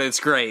humor, but it's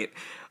great.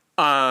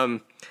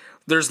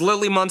 There's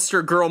Lily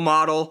Munster, Girl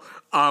Model,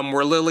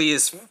 where Lily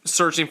is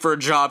searching for a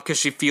job because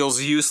she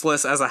feels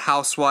useless as a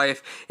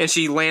housewife, and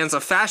she lands a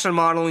fashion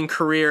modeling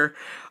career,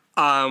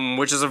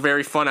 which is a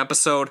very fun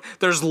episode.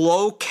 There's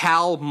Low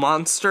Cal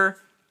Monster,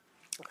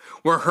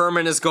 where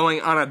Herman is going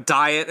on a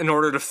diet in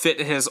order to fit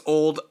in his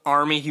old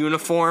army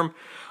uniform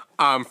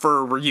for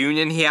a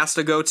reunion he has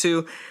to go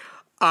to.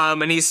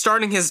 And he's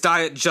starting his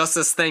diet just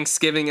as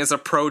Thanksgiving is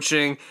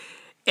approaching,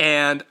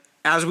 and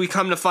as we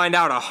come to find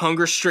out, a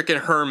hunger-stricken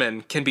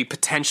Herman can be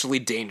potentially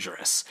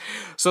dangerous.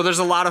 So there's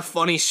a lot of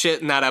funny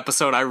shit in that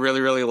episode. I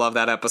really, really love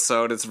that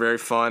episode. It's very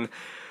fun.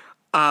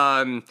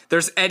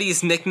 There's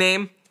Eddie's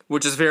Nickname,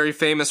 which is very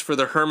famous for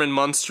the Herman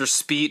Munster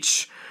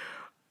speech,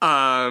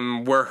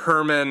 where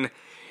Herman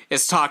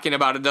is talking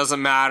about it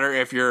doesn't matter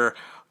if you're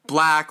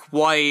black,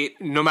 white,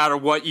 no matter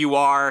what you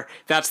are.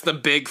 That's the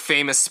big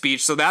famous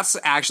speech. So that's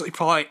actually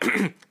probably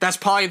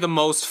the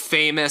most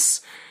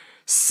famous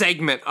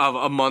segment of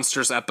a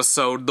Munsters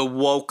episode, the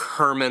woke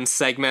Herman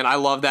segment. I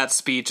love that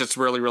speech. It's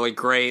really, really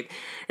great.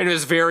 And it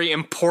was very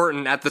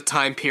important at the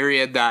time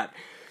period that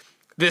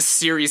this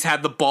series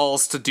had the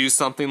balls to do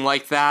something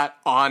like that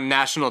on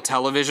national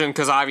television,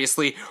 because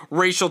obviously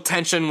racial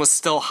tension was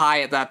still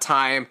high at that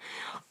time.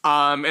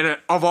 And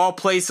of all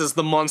places,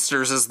 the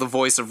Munsters is the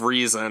voice of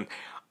reason,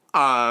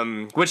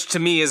 which to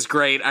me is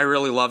great. I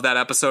really love that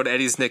episode.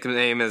 Eddie's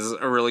nickname is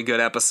a really good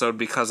episode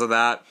because of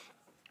that.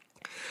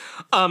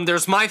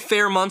 There's My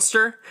Fair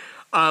Munster,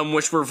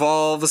 which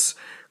revolves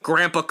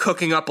Grandpa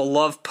cooking up a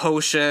love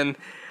potion.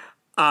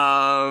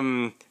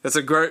 It's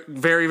a great,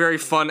 very, very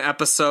fun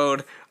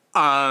episode,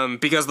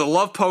 because the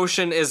love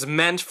potion is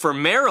meant for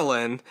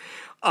Marilyn,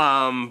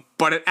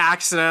 but it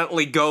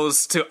accidentally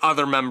goes to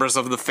other members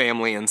of the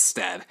family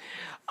instead.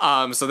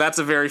 So that's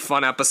a very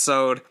fun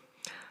episode.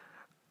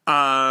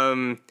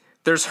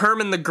 There's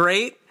Herman the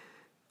Great,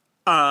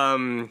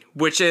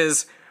 which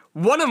is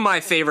one of my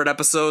favorite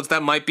episodes.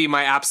 That might be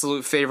my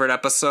absolute favorite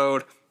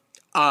episode.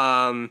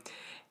 And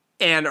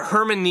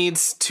Herman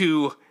needs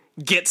to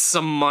get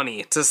some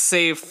money to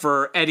save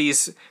for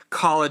Eddie's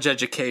college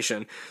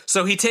education.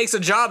 So he takes a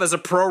job as a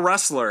pro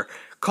wrestler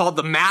called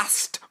the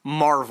Masked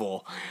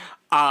Marvel.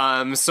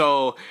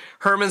 So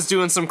Herman's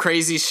doing some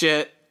crazy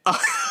shit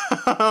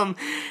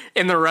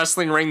in the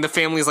wrestling ring. The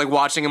family's like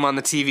watching him on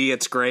the TV.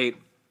 It's great.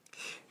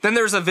 Then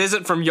there's a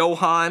visit from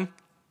Johann,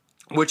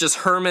 which is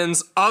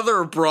Herman's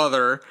other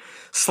brother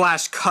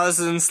 /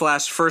 cousin /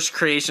 first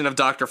creation of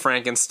Dr.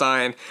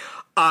 Frankenstein.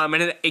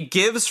 And it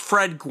gives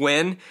Fred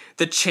Gwynn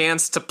the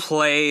chance to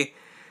play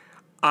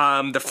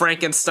the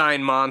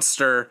Frankenstein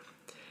monster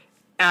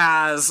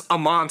as a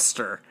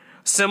monster,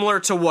 similar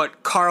to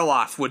what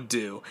Karloff would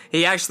do.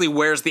 He actually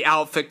wears the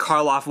outfit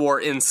Karloff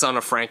wore in Son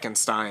of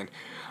Frankenstein.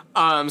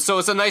 So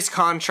it's a nice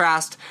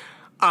contrast.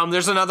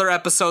 There's another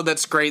episode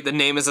that's great. The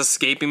name is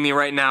escaping me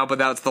right now, but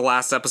that's the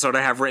last episode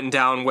I have written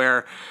down,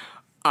 where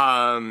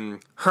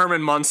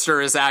Herman Munster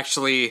is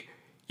actually...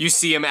 You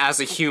see him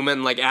as a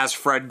human, like as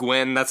Fred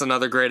Gwynn. That's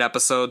another great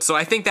episode. So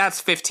I think that's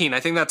 15.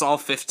 I think that's all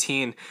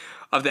 15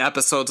 of the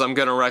episodes I'm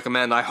going to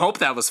recommend. I hope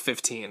that was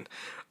 15.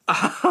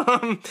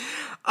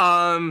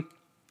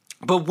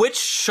 But which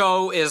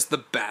show is the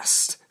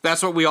best?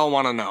 That's what we all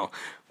want to know.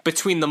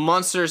 Between the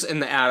Munsters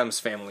and the Addams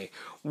Family.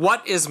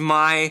 What is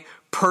my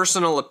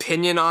personal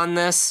opinion on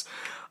this?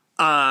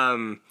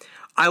 I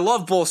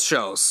love both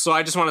shows, so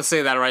I just want to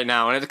say that right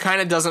now. And it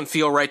kind of doesn't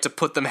feel right to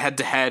put them head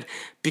to head,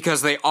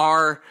 because they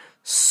are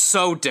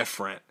so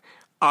different.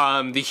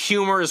 The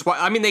humor is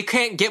they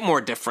can't get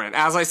more different.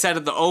 As I said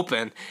at the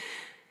open,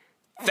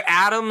 the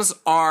Addams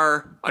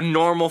are a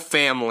normal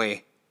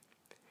family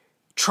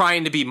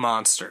trying to be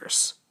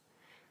monsters.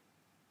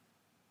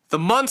 The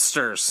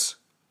Munsters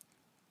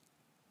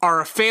are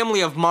a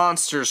family of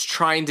monsters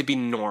trying to be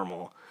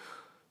normal.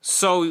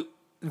 So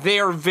they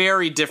are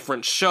very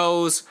different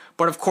shows,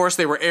 but of course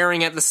they were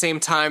airing at the same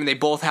time. They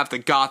both have the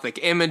gothic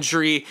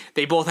imagery.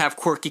 They both have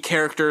quirky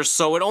characters,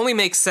 so it only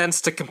makes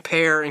sense to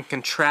compare and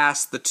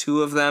contrast the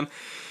two of them.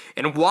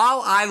 And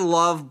while I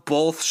love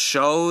both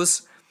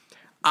shows,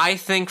 I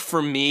think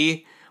for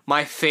me,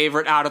 my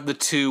favorite out of the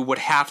two would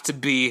have to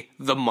be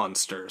the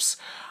Munsters.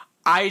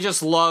 I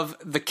just love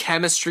the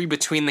chemistry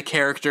between the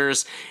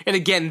characters. And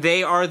again,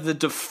 they are the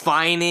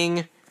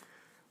defining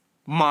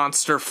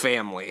monster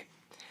family.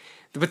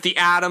 With the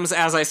Addams,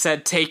 as I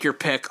said, take your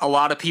pick. A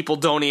lot of people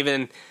don't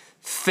even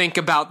think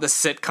about the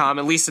sitcom.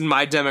 At least in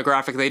my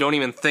demographic, they don't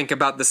even think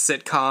about the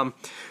sitcom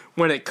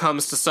when it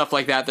comes to stuff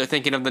like that. They're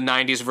thinking of the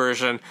 90s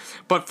version.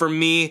 But for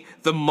me,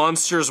 the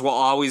Munsters will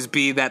always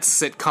be that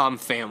sitcom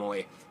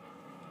family.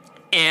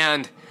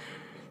 And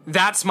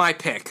that's my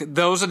pick.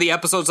 Those are the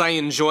episodes I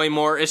enjoy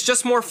more. It's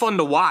just more fun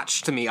to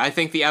watch to me. I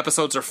think the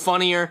episodes are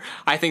funnier.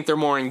 I think they're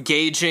more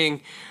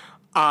engaging.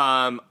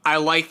 I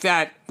like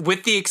that,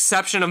 with the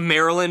exception of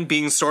Marilyn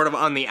being sort of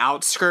on the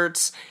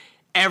outskirts,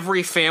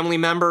 every family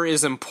member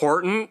is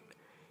important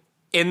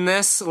in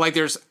this. Like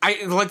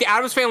the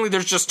Addams Family,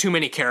 there's just too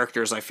many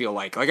characters, I feel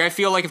like. Like, I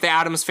feel like if the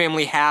Addams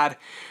Family had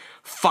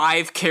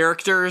 5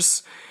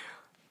 characters,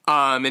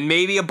 and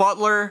maybe a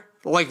butler,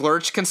 like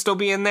Lurch can still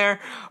be in there,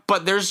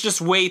 but there's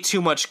just way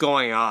too much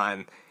going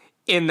on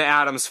in the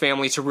Addams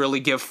Family to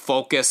really give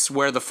focus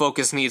where the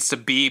focus needs to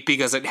be,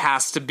 because it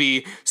has to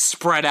be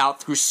spread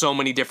out through so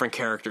many different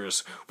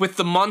characters. With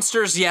the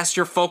Munsters, yes,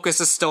 your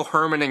focus is still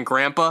Herman and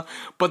Grandpa,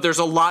 but there's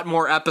a lot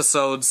more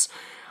episodes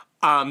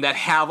that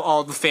have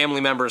all the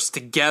family members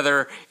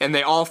together, and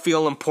they all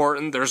feel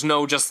important. There's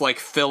no just like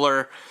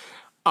filler.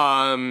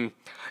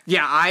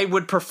 I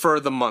would prefer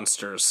the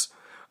Munsters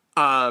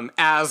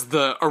as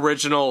the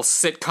original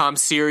sitcom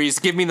series.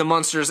 Give me the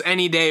Munsters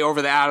any day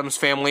over the Addams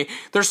Family.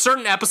 There's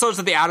certain episodes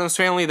of the Addams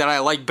Family that I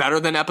like better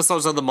than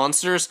episodes of the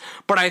Munsters,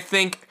 but I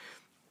think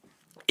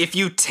if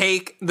you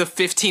take the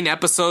 15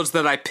 episodes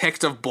that I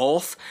picked of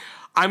both,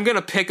 I'm going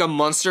to pick a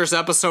Munsters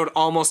episode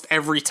almost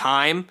every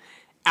time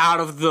out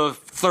of the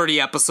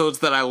 30 episodes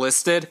that I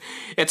listed.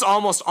 It's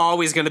almost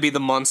always going to be the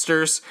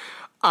Munsters.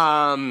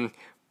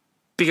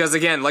 Because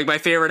again, like, my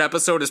favorite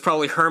episode is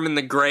probably Herman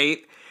the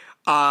Great.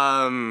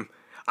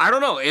 I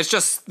don't know. It's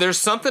just, there's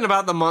something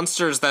about the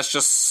Munsters that's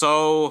just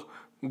so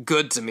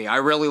good to me. I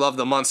really love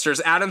the Munsters.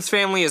 Addams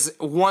Family is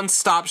one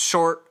stop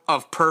short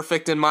of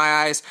perfect in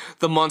my eyes.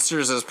 The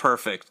Munsters is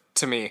perfect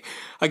to me.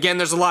 Again,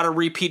 there's a lot of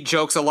repeat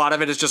jokes. A lot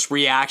of it is just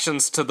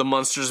reactions to the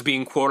Munsters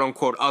being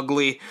quote-unquote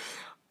ugly.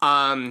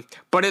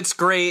 But it's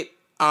great.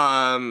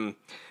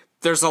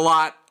 There's a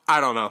lot, I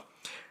don't know.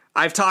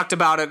 I've talked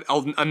about it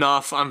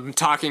enough. I'm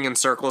talking in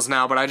circles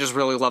now, but I just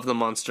really love the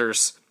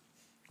Munsters.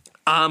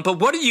 But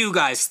what do you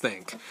guys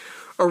think?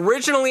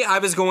 Originally, I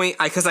was going,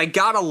 because I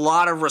got a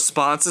lot of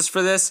responses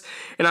for this,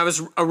 and I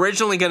was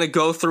originally going to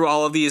go through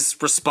all of these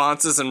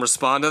responses and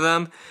respond to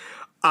them.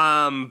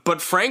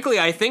 But frankly,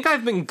 I think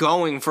I've been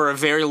going for a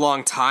very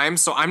long time,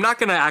 so I'm not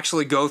going to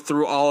actually go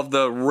through all of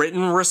the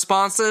written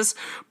responses,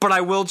 but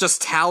I will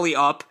just tally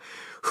up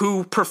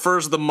who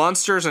prefers the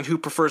Munsters and who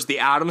prefers the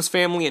Addams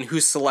Family and who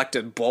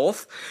selected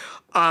both.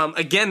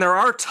 Again, there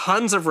are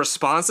tons of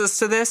responses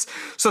to this,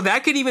 so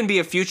that could even be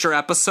a future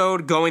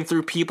episode going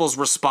through people's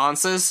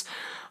responses.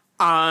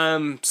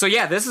 So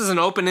yeah, this is an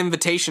open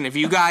invitation. If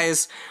you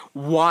guys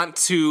want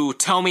to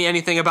tell me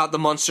anything about the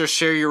Munsters,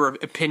 share your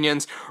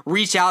opinions,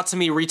 reach out to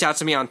me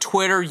on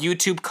Twitter,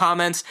 YouTube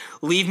comments,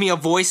 leave me a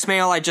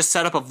voicemail. I just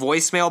set up a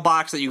voicemail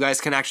box that you guys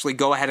can actually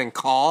go ahead and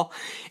call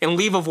and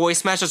leave a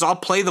voice message. I'll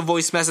play the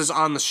voice message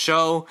on the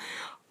show.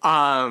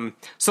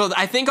 So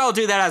I think I'll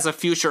do that as a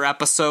future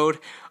episode.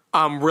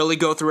 Really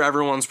go through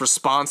everyone's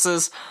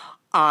responses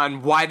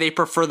on why they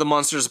prefer the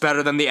Munsters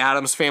better than the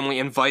Addams Family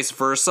and vice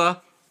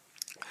versa.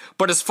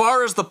 But as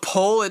far as the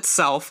poll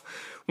itself,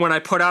 when I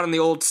put out in the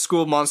old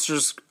school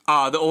Munsters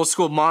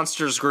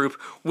group,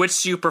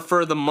 which do you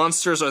prefer, the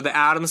Munsters or the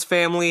Addams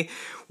Family?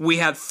 We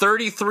had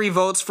 33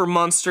 votes for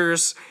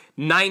Munsters,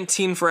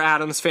 19 for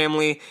Addams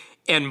Family,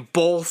 and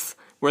both,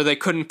 where they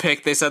couldn't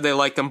pick, they said they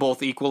liked them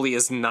both equally,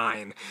 is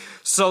 9.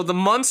 So the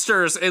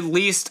Munsters, at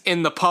least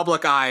in the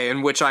public eye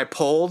in which I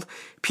polled,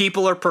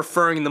 people are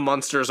preferring the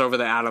Munsters over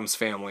the Addams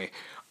Family,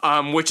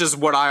 which is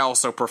what I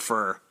also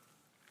prefer.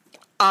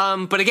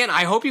 But again,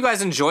 I hope you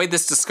guys enjoyed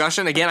this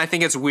discussion. Again, I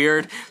think it's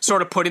weird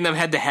sort of putting them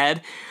head to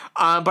head.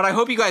 But I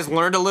hope you guys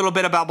learned a little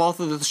bit about both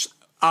of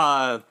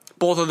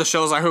the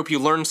shows. I hope you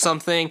learned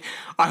something.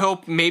 I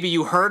hope maybe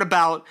you heard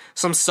about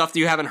some stuff that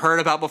you haven't heard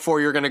about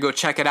before. You're going to go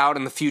check it out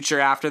in the future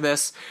after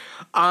this.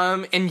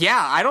 And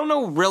yeah, I don't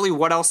know really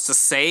what else to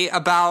say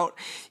about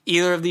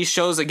either of these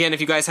shows. Again,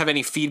 if you guys have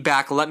any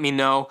feedback, let me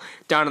know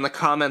down in the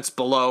comments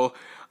below.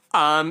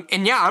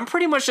 And yeah, I'm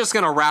pretty much just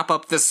going to wrap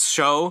up this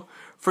show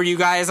for you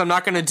guys. I'm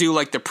not going to do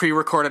like the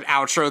pre-recorded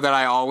outro that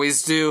I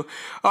always do.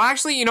 Oh,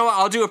 actually, you know what?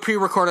 I'll do a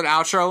pre-recorded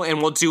outro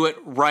and we'll do it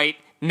right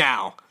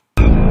now.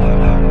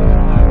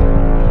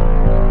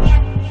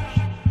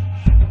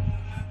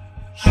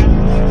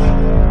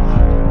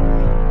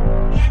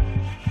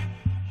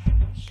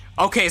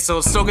 Okay, so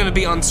it's still going to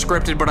be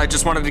unscripted, but I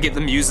just wanted to get the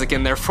music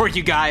in there for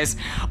you guys.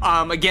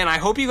 Again, I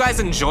hope you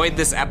guys enjoyed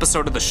this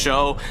episode of the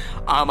show.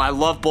 I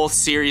love both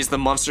series, the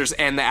Munsters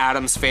and the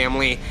Addams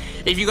Family.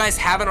 If you guys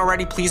haven't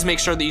already, please make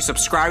sure that you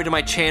subscribe to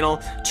my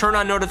channel, turn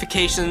on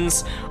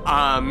notifications,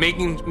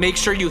 make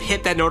sure you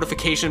hit that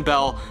notification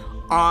bell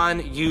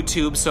on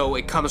YouTube so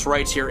it comes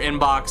right to your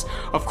inbox.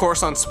 Of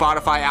course, on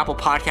Spotify, Apple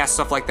Podcasts,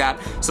 stuff like that.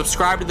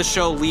 Subscribe to the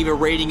show, leave a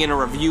rating and a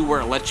review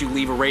where it lets you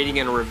leave a rating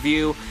and a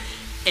review.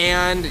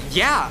 And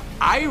yeah,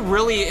 I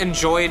really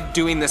enjoyed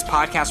doing this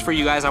podcast for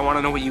you guys. I want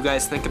to know what you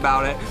guys think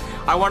about it.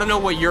 I want to know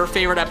what your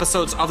favorite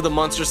episodes of the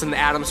Munsters and the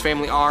Addams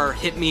Family are.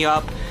 Hit me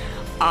up.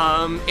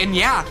 And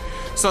yeah,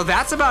 so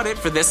that's about it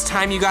for this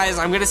time, you guys.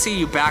 I'm going to see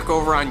you back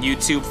over on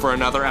YouTube for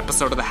another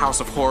episode of the House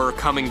of Horror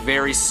coming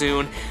very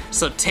soon.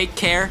 So take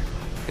care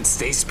and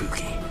stay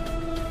spooky.